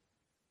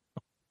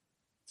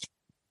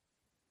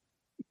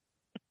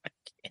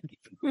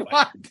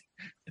 What?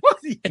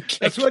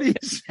 That's what he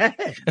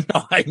said.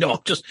 No, I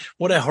know. Just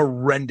what a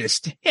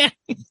horrendous.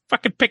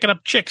 Fucking picking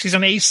up chicks. He's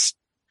an ace.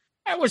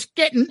 I was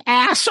getting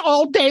ass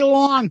all day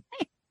long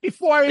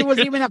before he was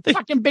even a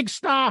fucking big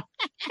star.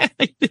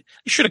 You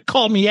should have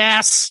called me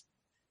ass.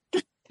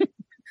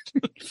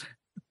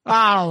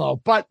 I don't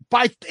know. But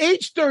by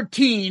age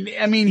 13,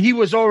 I mean, he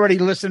was already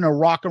listening to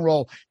rock and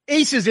roll.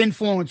 Ace's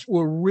influence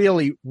were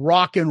really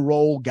rock and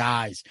roll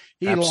guys.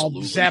 He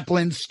loved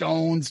Zeppelin,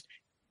 Stones,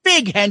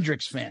 big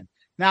Hendrix fan.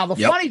 Now, the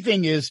funny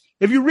thing is,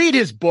 if you read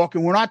his book,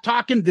 and we're not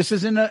talking, this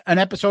isn't an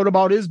episode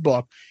about his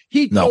book,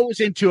 he goes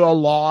into a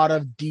lot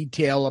of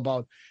detail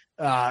about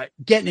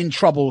getting in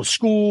trouble with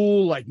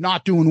school, like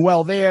not doing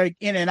well there,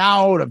 in and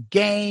out of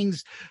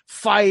gangs,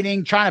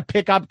 fighting, trying to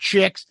pick up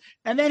chicks.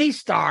 And then he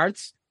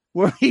starts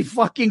where he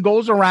fucking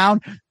goes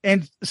around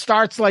and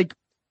starts like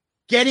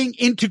getting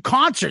into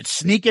concerts,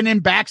 sneaking in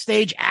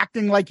backstage,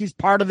 acting like he's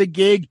part of the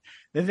gig.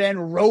 And then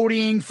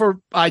roadieing for,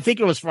 I think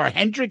it was for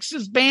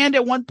Hendrix's band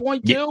at one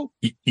point too.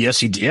 Yes,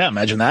 he did. Yeah,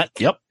 imagine that.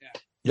 Yep.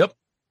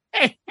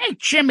 Hey,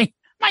 Jimmy,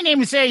 my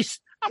name is Ace.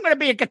 I'm going to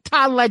be a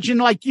guitar legend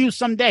like you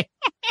someday.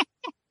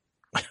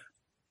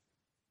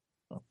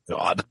 Oh,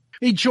 God.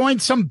 He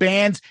joined some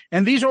bands,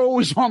 and these are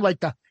always on like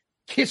the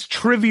Kiss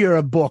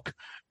Trivia book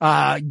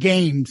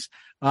games.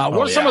 What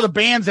are some of the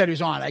bands that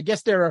he's on? I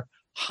guess there are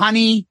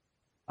Honey,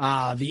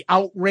 The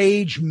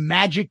Outrage,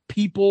 Magic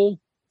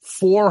People,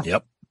 Four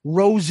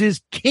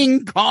Roses,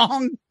 King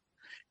Kong,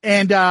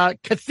 and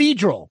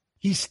Cathedral.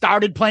 He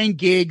started playing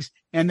gigs,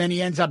 and then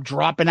he ends up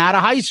dropping out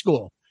of high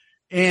school.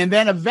 And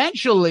then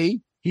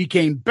eventually he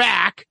came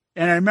back,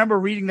 and I remember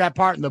reading that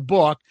part in the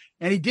book,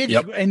 and he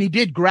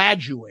did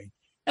graduate.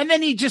 And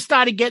then he just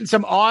started getting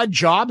some odd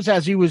jobs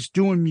as he was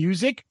doing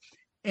music,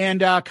 and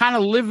kind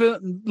of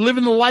living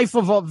the life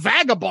of a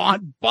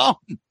vagabond bum,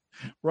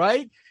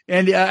 right?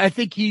 And I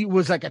think he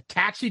was like a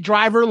taxi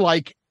driver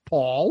like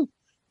Paul,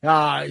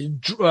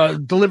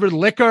 delivered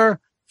liquor,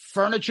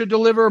 furniture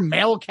deliver,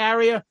 mail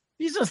carrier.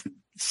 These are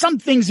some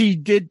things he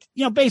did,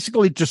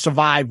 basically to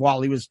survive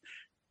while he was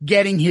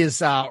getting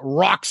his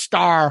rock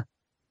star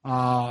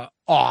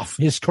off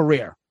his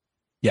career.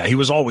 Yeah, he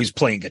was always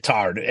playing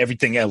guitar.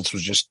 Everything else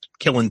was just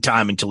killing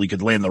time until he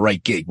could land the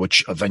right gig,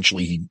 which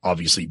eventually he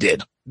obviously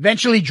did.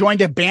 Eventually joined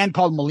a band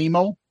called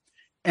Malimo,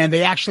 and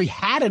they actually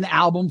had an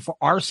album for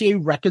RCA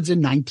Records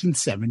in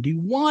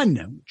 1971,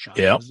 which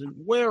I wasn't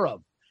aware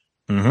of.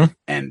 Mm-hmm.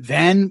 And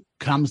then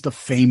comes the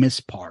famous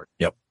part.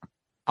 Yep.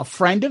 A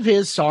friend of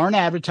his saw an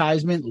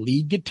advertisement,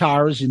 lead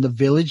guitarist in the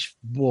Village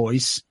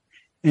Voice,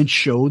 and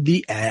showed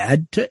the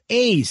ad to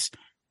Ace.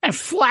 And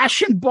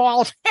flashing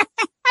balls.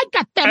 I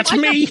got them. That's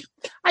me.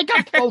 I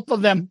got both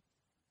of them.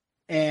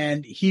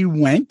 And he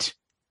went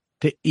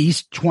to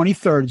East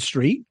 23rd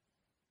Street,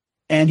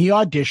 and he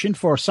auditioned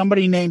for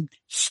somebody named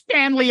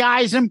Stanley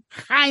Eisen,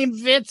 Chaim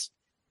Vitz,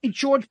 and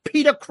George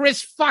Peter,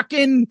 Chris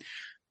fucking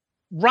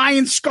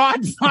Ryan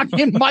Scott,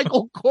 fucking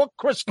Michael Cook,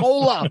 Chris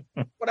Cola,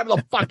 whatever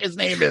the fuck his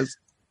name is.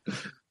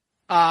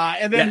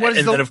 And then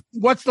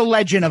what's the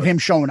legend of him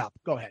showing up?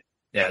 Go ahead.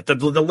 Yeah, the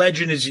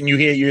legend is, and you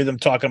hear them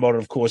talking about it,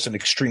 of course, in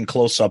extreme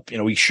close-up.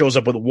 He shows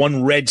up with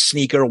one red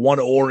sneaker,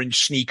 one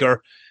orange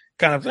sneaker.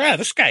 Kind of,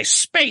 this guy's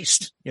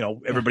spaced.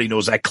 Everybody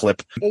knows that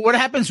clip. Well, what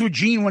happens with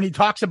Gene when he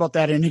talks about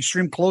that in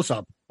extreme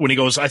close-up? When he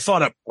goes, I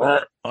thought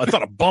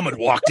a bum had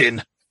walked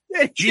in.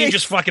 Gene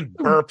just fucking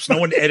burps. No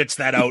one edits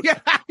that out. Yeah,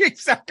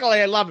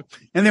 exactly. I love it.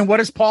 And then what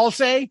does Paul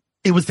say?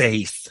 It was the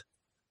eighth.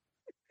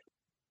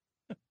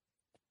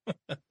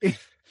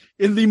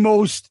 In the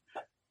most,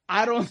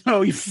 I don't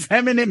know,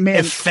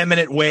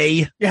 effeminate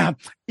way. Yeah,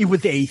 it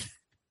was eighth.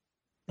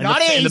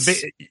 Not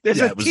ace.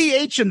 There's a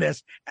TH in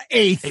this.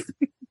 Eighth.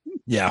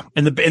 Yeah.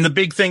 And the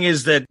big thing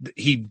is that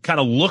he kind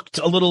of looked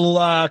a little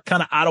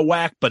kind of out of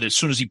whack, but as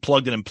soon as he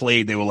plugged in and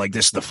played, they were like,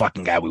 this is the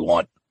fucking guy we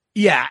want.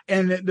 Yeah.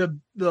 And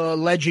the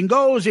legend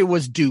goes, it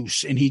was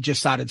Deuce, and he just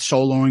started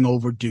soloing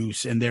over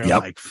Deuce, and they're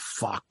like,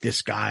 fuck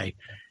this guy.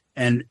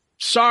 And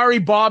sorry,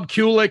 Bob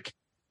Kulick,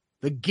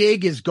 the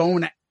gig is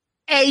going to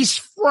Ace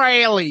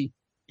Frehley.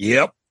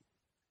 Yep.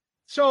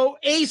 So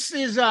Ace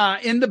is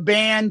in the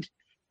band.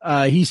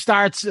 He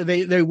starts,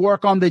 they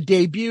work on the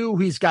debut.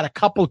 He's got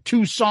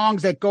two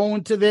songs that go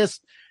into this.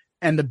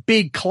 And the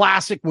big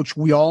classic, which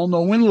we all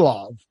know and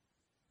love,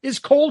 is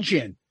Cold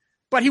Gin.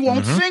 But he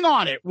won't sing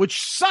on it, which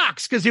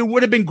sucks, because it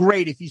would have been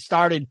great if he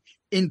started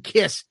in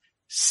Kiss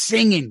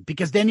singing,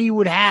 because then he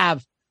would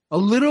have a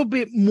little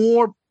bit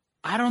more,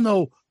 I don't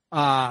know,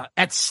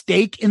 at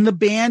stake in the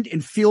band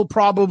and feel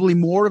probably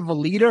more of a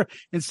leader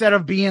instead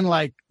of being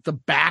like the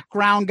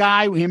background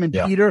guy with him and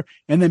Peter,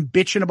 and then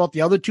bitching about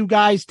the other two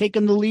guys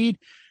taking the lead.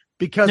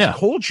 because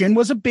Cold Chin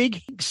was a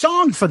big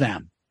song for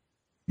them.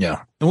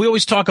 Yeah. And we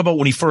always talk about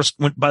when he first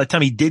went, by the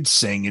time he did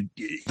sing,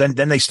 then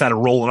they started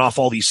rolling off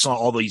all these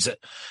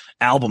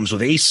albums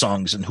with Ace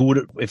songs. And who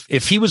would,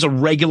 if he was a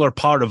regular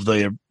part of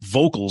the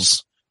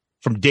vocals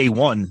from day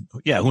one,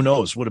 who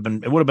knows? It would have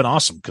been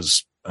awesome.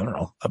 Cause I don't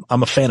know.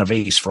 I'm a fan of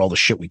Ace for all the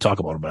shit we talk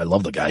about him, but I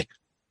love the guy.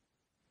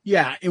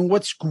 Yeah. And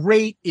what's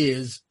great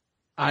is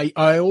I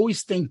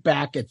always think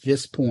back at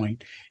this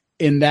point,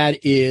 and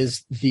that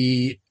is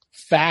the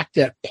fact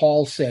that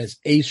Paul says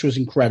Ace was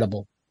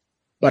incredible.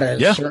 But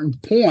at a certain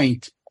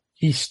point,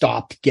 he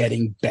stopped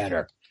getting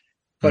better.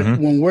 But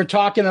when we're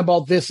talking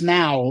about this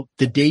now,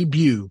 the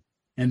debut,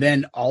 and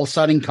then all of a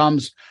sudden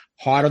comes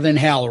Harder Than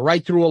Hell,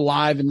 right through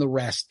Alive and the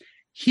rest,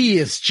 he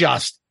is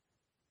just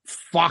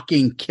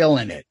fucking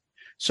killing it.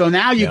 So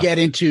now you get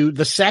into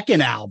the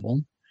second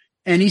album,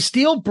 and he's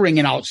still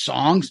bringing out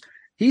songs.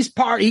 He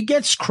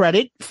gets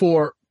credit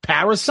for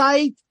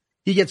Parasite.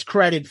 He gets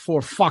credit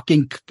for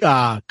fucking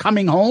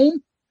Coming Home.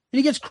 And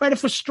he gets credit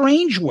for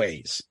Strange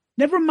Ways.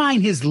 Never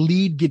mind his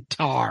lead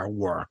guitar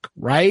work,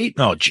 right?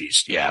 Oh,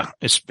 geez. Yeah.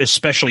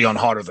 Especially on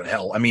Harder Than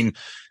Hell. I mean,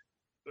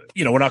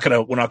 we're not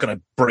going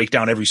to break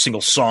down every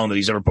single song that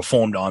he's ever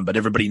performed on, but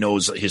everybody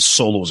knows that his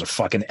solos are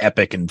fucking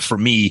epic. And for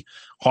me,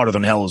 Harder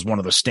Than Hell is one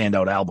of the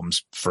standout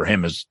albums for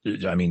him.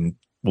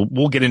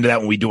 We'll get into that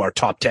when we do our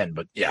top 10,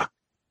 but yeah.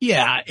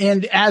 Yeah.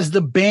 And as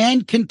the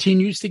band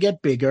continues to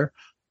get bigger,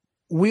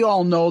 we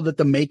all know that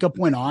the makeup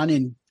went on,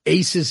 and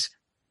Ace's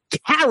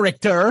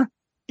character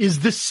is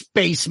the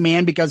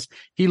spaceman because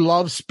he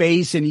loves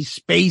space and he's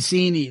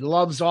spacing. He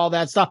loves all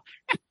that stuff.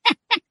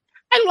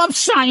 I love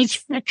science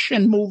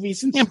fiction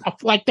movies and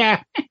stuff like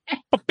that.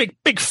 A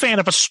big fan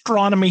of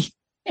astronomy.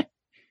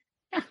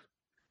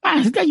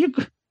 That's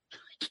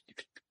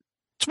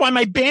why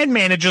my band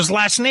manager's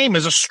last name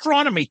is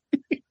Astronomy.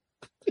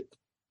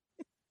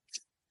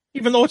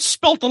 Even though it's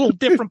spelled a little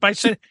different, but I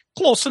said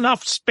close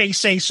enough.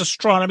 Space Ace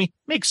Astronomy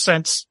makes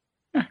sense.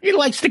 He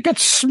likes to get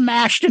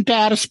smashed into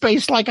outer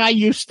space like I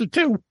used to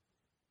too.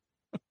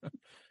 And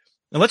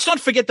let's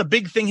not forget the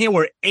big thing here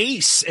where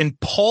Ace and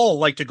Paul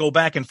like to go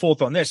back and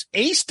forth on this.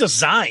 Ace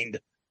designed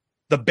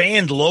the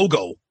band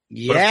logo.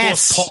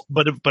 Yes.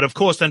 But of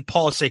course, then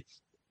Paul would say,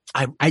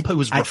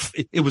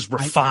 it was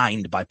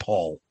refined by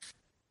Paul.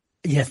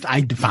 Yes,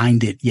 I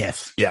defined it.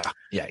 Yes. Yeah,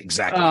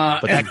 exactly.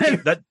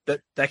 But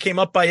that came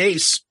up by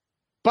Ace.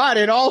 But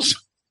it also,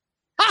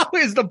 how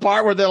is the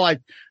part where they're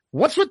like,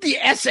 what's with the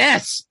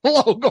SS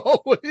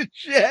logo and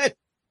shit?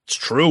 It's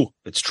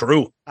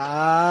true.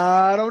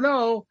 I don't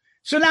know.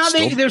 So now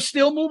they're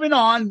still moving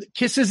on.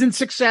 Kiss isn't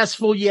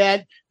successful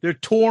yet. They're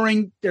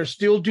touring. They're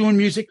still doing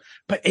music.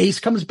 But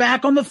Ace comes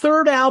back on the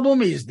third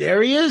album. He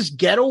is,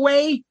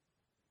 Getaway.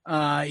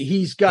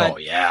 He's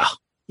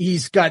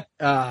got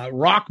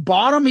Rock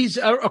Bottom. He's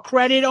a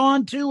credit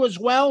on too as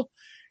well.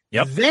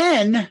 Yep.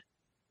 Then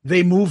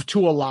they move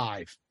to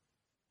Alive.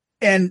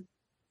 And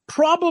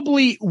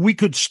probably we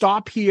could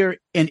stop here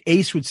and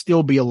Ace would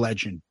still be a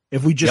legend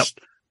if we just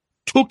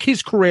took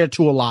his career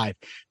to Alive,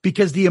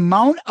 because the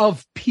amount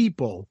of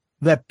people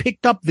that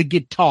picked up the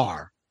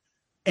guitar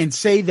and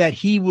say that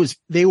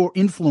they were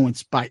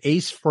influenced by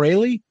Ace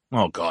Frehley.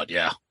 Oh God.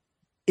 Yeah.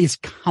 Is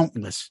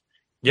countless.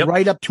 Yep.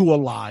 Right up to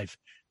Alive.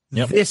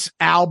 Yep. This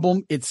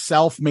album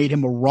itself made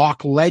him a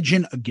rock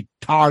legend, a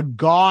guitar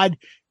god,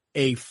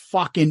 a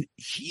fucking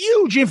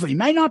huge influence. He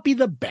might not be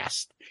the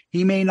best.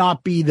 He may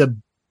not be the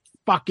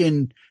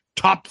fucking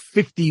top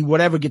 50,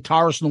 whatever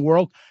guitarist in the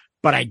world,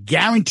 but I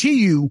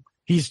guarantee you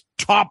he's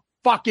top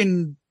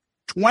fucking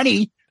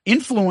 20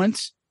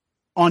 influence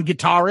on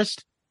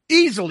guitarist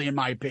easily, in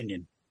my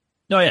opinion.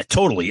 No, yeah,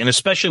 totally. And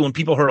especially when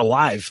people heard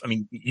Alive, I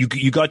mean,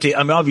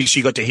 obviously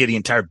you got to hear the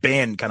entire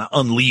band kind of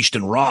unleashed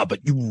and raw, but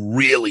you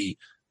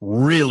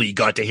really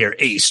got to hear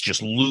Ace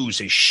just lose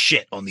his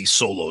shit on these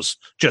solos.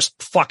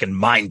 Just fucking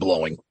mind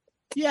blowing.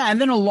 Yeah.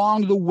 And then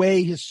along the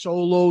way, his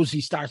solos,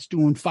 he starts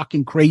doing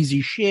fucking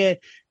crazy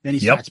shit. Then he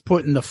starts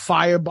putting the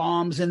fire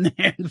bombs in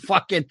there, and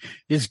fucking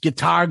his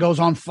guitar goes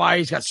on fire.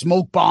 He's got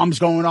smoke bombs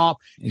going off.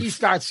 He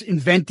starts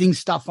inventing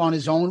stuff on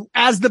his own.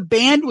 As the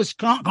band was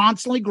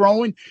constantly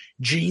growing,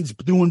 Gene's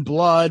doing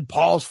Blood,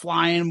 Paul's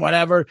flying,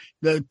 whatever.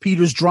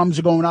 Peter's drums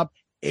are going up.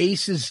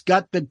 Ace has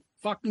got the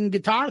fucking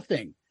guitar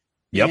thing.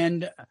 Yep.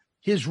 And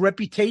his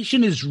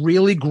reputation is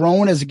really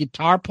growing as a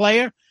guitar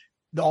player.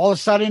 All of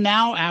a sudden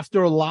now,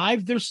 after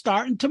Alive, they're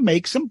starting to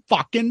make some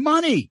fucking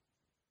money.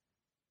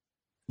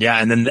 Yeah,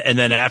 and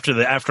then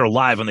after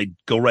Alive, when they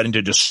go right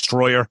into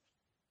Destroyer,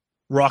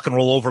 Rock and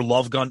Roll Over,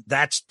 Love Gun,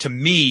 that's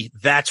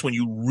when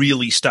you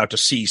really start to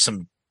see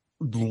some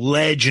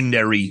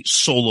legendary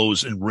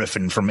solos and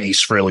riffing from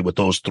Ace Frehley with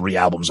those 3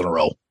 albums in a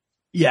row.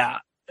 Yeah,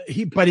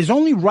 but his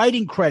only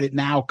writing credit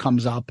now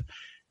comes up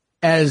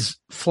as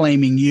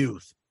Flaming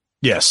Youth.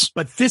 Yes.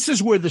 But this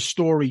is where the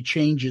story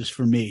changes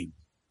for me.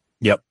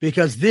 Yep.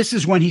 Because this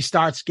is when he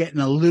starts getting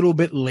a little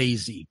bit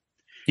lazy.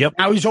 Yep.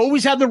 Now, he's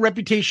always had the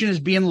reputation as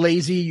being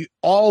lazy.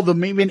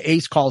 Even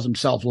Ace calls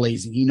himself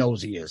lazy. He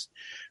knows he is.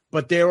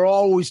 but they're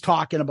always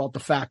talking about the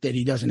fact that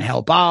he doesn't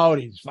help out.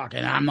 He's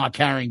fucking, I'm not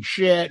carrying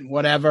shit and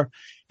whatever.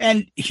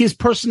 And his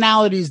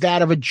personality is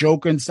that of a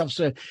joker and stuff.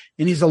 So,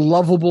 and he's a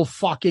lovable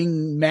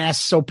fucking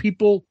mess. So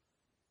people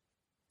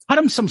cut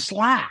him some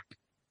slack.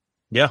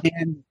 Yeah.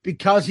 And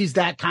because he's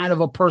that kind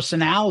of a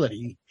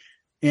personality,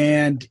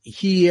 and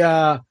he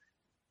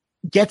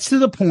gets to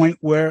the point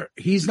where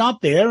he's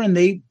not there and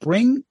they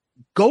bring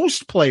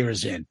ghost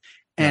players in.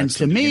 And that's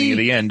to me,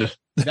 the end.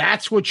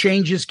 That's what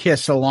changes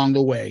Kiss along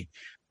the way.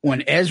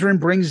 When Ezrin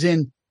brings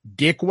in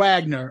Dick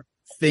Wagner,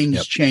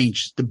 things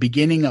change. The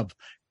beginning of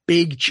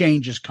big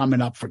changes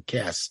coming up for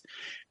Kiss.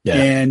 Yeah.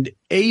 And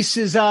Ace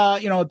is,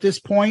 at this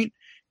point,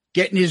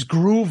 getting his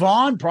groove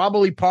on,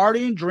 probably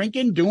partying,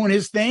 drinking, doing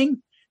his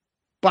thing.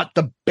 But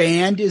the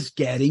band is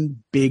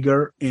getting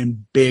bigger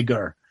and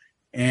bigger.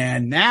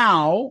 And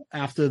now,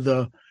 after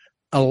the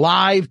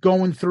Alive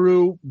going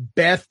through,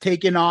 Beth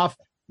taking off,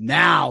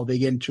 now they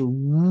get into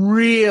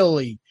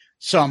really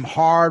some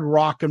hard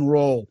rock and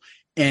roll.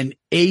 And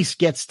Ace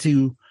gets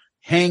to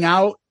hang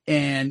out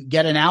and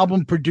get an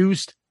album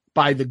produced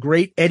by the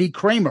great Eddie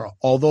Kramer,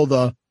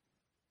 although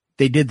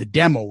they did the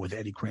demo with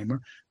Eddie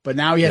Kramer, but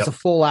now he has a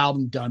full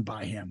album done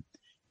by him.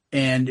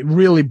 And it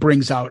really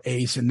brings out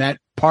Ace, and that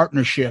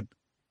partnership,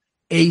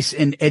 Ace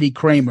and Eddie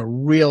Kramer,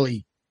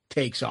 really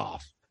takes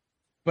off.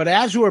 But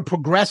as we're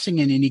progressing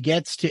and he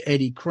gets to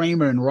Eddie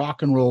Kramer and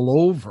Rock and Roll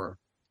Over,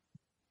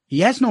 he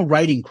has no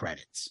writing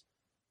credits.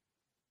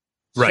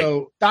 Right.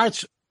 So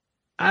that's,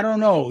 I don't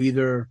know,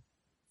 either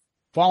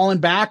falling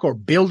back or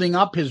building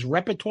up his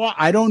repertoire.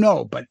 I don't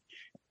know, but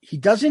he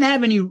doesn't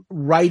have any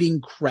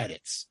writing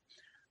credits.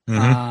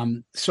 Mm-hmm.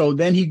 So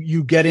then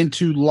you get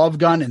into Love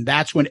Gun, and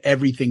that's when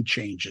everything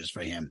changes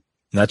for him.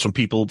 And that's when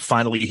people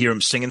finally hear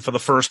him singing for the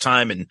first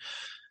time. And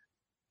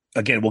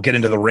again, we'll get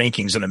into the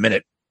rankings in a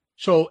minute.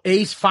 So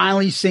Ace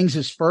finally sings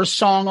his first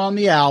song on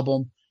the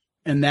album,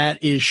 and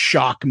that is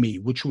Shock Me,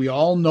 which we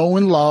all know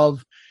and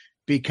love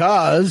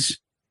because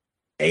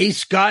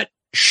Ace got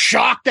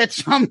shocked at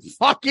some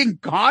fucking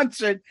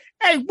concert.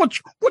 Hey,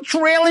 which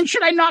railing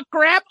should I not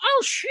grab?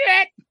 Oh,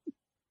 shit.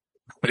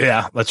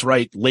 Yeah, that's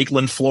right.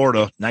 Lakeland,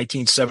 Florida,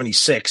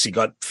 1976. He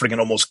got friggin'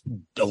 almost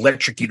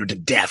electrocuted to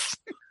death.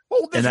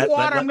 Oh, this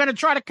water. I'm going to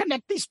try to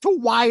connect these two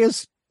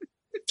wires.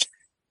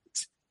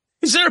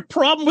 Is there a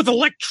problem with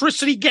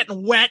electricity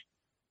getting wet?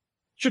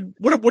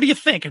 What do you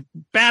think? A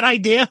bad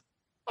idea?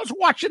 I was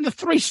watching the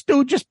Three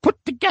Stooges put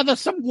together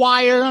some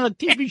wire on a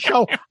TV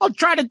show. I'll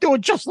try to do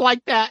it just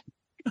like that.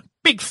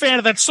 Big fan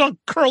of that song,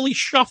 Curly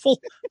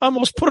Shuffle. I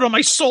almost put it on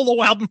my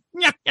solo album.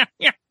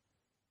 It's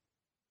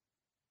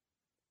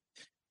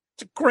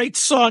a great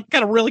song.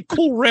 Got a really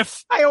cool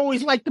riff. I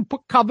always like to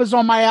put covers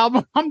on my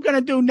album. I'm going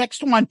to do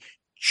next one,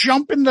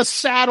 Jump in the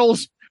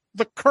Saddles,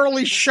 the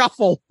Curly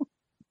Shuffle.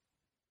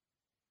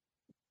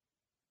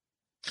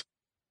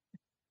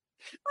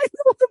 I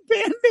know the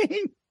band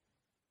name.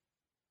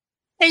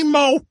 Hey,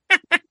 Mo.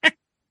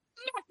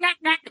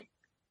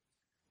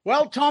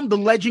 Well, Tom, the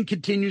legend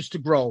continues to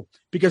grow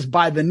because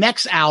by the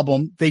next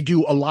album, they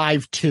do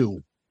Alive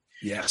 2.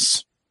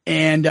 Yes.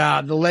 And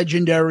the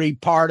legendary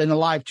part in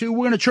Alive 2,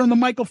 we're going to turn the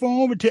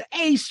microphone over to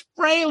Ace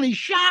Frehley.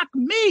 Shock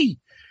Me.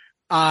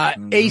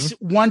 Ace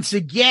once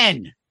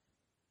again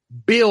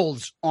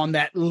builds on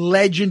that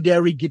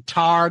legendary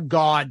guitar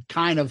god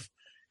kind of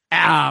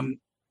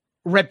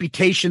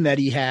reputation that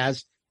he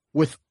has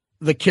with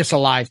the Kiss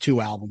Alive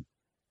 2 album.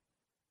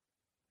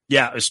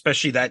 Yeah,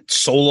 especially that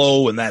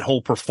solo and that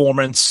whole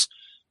performance,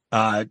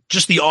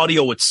 just the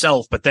audio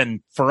itself. But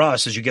then for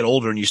us, as you get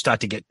older and you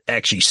start to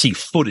actually see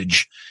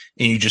footage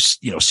and you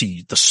just,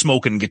 see the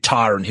smoking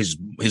guitar and his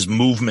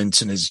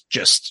movements and his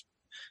just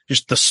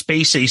the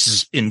Space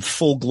Aces in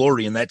full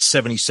glory in that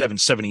 77,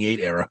 78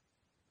 era.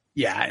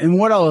 Yeah. And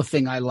what other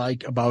thing I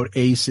like about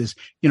Ace is,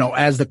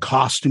 as the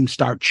costumes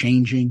start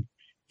changing,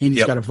 and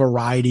he's got a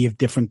variety of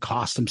different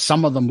costumes.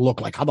 Some of them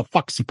look like, how the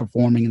fuck is he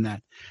performing in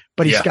that?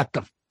 But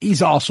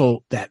he's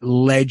also that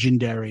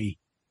legendary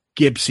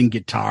Gibson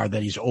guitar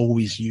that he's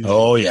always using.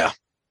 Oh, yeah.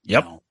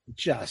 Yep.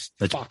 Just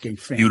that's fucking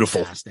fantastic.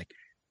 Beautiful.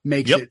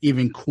 Makes it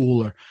even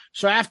cooler.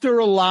 So after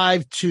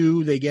Alive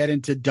 2, they get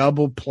into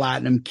double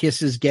platinum.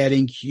 Kiss is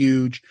getting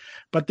huge,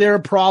 but there are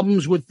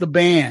problems with the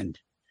band.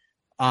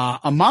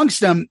 Amongst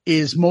them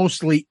is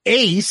mostly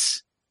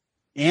Ace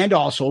and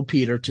also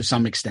Peter to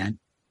some extent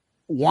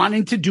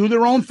wanting to do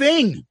their own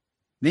thing.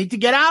 Need to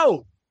get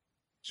out.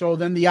 So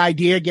then the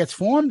idea gets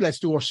formed. Let's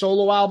do a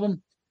solo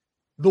album.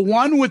 The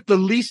one with the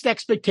least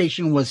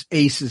expectation was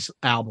Ace's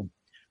album.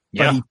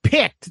 But he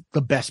picked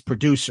the best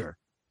producer.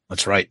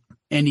 That's right.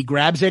 And he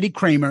grabs Eddie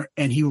Kramer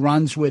and he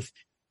runs with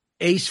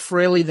Ace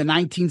Frehley, the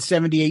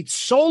 1978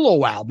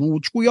 solo album,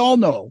 which we all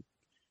know.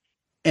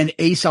 And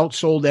Ace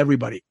outsold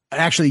everybody.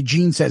 Actually,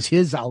 Gene says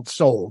his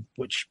outsold,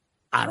 which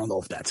I don't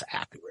know if that's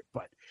accurate,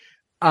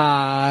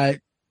 but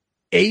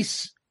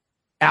Ace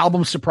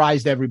album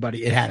surprised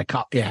everybody. It had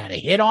a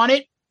hit on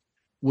it,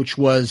 which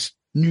was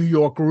New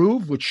York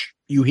Groove, which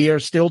you hear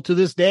still to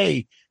this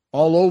day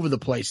all over the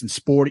place in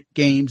sport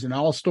games and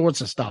all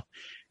sorts of stuff.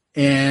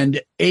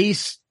 And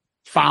Ace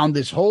found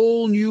this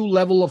whole new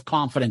level of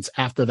confidence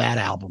after that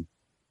album.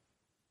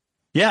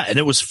 Yeah, and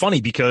it was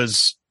funny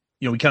because,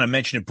 we kind of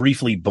mentioned it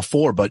briefly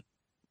before, but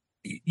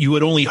you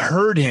had only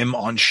heard him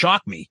on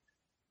Shock Me.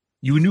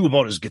 You knew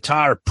about his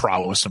guitar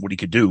prowess and what he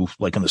could do,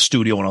 like on the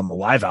studio and on the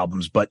live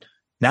albums, but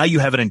now you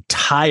have an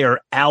entire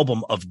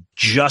album of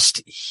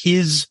just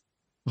his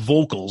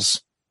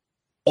vocals,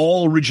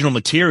 all original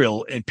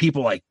material, and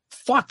people are like,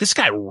 fuck, this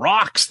guy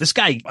rocks. This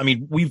guy, I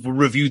mean, we've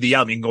reviewed the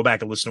album. You can go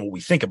back and listen to what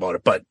we think about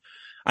it, but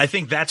I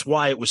think that's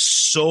why it was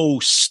so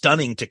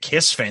stunning to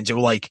Kiss fans. They were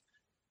like,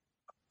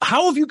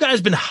 how have you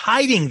guys been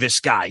hiding this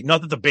guy?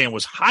 Not that the band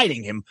was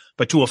hiding him,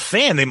 but to a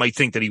fan, they might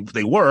think that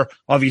they were.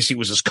 Obviously, it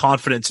was his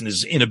confidence and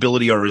his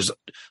inability or his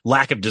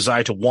lack of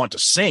desire to want to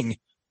sing.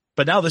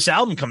 But now this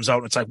album comes out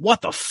and it's like,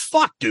 what the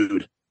fuck,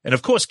 dude? And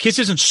of course, Kiss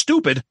isn't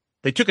stupid.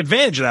 They took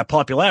advantage of that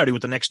popularity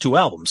with the next two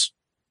albums.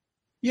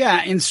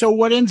 Yeah. And so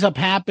what ends up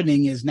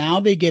happening is now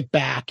they get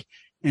back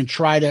and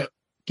try to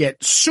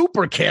get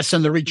Super Kiss,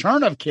 and the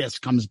return of Kiss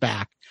comes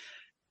back.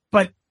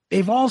 But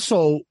they've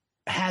also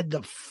had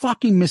the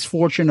fucking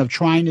misfortune of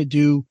trying to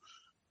do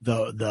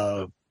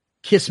the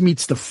Kiss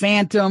Meets the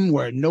Phantom,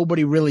 where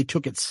nobody really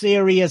took it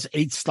serious.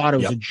 Ace thought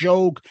it was a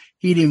joke.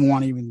 He didn't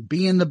want to even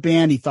be in the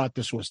band. He thought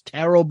this was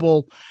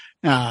terrible.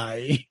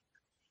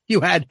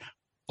 You had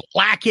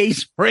Black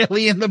Ace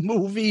Frehley in the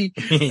movie,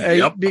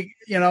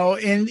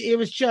 and it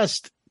was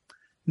just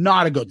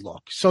not a good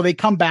look. So they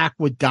come back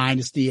with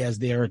Dynasty as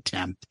their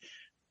attempt.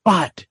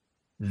 But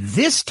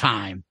this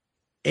time,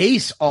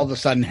 Ace all of a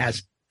sudden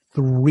has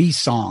 3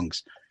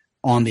 songs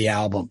on the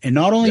album, and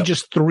not only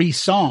just 3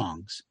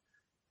 songs,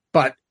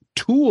 but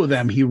 2 of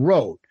them he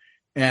wrote.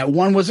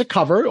 One was a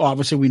cover.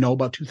 Obviously, we know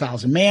about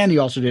 2000 Man. He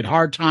also did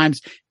Hard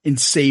Times and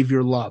Save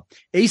Your Love.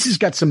 Ace has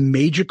got some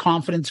major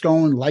confidence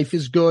going. Life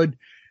is good,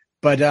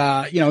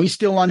 but he's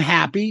still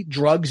unhappy.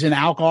 Drugs and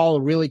alcohol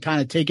are really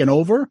kind of taking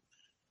over.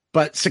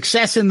 But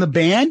success in the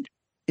band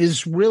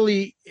is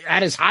really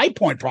at his high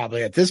point,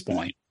 probably at this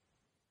point.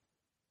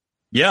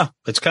 Yeah,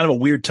 it's kind of a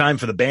weird time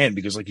for the band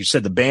because, like you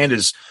said, the band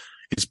is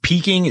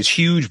peaking, is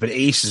huge, but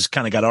Ace has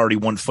kind of got already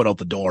one foot out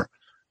the door.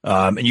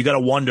 And you got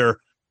to wonder,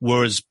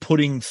 was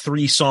putting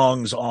 3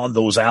 songs on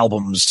those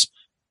albums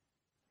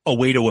a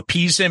way to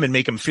appease him and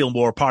make him feel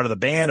more a part of the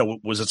band? Or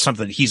was it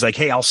something that he's like,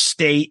 hey, I'll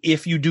stay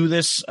if you do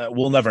this?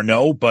 We'll never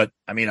know. But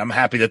I mean, I'm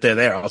happy that they're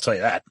there. I'll tell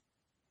you that.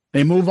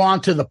 They move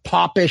on to the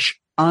Popish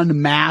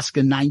Unmasked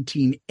in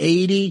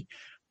 1980.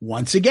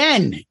 Once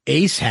again,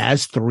 Ace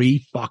has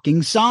 3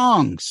 fucking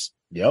songs.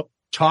 Yep.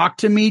 Talk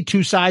to Me,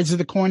 Two Sides of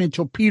the Coin, and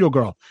Torpedo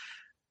Girl.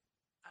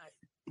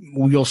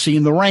 You'll see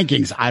in the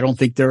rankings, I don't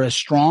think they're as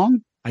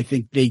strong. I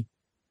think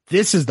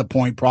this is the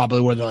point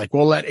probably where they're like,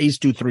 well, let Ace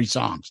do 3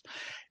 songs.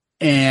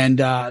 And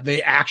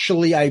they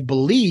actually, I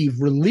believe,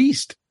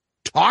 released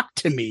Talk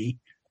to Me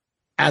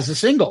as a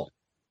single,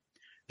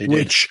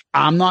 which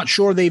I'm not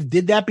sure they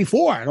did that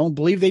before. I don't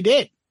believe they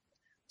did.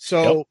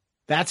 So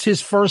that's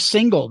his first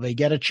single. They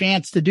get a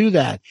chance to do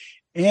that.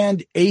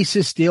 And Ace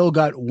has still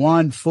got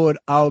 1 foot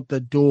out the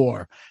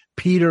door.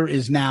 Peter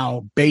is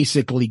now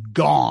basically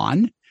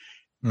gone.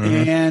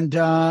 Mm-hmm.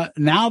 And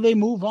now they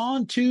move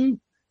on to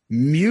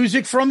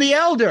Music from the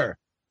Elder,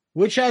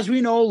 which, as we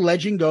know,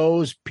 legend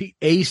goes,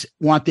 Ace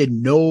wanted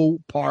no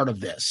part of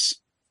this.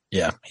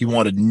 Yeah, he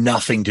wanted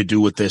nothing to do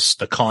with this,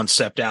 the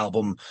concept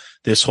album,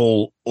 this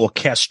whole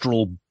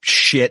orchestral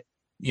shit,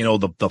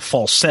 the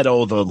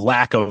falsetto, the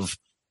lack of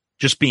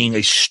just being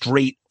a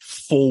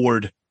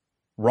straightforward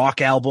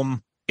rock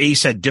album.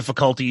 Ace had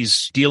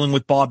difficulties dealing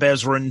with Bob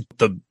Ezrin.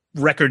 The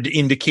record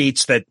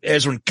indicates that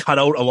Ezrin cut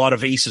out a lot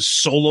of Ace's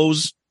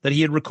solos that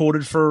he had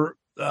recorded for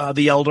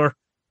The Elder.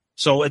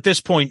 So at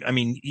this point, I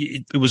mean,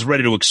 it was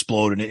ready to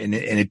explode, and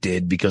it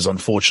did, because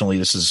unfortunately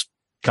this is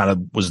kind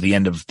of was the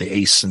end of the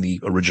Ace and the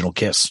original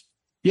Kiss.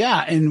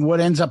 Yeah, and what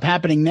ends up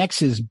happening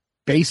next is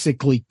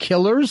basically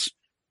Killers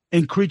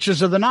and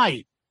Creatures of the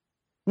Night,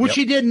 which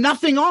he did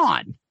nothing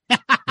on.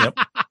 Yep.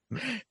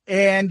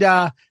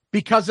 And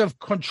because of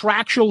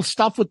contractual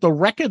stuff with the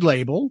record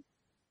label,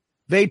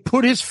 they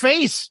put his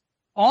face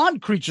on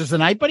Creatures of the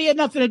Night, but he had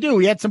nothing to do.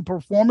 He had some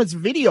performance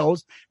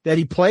videos that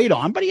he played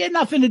on, but he had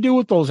nothing to do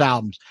with those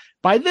albums.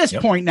 By this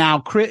point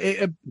now,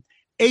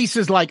 Ace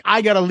is like,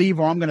 I got to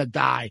leave or I'm going to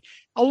die.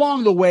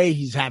 Along the way,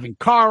 he's having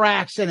car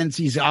accidents.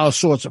 He's all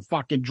sorts of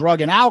fucking drug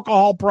and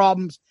alcohol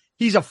problems.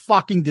 He's a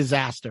fucking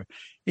disaster.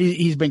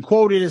 He's been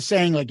quoted as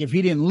saying, like, if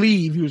he didn't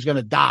leave, he was going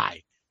to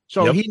die.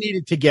 So he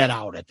needed to get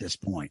out at this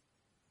point.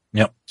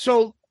 Yep.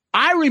 So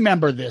I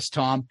remember this,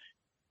 Tom,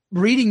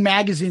 reading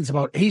magazines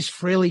about Ace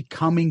Frehley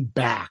coming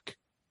back.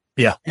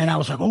 Yeah. And I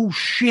was like, oh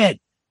shit.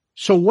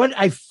 So what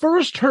I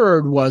first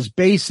heard was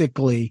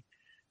basically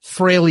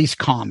Frehley's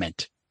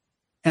comment.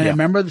 And I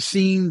remember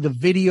seeing the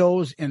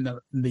videos and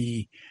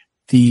the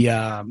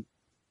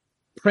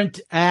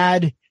print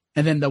ad,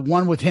 and then the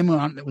one with him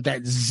with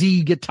that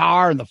Z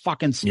guitar and the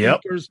fucking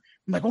speakers.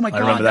 I'm like, oh my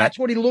God, that's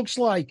what he looks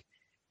like.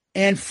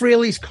 And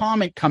Frehley's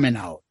comment coming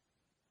out.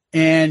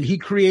 And he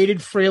created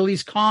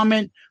Frehley's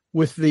comment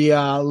with the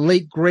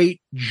late,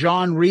 great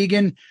John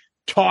Regan,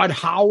 Todd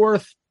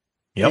Howarth,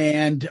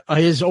 and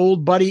his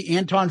old buddy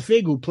Anton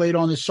Fig, who played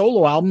on his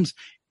solo albums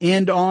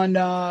and on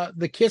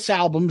the Kiss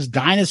albums,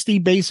 Dynasty,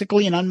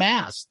 basically, and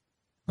Unmasked.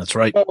 That's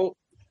right. So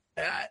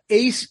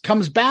Ace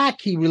comes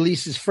back. He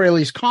releases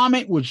Frehley's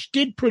Comet, which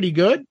did pretty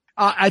good.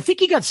 I think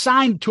he got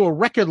signed to a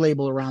record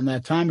label around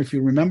that time, if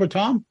you remember,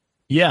 Tom.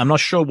 Yeah, I'm not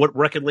sure what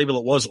record label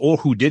it was or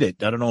who did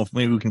it. I don't know if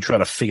maybe we can try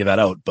to figure that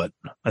out, but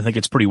I think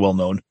it's pretty well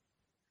known.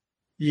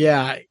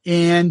 Yeah,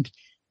 and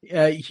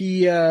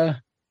he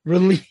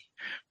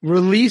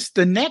released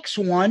the next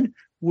one,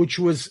 which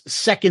was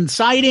Second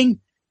Sighting.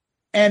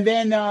 And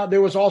then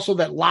there was also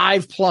that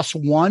Live Plus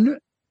One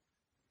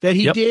that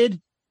he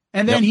did.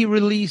 And then he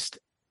released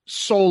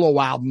solo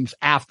albums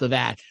after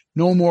that.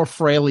 No more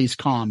Frehley's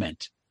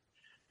Comment.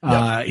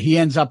 He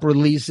ends up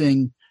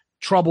releasing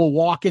Trouble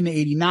Walking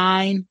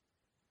 89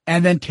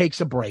 and then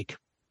takes a break.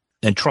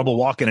 And Trouble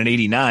Walking in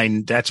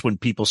 89, that's when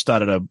people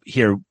started to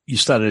hear, you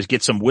started to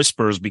get some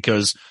whispers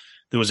because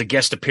there was a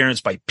guest appearance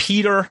by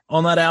Peter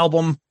on that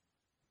album.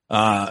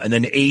 And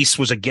then Ace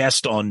was a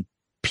guest on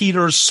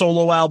Peter's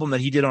solo album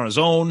that he did on his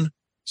own.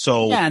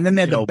 So yeah, and then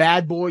they had the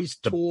Bad Boys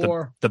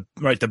tour.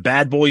 The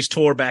Bad Boys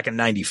tour back in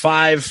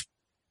 95,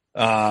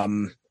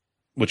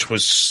 which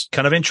was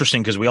kind of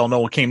interesting because we all know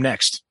what came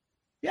next.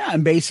 Yeah,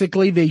 and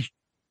basically they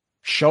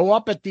show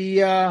up at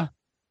the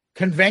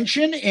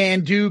convention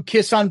and do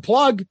Kiss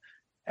Unplug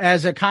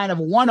as a kind of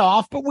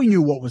one-off, but we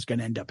knew what was going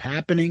to end up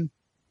happening.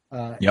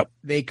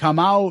 They come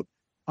out,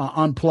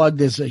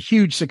 Unplugged is a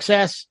huge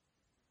success,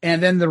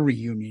 and then the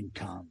reunion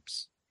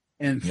comes.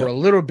 And for a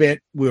little bit,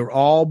 we were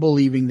all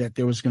believing that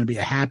there was going to be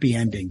a happy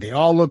ending. They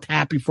all looked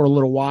happy for a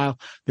little while.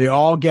 They're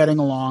all getting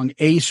along.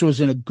 Ace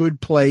was in a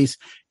good place.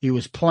 He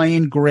was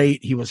playing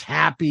great. He was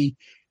happy.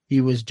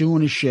 He was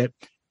doing his shit.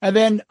 And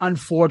then,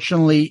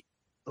 unfortunately,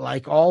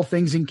 like all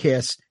things in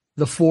Kiss,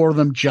 the four of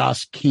them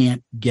just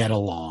can't get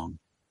along.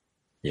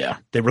 Yeah.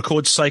 They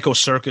record Psycho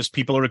Circus.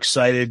 People are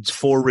excited.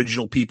 4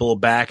 original people are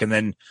back. And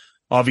then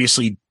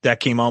obviously that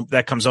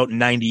comes out in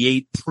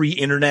 98,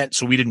 pre-internet.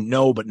 So we didn't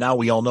know, but now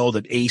we all know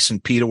that Ace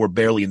and Peter were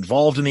barely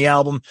involved in the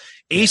album.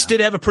 Ace did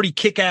have a pretty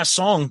kick-ass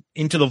song,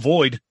 Into the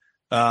Void,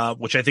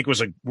 which I think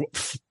was a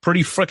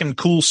pretty freaking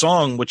cool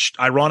song, which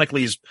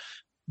ironically is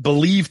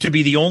believed to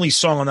be the only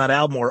song on that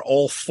album where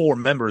all 4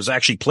 members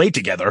actually played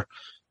together,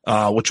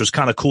 which was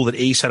kind of cool that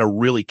Ace had a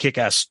really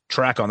kick-ass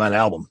track on that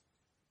album.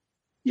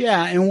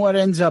 Yeah, and what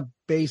ends up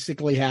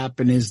basically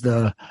happening is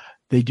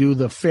they do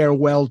the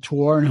farewell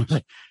tour, and I was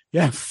like,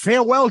 yeah,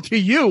 farewell to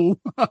you,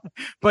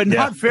 but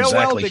not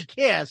farewell to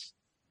Kiss.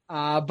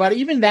 But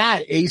even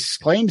that, Ace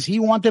claims he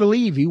wanted to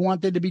leave. He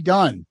wanted to be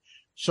done.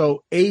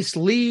 So Ace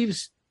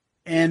leaves,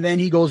 and then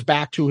he goes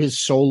back to his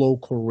solo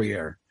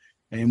career.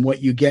 And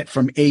what you get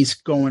from Ace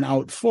going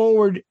out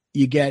forward,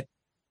 you get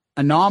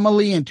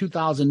Anomaly in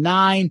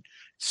 2009,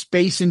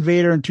 Space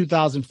Invader in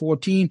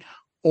 2014,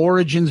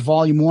 Origins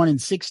Volume 1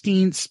 and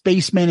 16,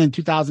 Spaceman in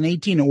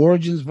 2018,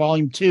 Origins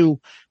Volume 2,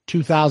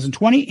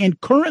 2020. And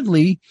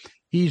currently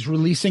he's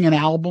releasing an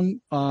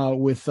album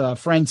with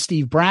friend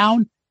Steve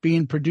Brown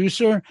being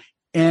producer.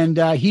 And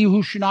He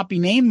Who Should Not Be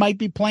Named might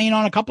be playing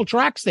on a couple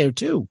tracks there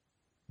too.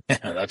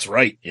 That's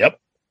right. Yep.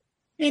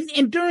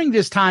 And during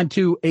this time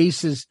too,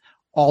 Ace is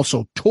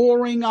also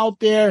touring out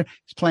there.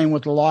 He's playing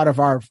with a lot of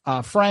our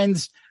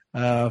friends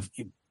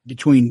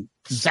between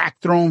Zach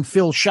Throne,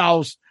 Phil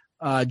Schaus,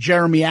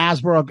 Jeremy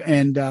Asbrook,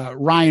 and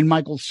Ryan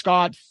Michael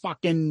Scott,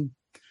 fucking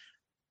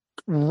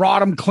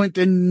Rodham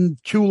Clinton,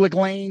 Kulik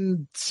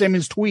Lane,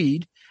 Simmons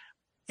Tweed.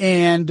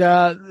 And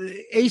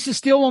Ace is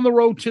still on the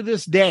road to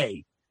this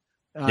day,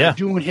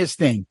 doing his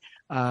thing.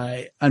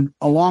 And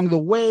along the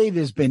way,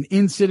 there's been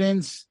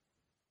incidents,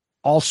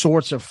 all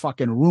sorts of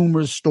fucking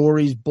rumors,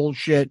 stories,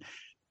 bullshit.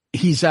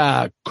 He's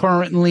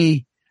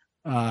currently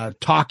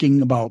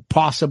talking about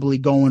possibly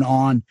going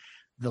on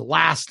the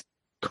last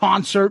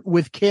concert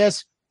with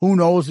Kiss. Who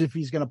knows if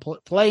he's going to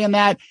play in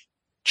that?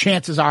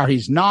 Chances are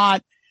he's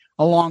not.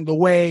 Along the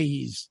way,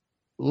 he's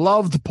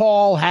loved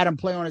Paul, had him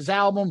play on his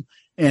album,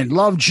 and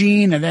loved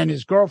Gene, and then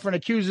his girlfriend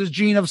accuses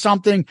Gene of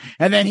something,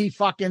 and then he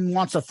fucking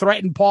wants to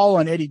threaten Paul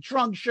on Eddie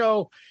Trunk's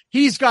show.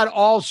 He's got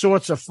all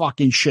sorts of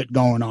fucking shit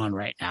going on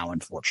right now,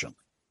 unfortunately.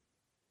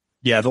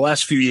 Yeah, the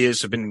last few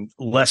years have been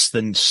less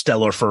than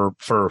stellar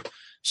for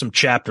some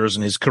chapters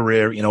in his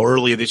career. You know,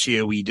 earlier this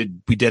year, we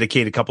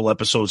dedicated a couple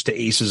episodes to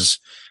Ace's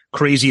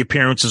crazy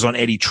appearances on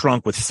Eddie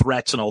Trunk with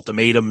threats and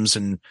ultimatums.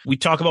 And we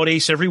talk about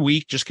Ace every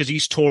week just because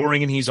he's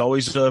touring and he's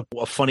always a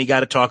funny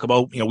guy to talk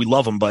about. You know, we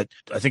love him, but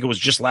I think it was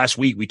just last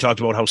week we talked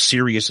about how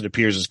serious it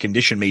appears his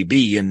condition may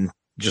be. And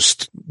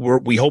just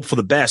we hope for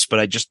the best, but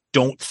I just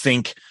don't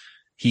think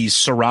he's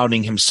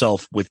surrounding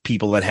himself with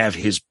people that have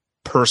his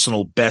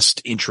personal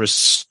best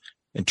interests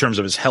in terms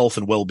of his health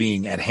and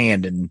well-being at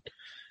hand. And,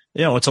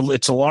 you know,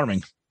 it's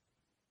alarming.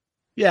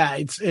 Yeah,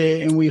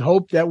 and we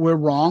hope that we're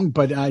wrong,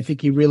 but I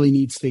think he really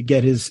needs to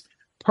get his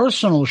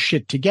personal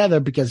shit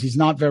together because he's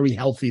not very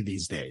healthy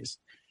these days.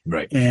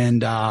 Right.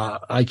 And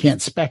I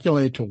can't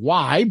speculate to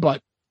why,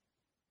 but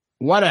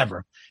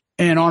whatever.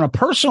 And on a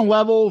personal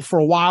level, for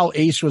a while,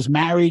 Ace was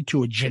married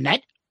to a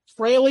Jeanette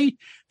Frehley.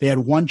 They had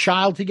one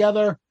child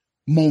together.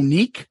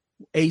 Monique,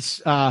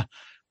 Ace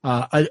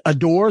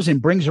adores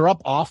and brings her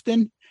up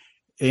often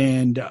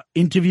and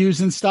interviews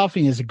and stuff.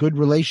 He has a good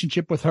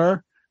relationship with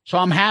her. So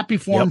I'm happy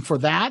for him for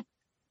that.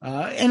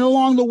 And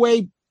along the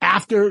way,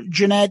 after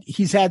Jeanette,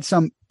 he's had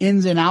some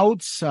ins and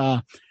outs.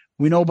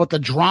 We know about the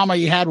drama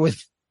he had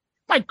with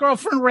my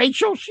girlfriend,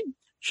 Rachel.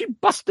 She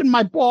busted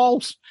my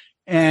balls.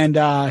 And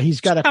he's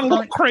got a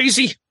little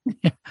crazy.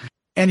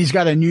 And he's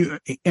got a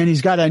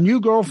new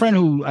girlfriend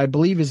who I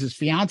believe is his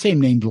fiance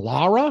named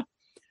Laura.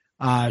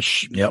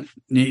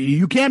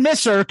 You can't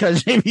miss her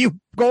because if you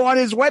go on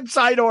his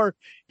website or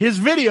his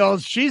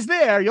videos, she's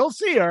there. You'll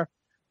see her.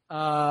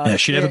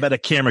 She never met a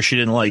camera she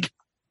didn't like.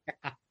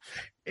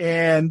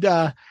 And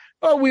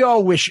we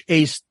all wish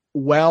Ace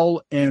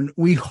well, and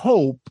we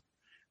hope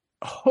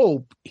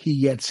he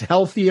gets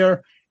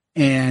healthier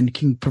and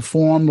can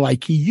perform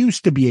like he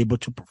used to be able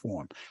to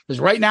perform. Because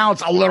right now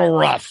it's a little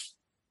rough.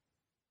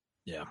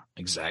 Yeah,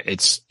 exactly.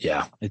 It's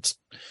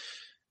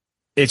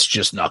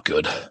just not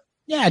good.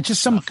 Yeah,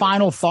 just some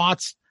final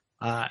thoughts.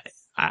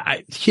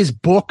 His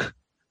book,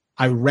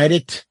 I read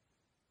it.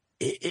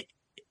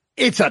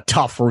 It's a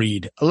tough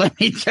read. Let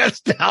me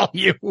just tell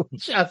you. What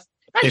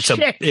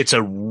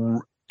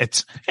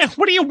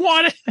do you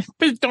want?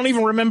 I don't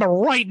even remember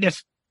writing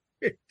it.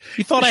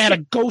 You thought I had a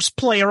ghost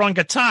player on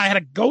guitar. I had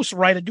a ghost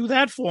writer do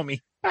that for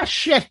me. Ah,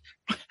 shit.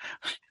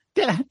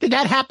 Did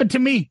that happen to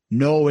me?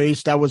 No,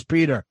 Ace, that was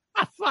Peter.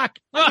 Ah, fuck.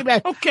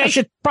 Okay. I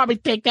should probably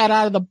take that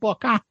out of the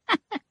book, huh?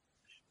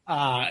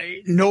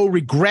 No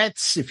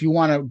Regrets. If you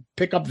want to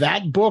pick up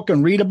that book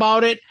and read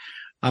about it,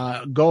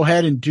 go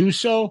ahead and do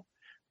so.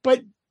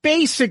 But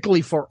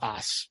basically for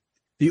us,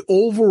 the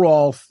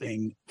overall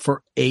thing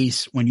for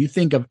Ace, when you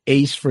think of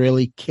Ace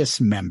Frehley, Kiss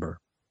member,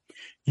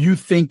 you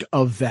think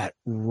of that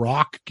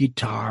rock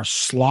guitar,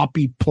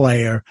 sloppy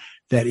player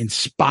that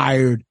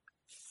inspired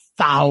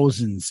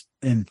thousands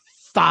and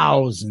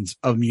thousands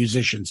of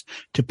musicians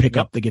to pick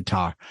up the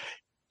guitar.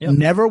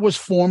 Never was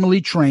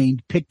formally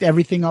trained, picked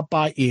everything up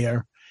by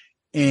ear,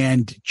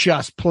 and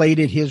just played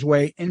it his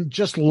way and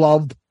just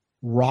loved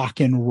rock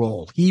and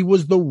roll. He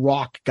was the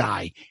rock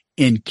guy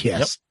in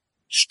Kiss.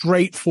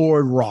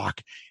 Straightforward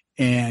rock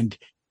and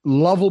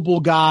lovable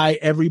guy.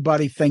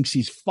 Everybody thinks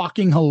he's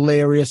fucking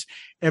hilarious.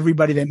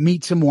 Everybody that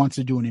meets him wants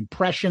to do an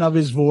impression of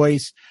his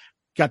voice.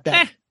 Got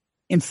that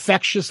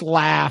infectious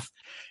laugh.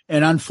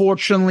 And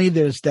unfortunately,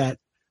 there's that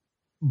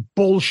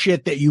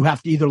bullshit that you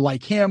have to either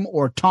like him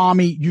or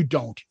Tommy. You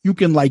don't. You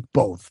can like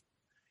both.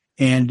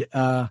 And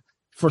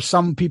for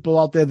some people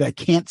out there that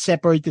can't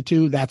separate the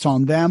two, that's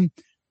on them.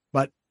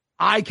 But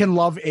I can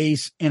love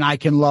Ace and I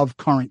can love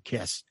current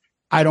Kiss.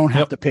 I don't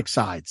have to pick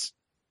sides.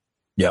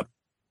 Yep.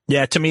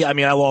 Yeah, to me, I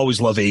mean, I'll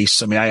always love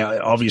Ace. I mean, I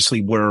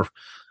obviously we're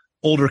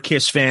older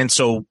Kiss fans,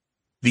 so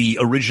the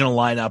original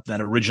lineup,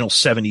 that original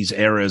 70s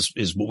era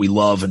is what we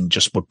love and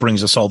just what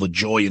brings us all the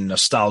joy and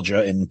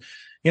nostalgia. And,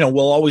 you know,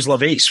 we'll always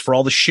love Ace for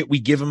all the shit we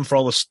give him, for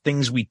all the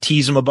things we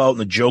tease him about and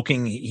the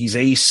joking. He's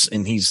Ace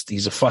and he's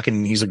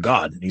a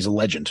god. He's a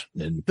legend.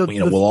 And,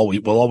 we'll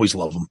always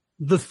love him.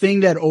 The thing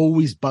that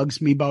always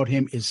bugs me about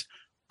him is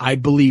I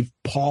believe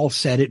Paul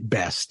said it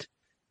best,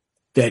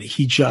 that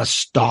he just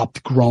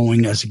stopped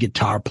growing as a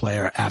guitar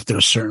player after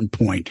a certain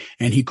point,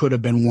 and he could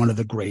have been one of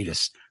the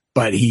greatest,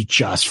 but he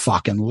just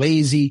fucking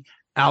lazy,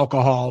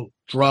 alcohol,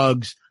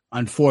 drugs.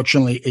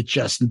 Unfortunately, it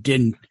just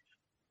didn't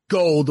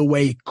go the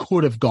way it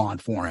could have gone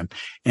for him.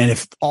 And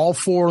if all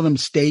four of them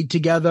stayed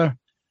together,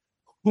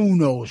 who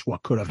knows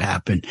what could have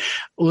happened?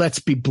 Let's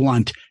be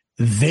blunt.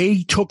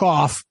 They took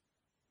off.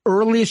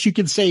 Earliest you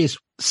can say is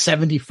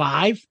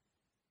 75.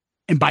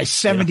 And by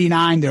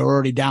 79, they're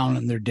already down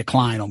in their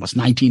decline, almost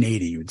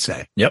 1980, you would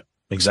say. Yep,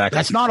 exactly.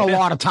 That's not a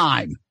lot of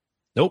time.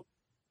 Nope.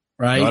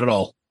 Right? Not at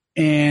all.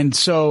 And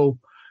so,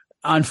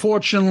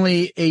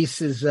 unfortunately,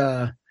 Ace is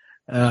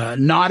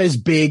not as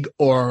big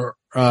or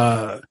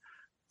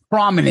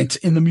prominent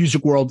in the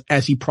music world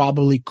as he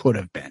probably could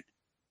have been.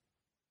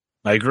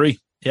 I agree.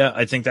 Yeah,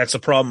 I think that's the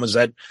problem, is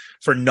that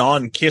for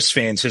non-Kiss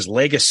fans, his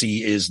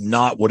legacy is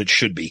not what it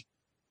should be.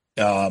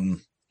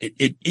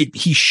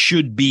 He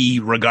should be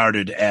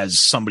regarded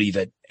as somebody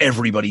that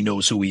everybody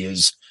knows who he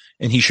is,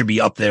 and he should be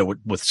up there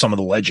with some of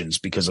the legends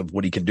because of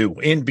what he can do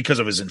and because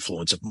of his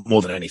influence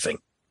more than anything.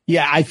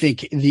 Yeah, I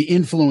think the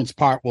influence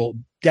part will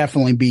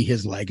definitely be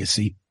his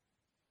legacy.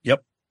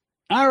 Yep.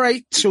 All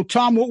right. So,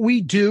 Tom, what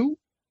we do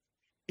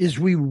is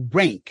we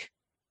rank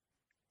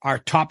our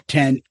top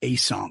 10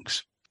 Ace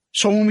songs.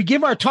 So when we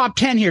give our top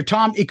 10 here,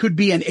 Tom, it could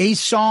be an Ace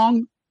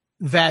song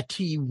that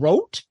he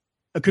wrote.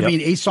 It could be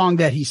an Ace song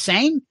that he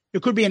sang.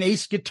 It could be an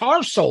Ace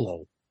guitar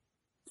solo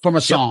from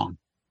a song.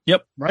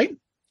 Yep. Right?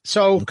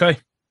 So, okay.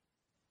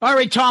 All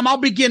right, Tom, I'll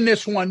begin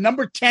this one.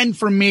 Number 10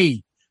 for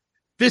me.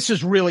 This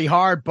is really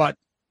hard, but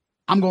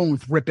I'm going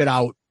with Rip It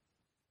Out.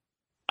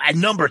 At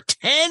number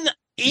 10?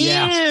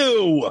 Yeah.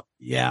 Ew.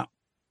 Yeah.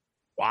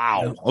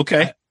 Wow.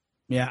 Okay.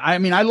 Yeah. I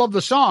mean, I love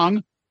the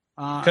song,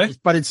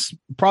 but it's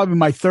probably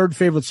my third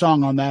favorite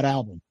song on that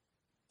album.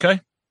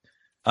 Okay.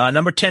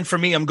 Number 10 for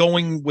me, I'm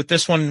going with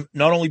this one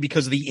not only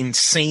because of the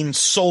insane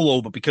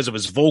solo, but because of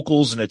his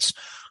vocals, and it's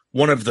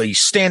one of the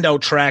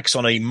standout tracks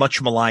on a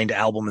much maligned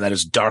album, and that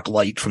is Dark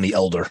Light from The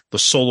Elder. The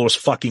solo is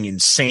fucking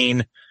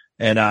insane,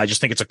 and I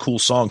just think it's a cool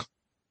song.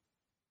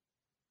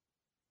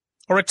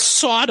 Or it's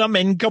Sodom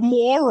and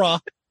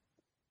Gomorrah.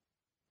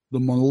 The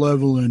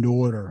Malevolent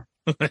Order.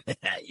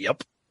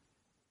 Yep.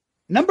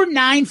 Number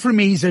 9 for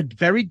me is a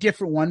very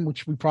different one,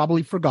 which we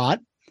probably forgot.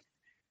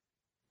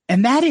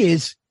 And that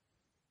is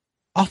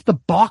off the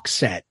box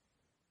set.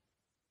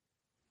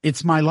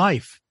 It's My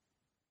Life.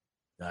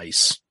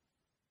 Nice.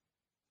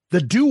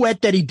 The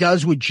duet that he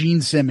does with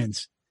Gene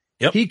Simmons.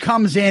 Yep. He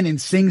comes in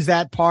and sings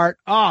that part.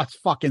 Oh, it's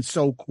fucking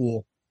so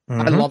cool.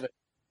 I love it.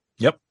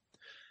 Yep.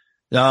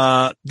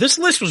 This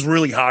list was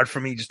really hard for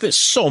me. Just there's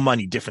so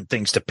many different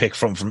things to pick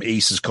from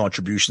Ace's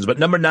contributions. But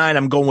number 9,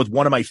 I'm going with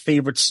one of my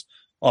favorites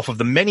off of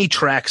the many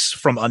tracks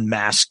from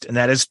Unmasked, and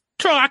that is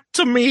Talk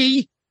to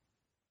Me.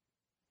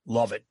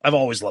 Love it. I've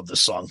always loved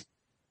this song.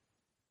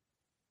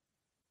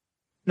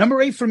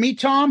 Number 8 for me,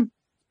 Tom,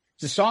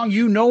 it's a song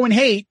you know and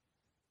hate,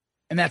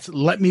 and that's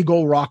Let Me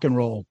Go Rock and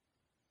Roll.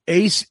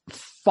 Ace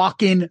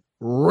fucking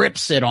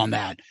rips it on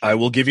that. I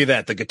will give you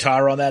that. The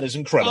guitar on that is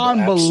incredible.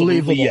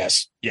 Unbelievable. Absolutely,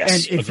 yes.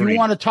 And if agreed. you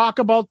want to talk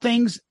about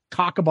things,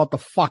 talk about the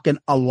fucking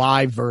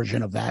Alive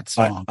version of that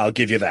song. I'll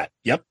give you that.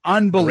 Yep.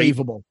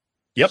 Unbelievable. Agreed.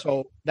 Yep.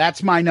 So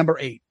that's my number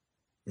 8.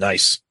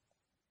 Nice.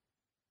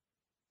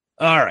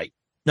 All right.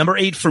 Number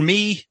 8 for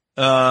me.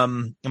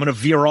 I'm going to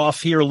veer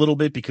off here a little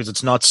bit because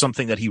it's not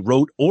something that he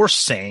wrote or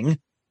sang,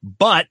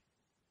 but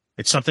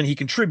it's something he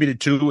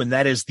contributed to, and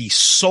that is the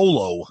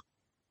solo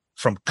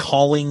from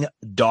Calling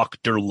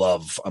Dr.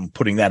 Love. I'm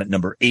putting that at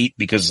number 8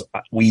 because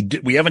we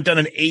haven't done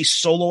an Ace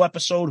solo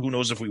episode. Who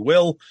knows if we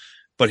will,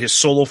 but his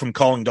solo from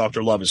Calling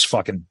Dr. Love is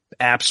fucking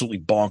absolutely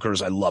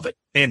bonkers. I love it.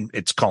 And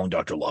it's Calling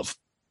Dr. Love.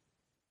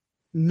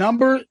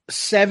 Number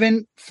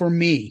 7 for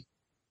me,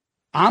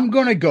 I'm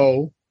going to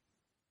go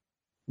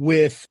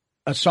with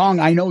a song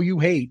I know you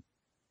hate,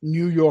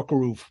 New York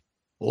Roof.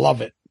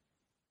 Love it.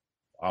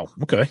 Wow.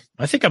 Okay.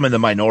 I think I'm in the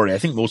minority. I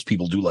think most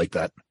people do like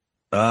that.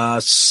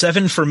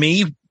 7 for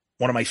me,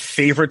 one of my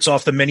favorites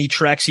off the many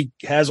tracks he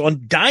has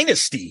on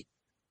Dynasty.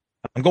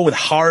 I'm going with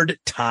Hard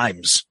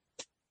Times.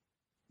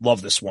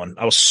 Love this one.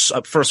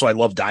 First of all, I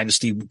love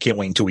Dynasty. Can't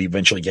wait until we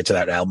eventually get to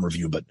that album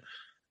review, but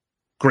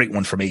great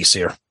one from Ace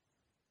here.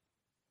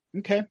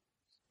 Okay.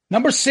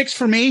 Number 6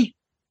 for me,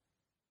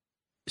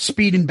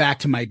 Speeding Back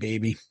to My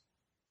Baby.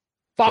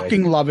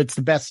 Fucking love it. It's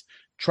the best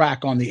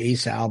track on the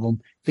Ace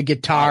album. The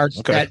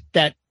guitars,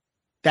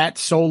 that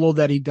solo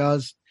that he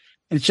does.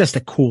 It's just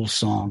a cool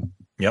song.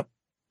 Yep.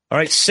 All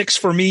right. 6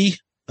 for me.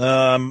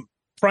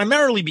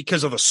 Primarily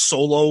because of the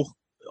solo,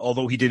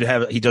 although he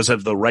does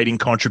have the writing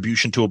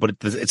contribution to it, but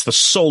it's the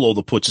solo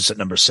that puts us at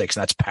number 6.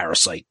 And that's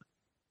Parasite.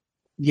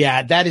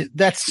 Yeah,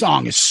 that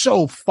song is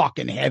so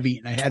fucking heavy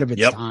and ahead of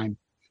its time.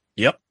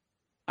 Yep.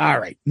 All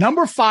right.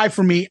 Number 5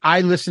 for me,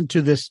 I listened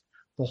to this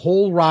the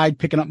whole ride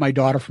picking up my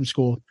daughter from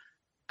school.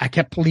 I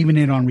kept leaving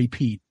it on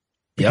repeat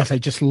because I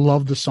just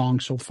love the song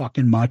so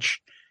fucking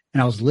much.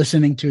 And I was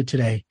listening to it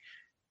today.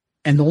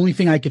 And the only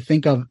thing I could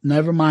think of,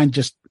 never mind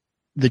just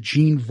the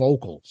Gene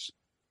vocals,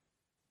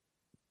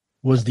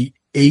 was the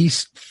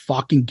Ace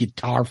fucking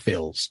guitar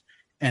fills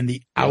and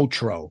the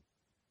outro.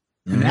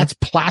 And that's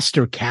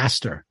Plaster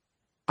Caster.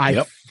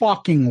 I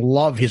fucking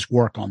love his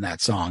work on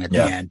that song at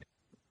the end.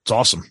 It's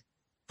awesome.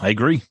 I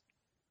agree.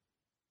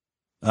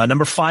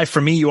 Number 5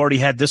 for me, you already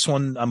had this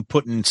one. I'm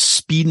putting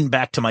Speeding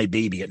Back to My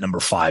Baby at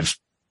number 5.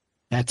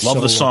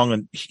 Love the song,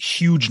 and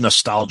huge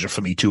nostalgia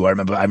for me too. I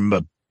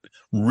remember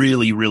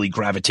really, really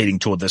gravitating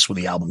toward this when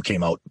the album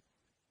came out.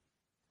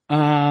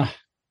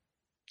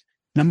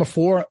 Number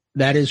 4,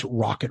 that is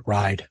Rocket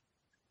Ride.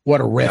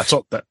 What a riff.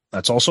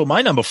 That's also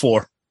my number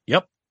 4.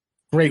 Yep.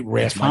 Great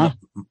riff, huh?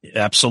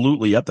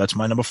 Absolutely. Yep. That's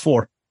my number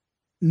 4.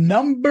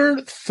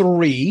 Number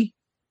 3,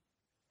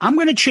 I'm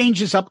going to change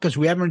this up because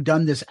we haven't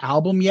done this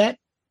album yet.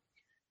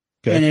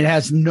 Okay. And it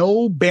has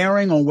no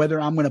bearing on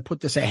whether I'm going to put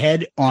this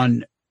ahead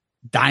on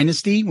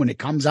Dynasty when it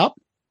comes up.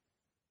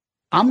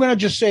 I'm going to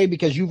just say,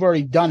 because you've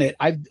already done it,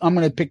 I'm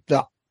going to pick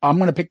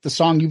the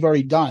song you've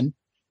already done,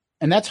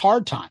 and that's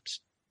Hard Times.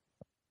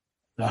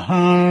 The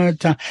Hard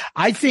Time.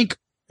 I think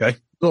the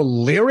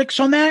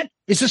lyrics on that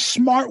is a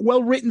smart,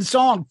 well-written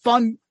song,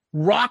 fun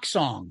rock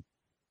song.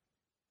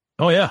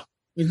 Oh yeah.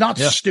 It's not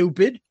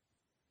stupid.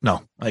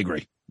 No, I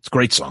agree. It's a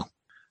great song.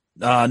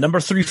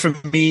 Number 3 for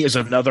me is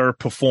another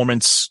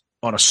performance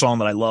on a song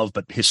that I love,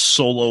 but his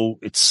solo,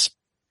 it's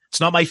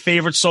not my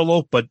favorite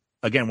solo, but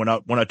again, we're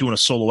not doing a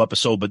solo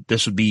episode, but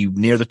this would be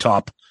near the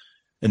top,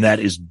 and that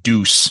is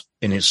Deuce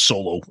in his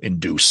solo in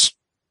Deuce.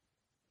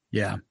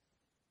 Yeah.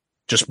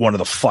 Just one of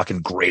the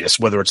fucking greatest,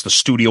 whether it's the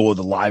studio or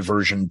the live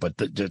version, but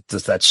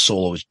that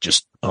solo is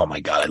just, oh my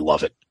God, I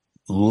love it.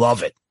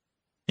 Love it.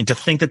 And to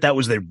think that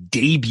was their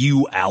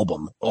debut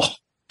album. Oh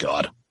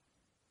God.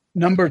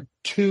 Number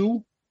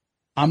 2,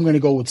 I'm going to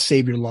go with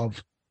Save Your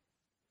Love.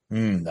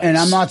 And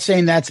I'm not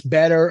saying that's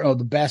better or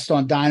the best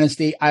on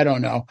Dynasty. I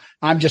don't know.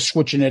 I'm just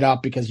switching it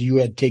up because you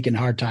had taken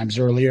Hard Times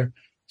earlier.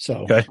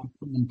 So I'm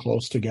putting them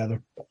close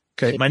together.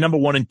 Okay. My number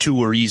 1 and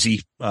 2 are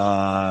easy.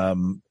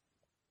 Number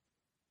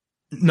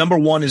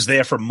 1 is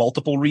there for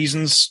multiple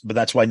reasons, but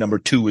that's why number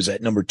 2 is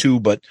at number 2.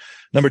 But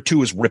number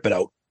 2 is Rip It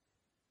Out.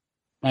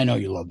 I know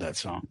you love that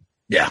song.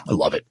 Yeah, I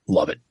love it.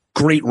 Love it.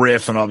 Great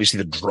riff, and obviously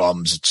the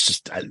drums. It's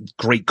just a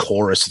great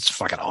chorus. It's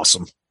fucking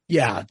awesome.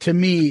 Yeah, to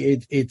me,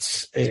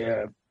 it's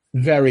a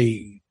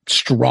very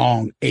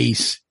strong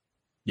Ace.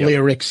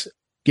 Lyrics,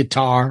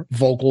 guitar,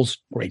 vocals.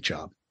 Great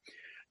job.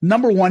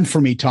 Number 1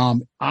 for me,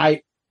 Tom.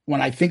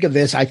 When I think of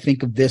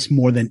this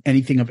more than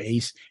anything of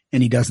Ace,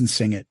 and he doesn't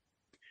sing it.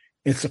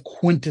 It's a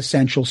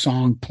quintessential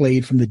song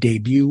played from the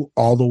debut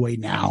all the way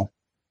now.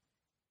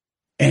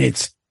 And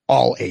it's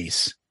all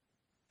Ace.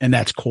 And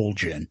that's Cold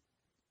Gin.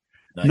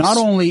 Nice. Not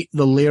only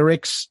the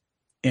lyrics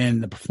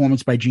and the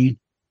performance by Gene,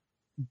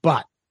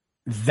 but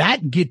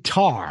that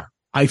guitar,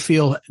 I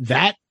feel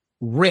that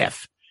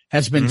riff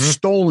has been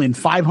stolen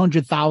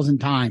 500,000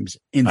 times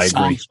in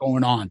songs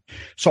going on.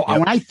 So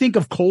when I think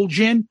of Cold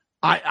Gin,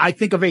 I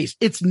think of Ace.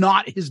 It's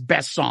not his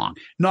best song,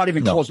 not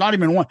even close, not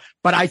even one.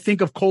 But I think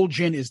of Cold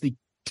Gin as the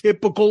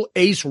typical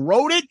Ace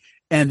wrote it,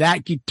 and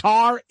that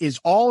guitar is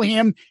all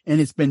him,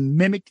 and it's been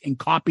mimicked and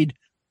copied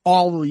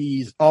all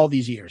these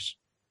years.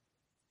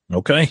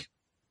 Okay, I'm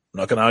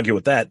not going to argue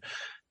with that.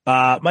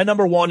 My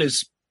number 1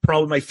 is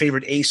probably my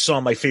favorite Ace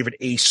song, my favorite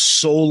Ace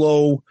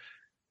solo.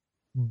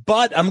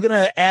 But I'm going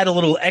to add a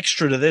little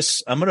extra to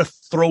this. I'm going to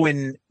throw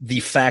in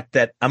the fact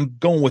that I'm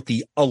going with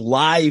the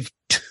Alive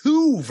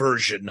 2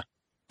 version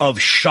of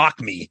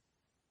Shock Me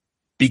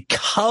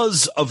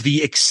because of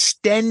the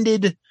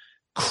extended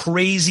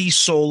crazy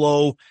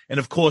solo. And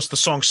of course, the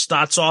song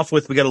starts off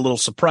with, we got a little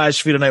surprise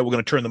for you tonight. We're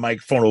going to turn the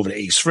microphone over to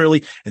Ace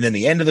Frehley. And then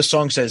the end of the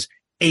song says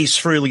Ace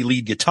Frehley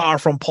lead guitar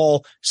from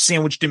Paul,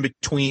 sandwiched in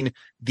between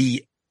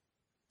the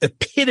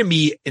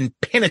epitome and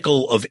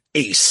pinnacle of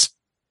Ace.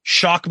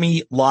 Shock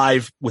Me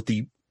live with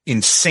the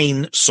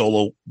insane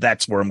solo.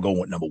 That's where I'm going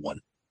with number 1.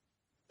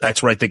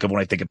 That's what I think of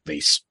when I think of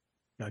Ace.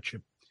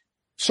 Gotcha.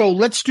 So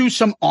let's do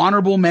some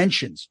honorable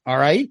mentions. All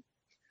right.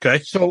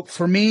 Okay. So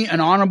for me,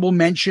 an honorable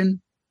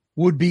mention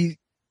would be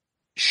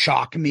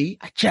Shock Me.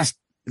 I just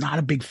not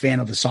a big fan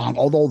of the song,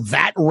 although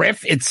that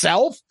riff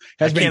itself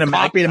has been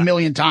copied a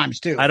million times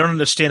too. I don't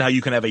understand how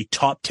you can have a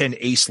top 10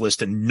 Ace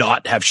list and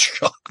not have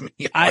Shock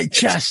Me. I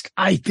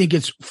think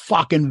it's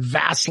fucking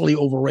vastly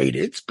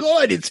overrated. It's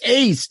good. It's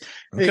Ace.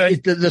 Okay.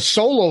 The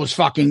solo is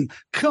fucking,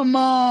 come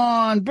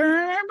on,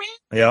 burn me.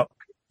 Yeah.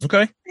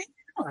 Okay.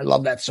 I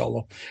love that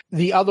solo.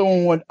 The other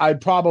one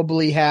I'd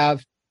probably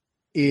have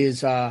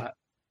is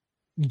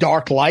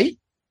Dark Light.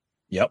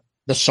 Yep.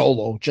 The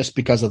solo, just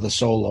because of the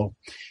solo.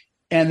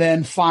 And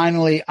then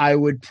finally, I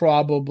would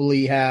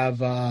probably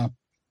have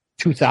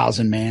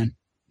 2000 Man.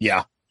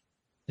 Yeah.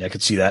 I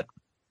could see that.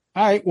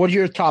 All right. What are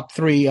your top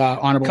 3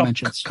 honorable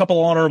mentions?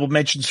 Couple honorable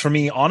mentions for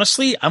me.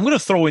 Honestly, I'm going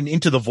to throw in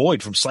Into the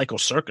Void from Psycho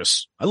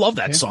Circus. I love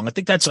that song. I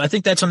think that's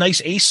a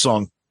nice Ace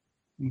song.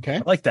 Okay.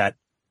 I like that.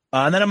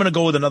 And then I'm going to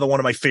go with another one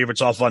of my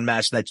favorites off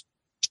Unmasked. That's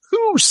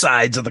Two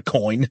Sides of the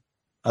Coin.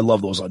 I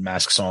love those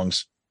Unmasked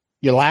songs.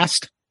 Your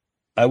last?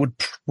 I would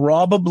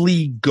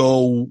probably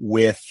go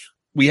with,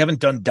 we haven't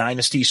done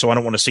Dynasty, so I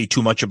don't want to say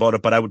too much about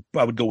it, but I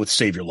would go with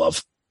Save Your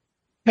Love.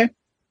 Okay.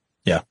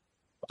 Yeah.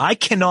 I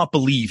cannot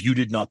believe you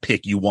did not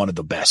pick You Wanted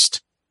the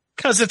Best.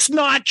 Because it's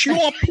not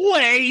your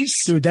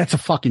place. Dude, that's a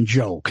fucking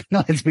joke.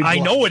 No, I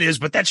know it is,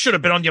 but that should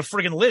have been on your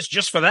friggin' list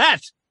just for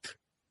that.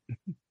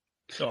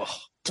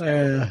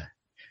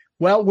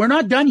 Well, we're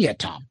not done yet,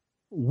 Tom.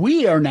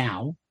 We are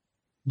now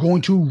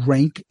going to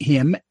rank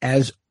him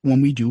as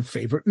when we do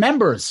favorite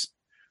members.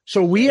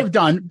 So we have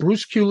done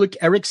Bruce Kulick,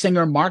 Eric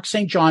Singer, Mark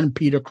St. John, and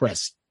Peter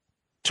Criss.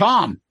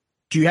 Tom,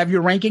 do you have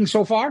your ranking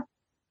so far?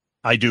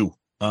 I do.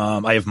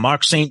 I have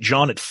Mark St.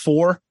 John at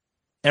 4,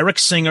 Eric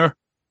Singer,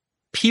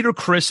 Peter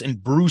Criss,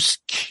 and Bruce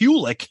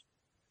Kulick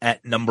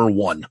at number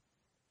 1.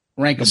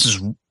 Rank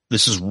him.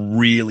 This is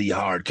really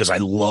hard because I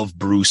love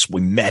Bruce.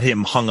 We met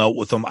him, hung out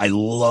with him. I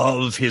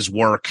love his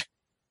work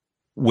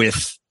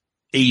with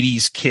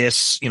 80s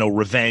Kiss,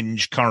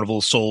 Revenge, Carnival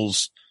of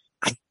Souls.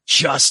 I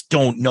just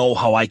don't know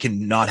how I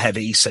can not have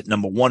Ace at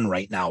number 1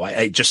 right now.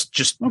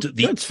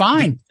 It's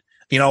fine.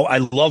 I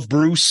love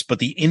Bruce, but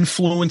the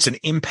influence and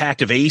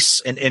impact of Ace,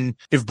 and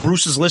if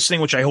Bruce is listening,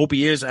 which I hope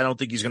he is, I don't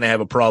think he's going to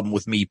have a problem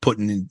with me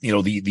putting,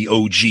 the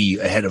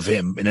OG ahead of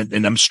him.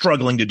 And I'm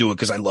struggling to do it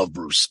because I love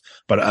Bruce,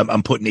 but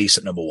I'm putting Ace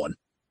at number 1.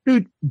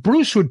 Dude,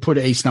 Bruce would put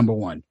Ace number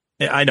 1.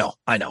 Yeah, I know.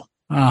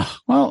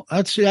 Well,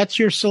 that's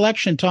your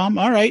selection, Tom.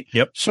 All right.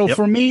 Yep. So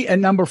for me at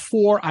number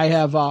 4, I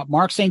have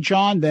Mark St.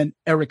 John, then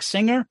Eric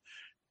Singer,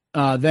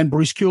 then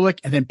Bruce Kulick,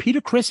 and then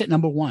Peter Criss at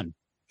number 1.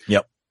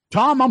 Yep.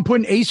 Tom, I'm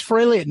putting Ace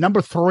Frehley at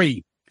number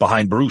 3.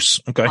 Behind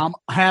Bruce. Okay. I'm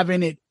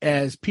having it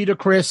as Peter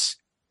Criss,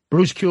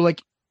 Bruce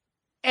Kulick,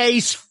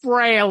 Ace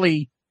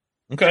Frehley,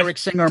 Eric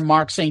Singer,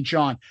 Mark St.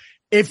 John.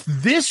 If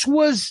this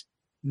was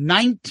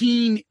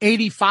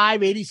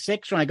 1985,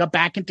 86, when I got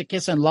back into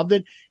Kiss and loved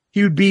it,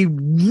 he would be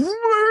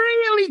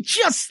really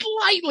just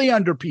slightly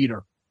under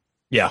Peter.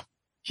 Yeah.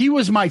 He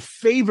was my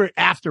favorite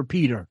after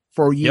Peter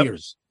for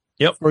years.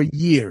 Yep. For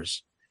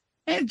years.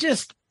 And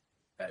just,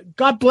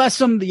 God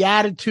bless him, the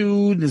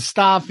attitude and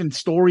stuff and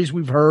stories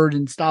we've heard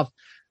and stuff.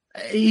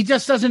 He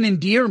just doesn't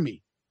endear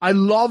me. I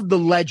love the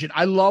legend.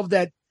 I love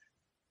that,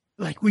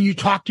 like when you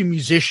talk to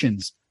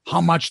musicians,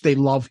 how much they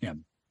love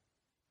him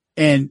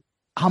and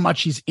how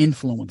much he's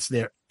influenced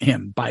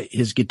him by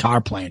his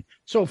guitar playing.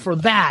 So for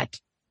that,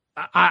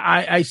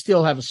 I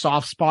still have a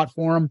soft spot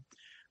for him.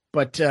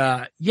 But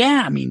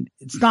yeah, I mean,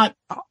 it's not,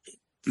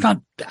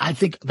 I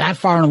think, that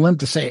far on a limb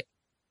to say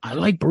I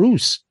like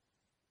Bruce.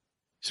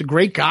 He's a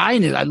great guy,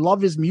 and I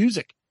love his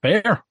music.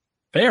 Fair.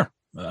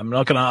 I'm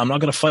not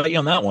gonna fight you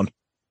on that one.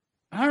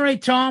 All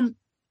right, Tom.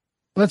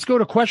 Let's go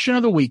to question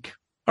of the week.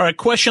 All right,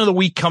 question of the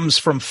week comes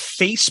from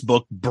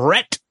Facebook,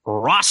 Brett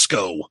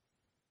Roscoe.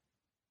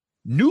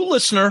 New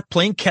listener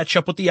playing catch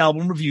up with the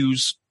album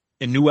reviews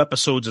and new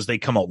episodes as they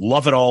come out.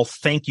 Love it all.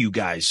 Thank you,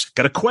 guys.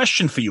 Got a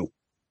question for you.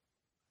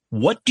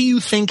 What do you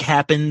think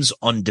happens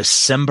on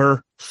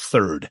December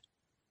 3rd,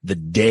 the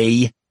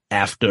day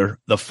after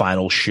the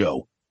final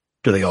show?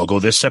 Do they all go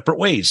their separate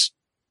ways?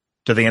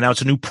 Do they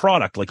announce a new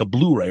product like a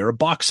Blu-ray or a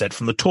box set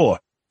from the tour?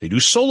 They do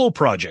solo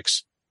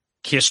projects.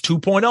 Kiss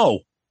 2.0.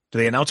 Do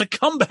they announce a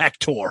comeback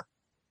tour?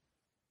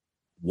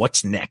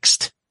 What's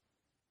next?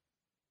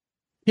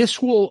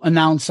 Kiss will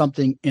announce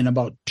something in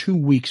about 2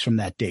 weeks from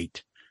that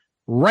date.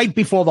 Right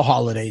before the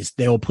holidays,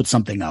 they will put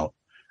something out.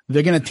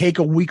 They're going to take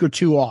a week or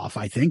two off,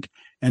 I think,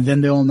 and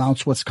then they'll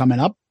announce what's coming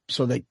up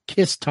so that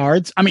Kiss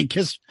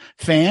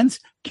fans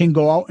can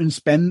go out and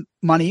spend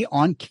money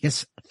on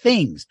Kiss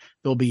things.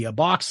 There'll be a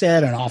box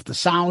set and off the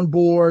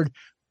soundboard,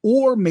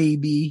 or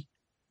maybe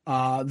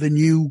the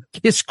new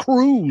Kiss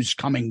cruise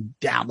coming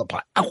down the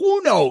pipe.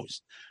 Who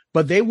knows?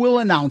 But they will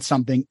announce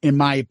something, in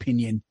my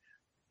opinion,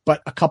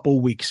 but a couple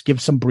of weeks.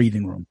 Give some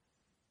breathing room.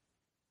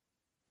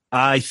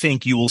 I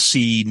think you will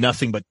see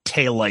nothing but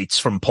taillights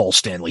from Paul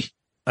Stanley.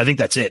 I think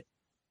that's it.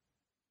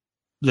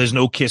 There's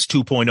no Kiss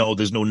 2.0.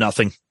 There's no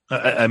nothing.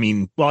 I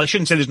mean, well, I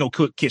shouldn't say there's no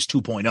Kiss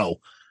 2.0.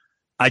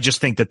 I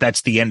just think that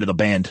that's the end of the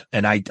band.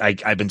 And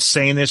I've been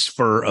saying this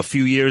for a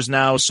few years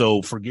now,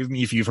 so forgive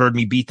me if you've heard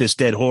me beat this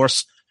dead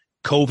horse.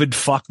 COVID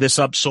fucked this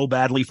up so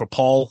badly for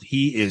Paul.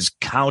 He is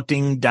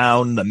counting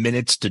down the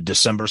minutes to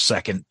December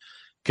 2nd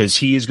because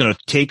he is going to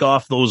take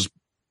off those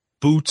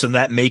boots and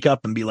that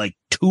makeup and be like,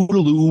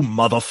 toodaloo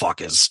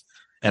motherfuckers.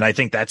 And I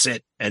think that's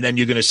it. And then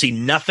you're going to see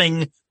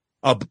nothing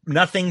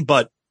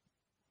but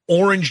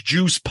orange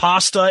juice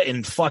pasta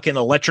and fucking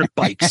electric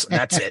bikes.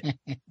 That's it.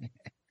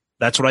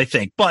 That's what I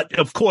think. But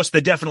of course,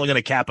 they're definitely going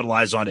to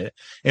capitalize on it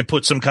and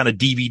put some kind of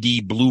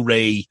DVD,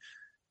 Blu-ray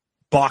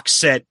box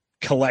set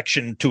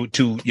collection to,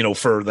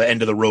 for the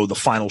end of the road, the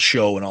final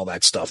show and all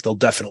that stuff. They'll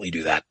definitely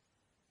do that.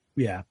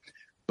 Yeah.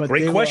 But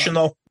great question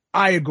though.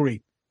 I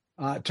agree.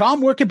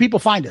 Tom, where can people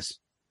find us?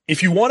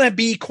 If you want to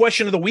be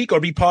question of the week or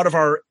be part of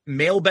our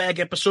mailbag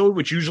episode,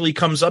 which usually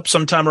comes up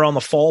sometime around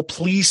the fall,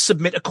 please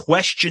submit a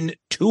question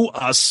to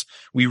us.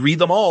 We read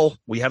them all.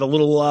 We have a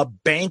little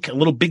bank, a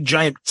little big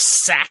giant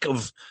sack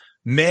of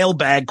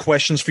mailbag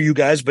questions for you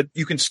guys, but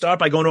you can start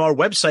by going to our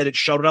website at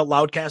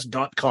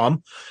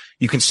shoutitoutloudcast.com.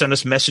 You can send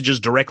us messages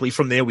directly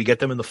from there. We get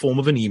them in the form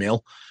of an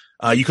email.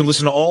 You can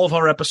listen to all of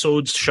our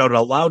episodes, Shout It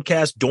Out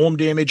Loudcast, Dorm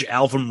Damage,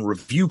 Album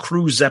Review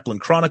Crew, Zeppelin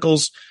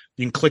Chronicles.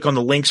 You can click on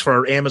the links for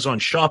our Amazon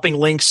shopping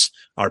links,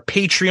 our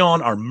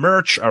Patreon, our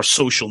merch, our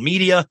social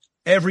media.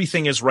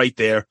 Everything is right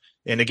there.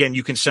 And again,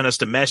 you can send us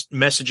the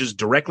messages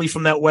directly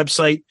from that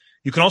website.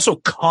 You can also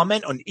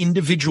comment on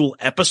individual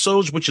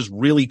episodes, which is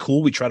really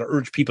cool. We try to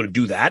urge people to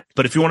do that.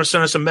 But if you want to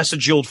send us a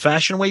message the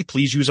old-fashioned way,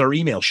 please use our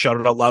email,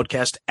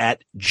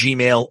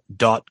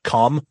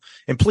 shoutitoutloudcast@gmail.com.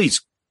 And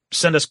please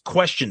send us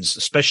questions,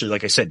 especially,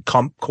 like I said,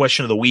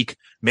 question of the week,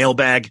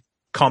 mailbag,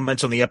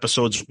 comments on the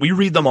episodes. We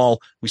read them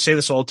all. We say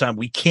this all the time.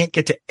 We can't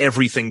get to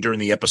everything during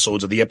the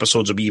episodes, or the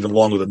episodes will be even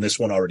longer than this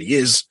one already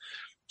is.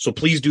 So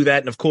please do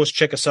that. And of course,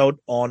 check us out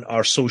on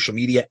our social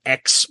media,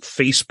 X,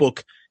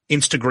 Facebook,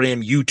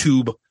 Instagram,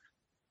 YouTube,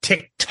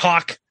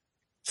 TikTok,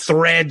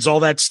 Threads,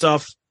 all that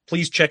stuff.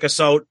 Please check us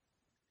out.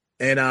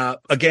 And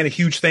again, a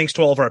huge thanks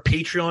to all of our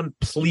Patreon.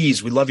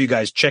 Please, we love you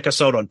guys. Check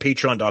us out on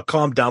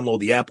patreon.com,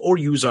 download the app, or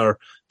use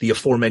the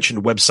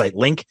aforementioned website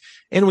link.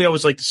 And we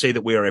always like to say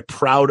that we are a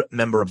proud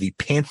member of the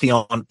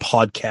Pantheon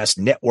Podcast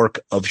Network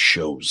of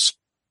shows.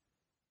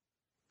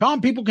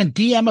 Tom, people can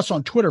DM us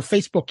on Twitter,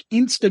 Facebook,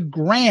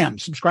 Instagram.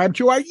 Subscribe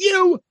to our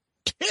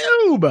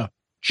YouTube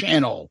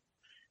channel.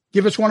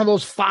 Give us one of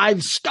those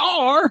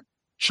 5-star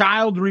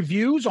child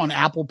reviews on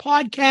Apple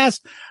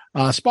Podcasts,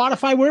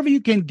 Spotify, wherever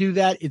you can do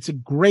that. It's a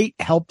great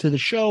help to the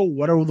show.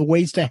 What are the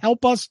ways to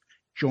help us?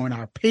 Join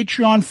our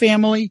Patreon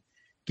family.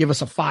 Give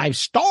us a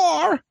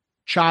 5-star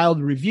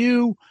child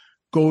review.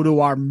 Go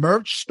to our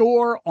merch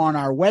store on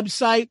our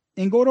website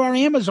and go to our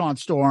Amazon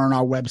store on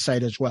our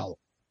website as well.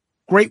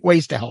 Great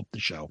ways to help the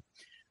show.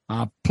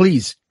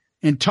 Please.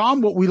 And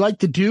Tom, what we like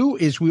to do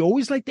is we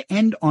always like to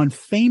end on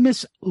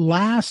famous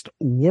last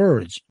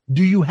words.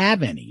 Do you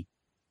have any?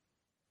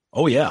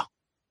 Oh, yeah.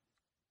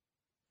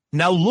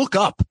 Now look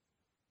up.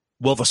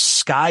 Well, the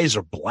skies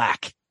are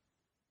black.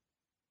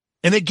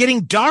 And they're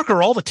getting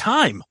darker all the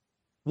time.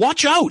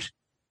 Watch out.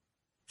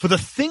 For the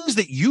things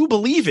that you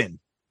believe in,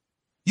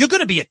 you're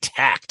going to be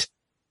attacked.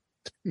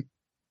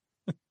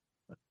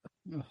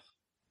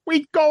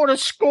 We'd go to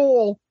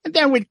school, and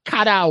then we'd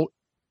cut out.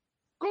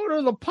 Go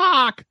to the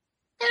park,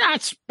 and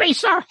I'd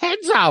space our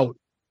heads out.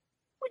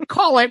 We'd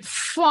call it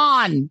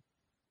fun.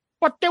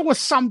 But there was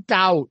some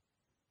doubt.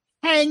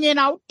 Hanging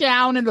out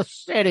down in the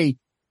city.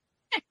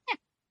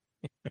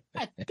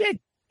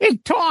 Hey,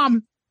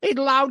 Tom. Hey,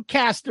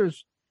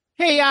 Loudcasters.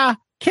 Hey,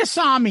 Kiss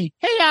Army.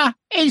 Hey,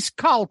 Ace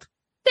Cult.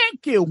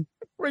 Thank you.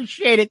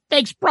 Appreciate it.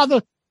 Thanks,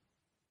 brother.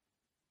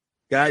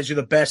 Guys, you're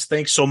the best.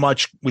 Thanks so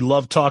much. We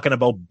love talking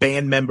about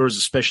band members,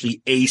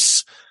 especially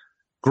Ace.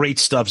 Great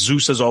stuff.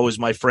 Zeus, as always,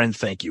 my friend.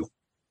 Thank you.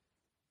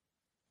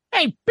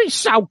 Hey,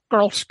 peace out,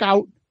 Girl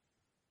Scout.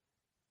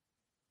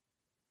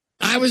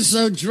 I was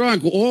so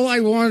drunk. All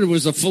I wanted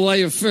was a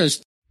fillet of fish.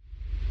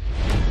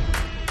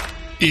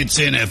 It's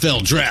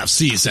NFL draft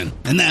season,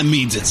 and that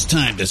means it's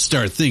time to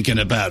start thinking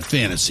about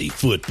fantasy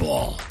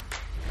football.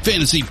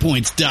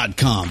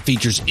 FantasyPoints.com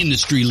features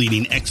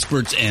industry-leading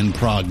experts and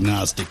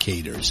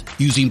prognosticators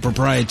using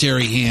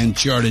proprietary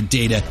hand-charted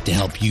data to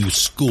help you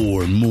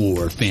score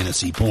more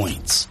fantasy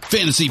points.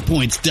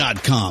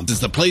 FantasyPoints.com is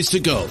the place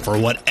to go for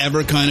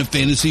whatever kind of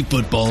fantasy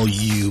football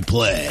you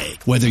play.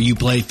 Whether you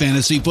play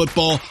fantasy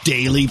football,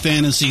 daily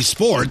fantasy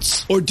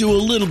sports, or do a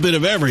little bit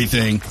of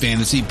everything,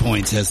 Fantasy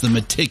Points has the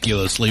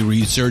meticulously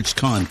researched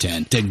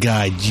content to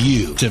guide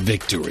you to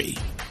victory.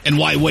 And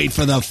why wait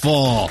for the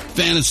fall?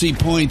 Fantasy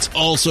Points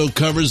also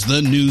covers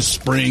the new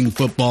spring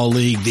football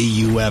league,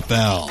 the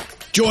UFL.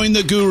 Join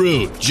the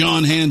guru,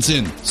 John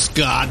Hansen,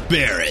 Scott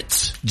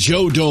Barrett,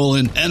 Joe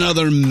Dolan, and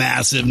other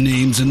massive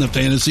names in the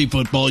fantasy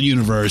football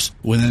universe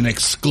with an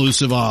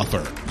exclusive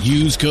offer.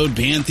 Use code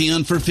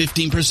Pantheon for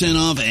 15%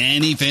 off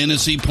any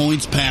Fantasy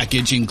Points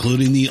package,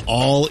 including the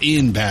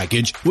all-in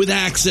package, with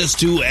access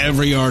to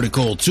every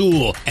article,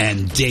 tool,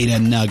 and data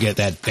nugget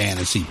that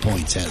Fantasy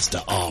Points has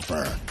to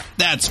offer.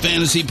 That's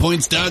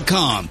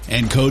FantasyPoints.com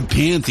and code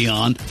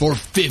Pantheon for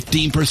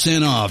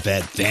 15% off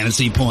at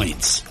Fantasy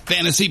Points.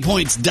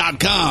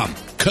 FantasyPoints.com,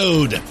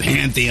 code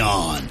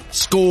Pantheon.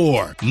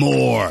 Score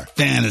more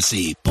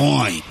fantasy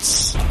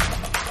points.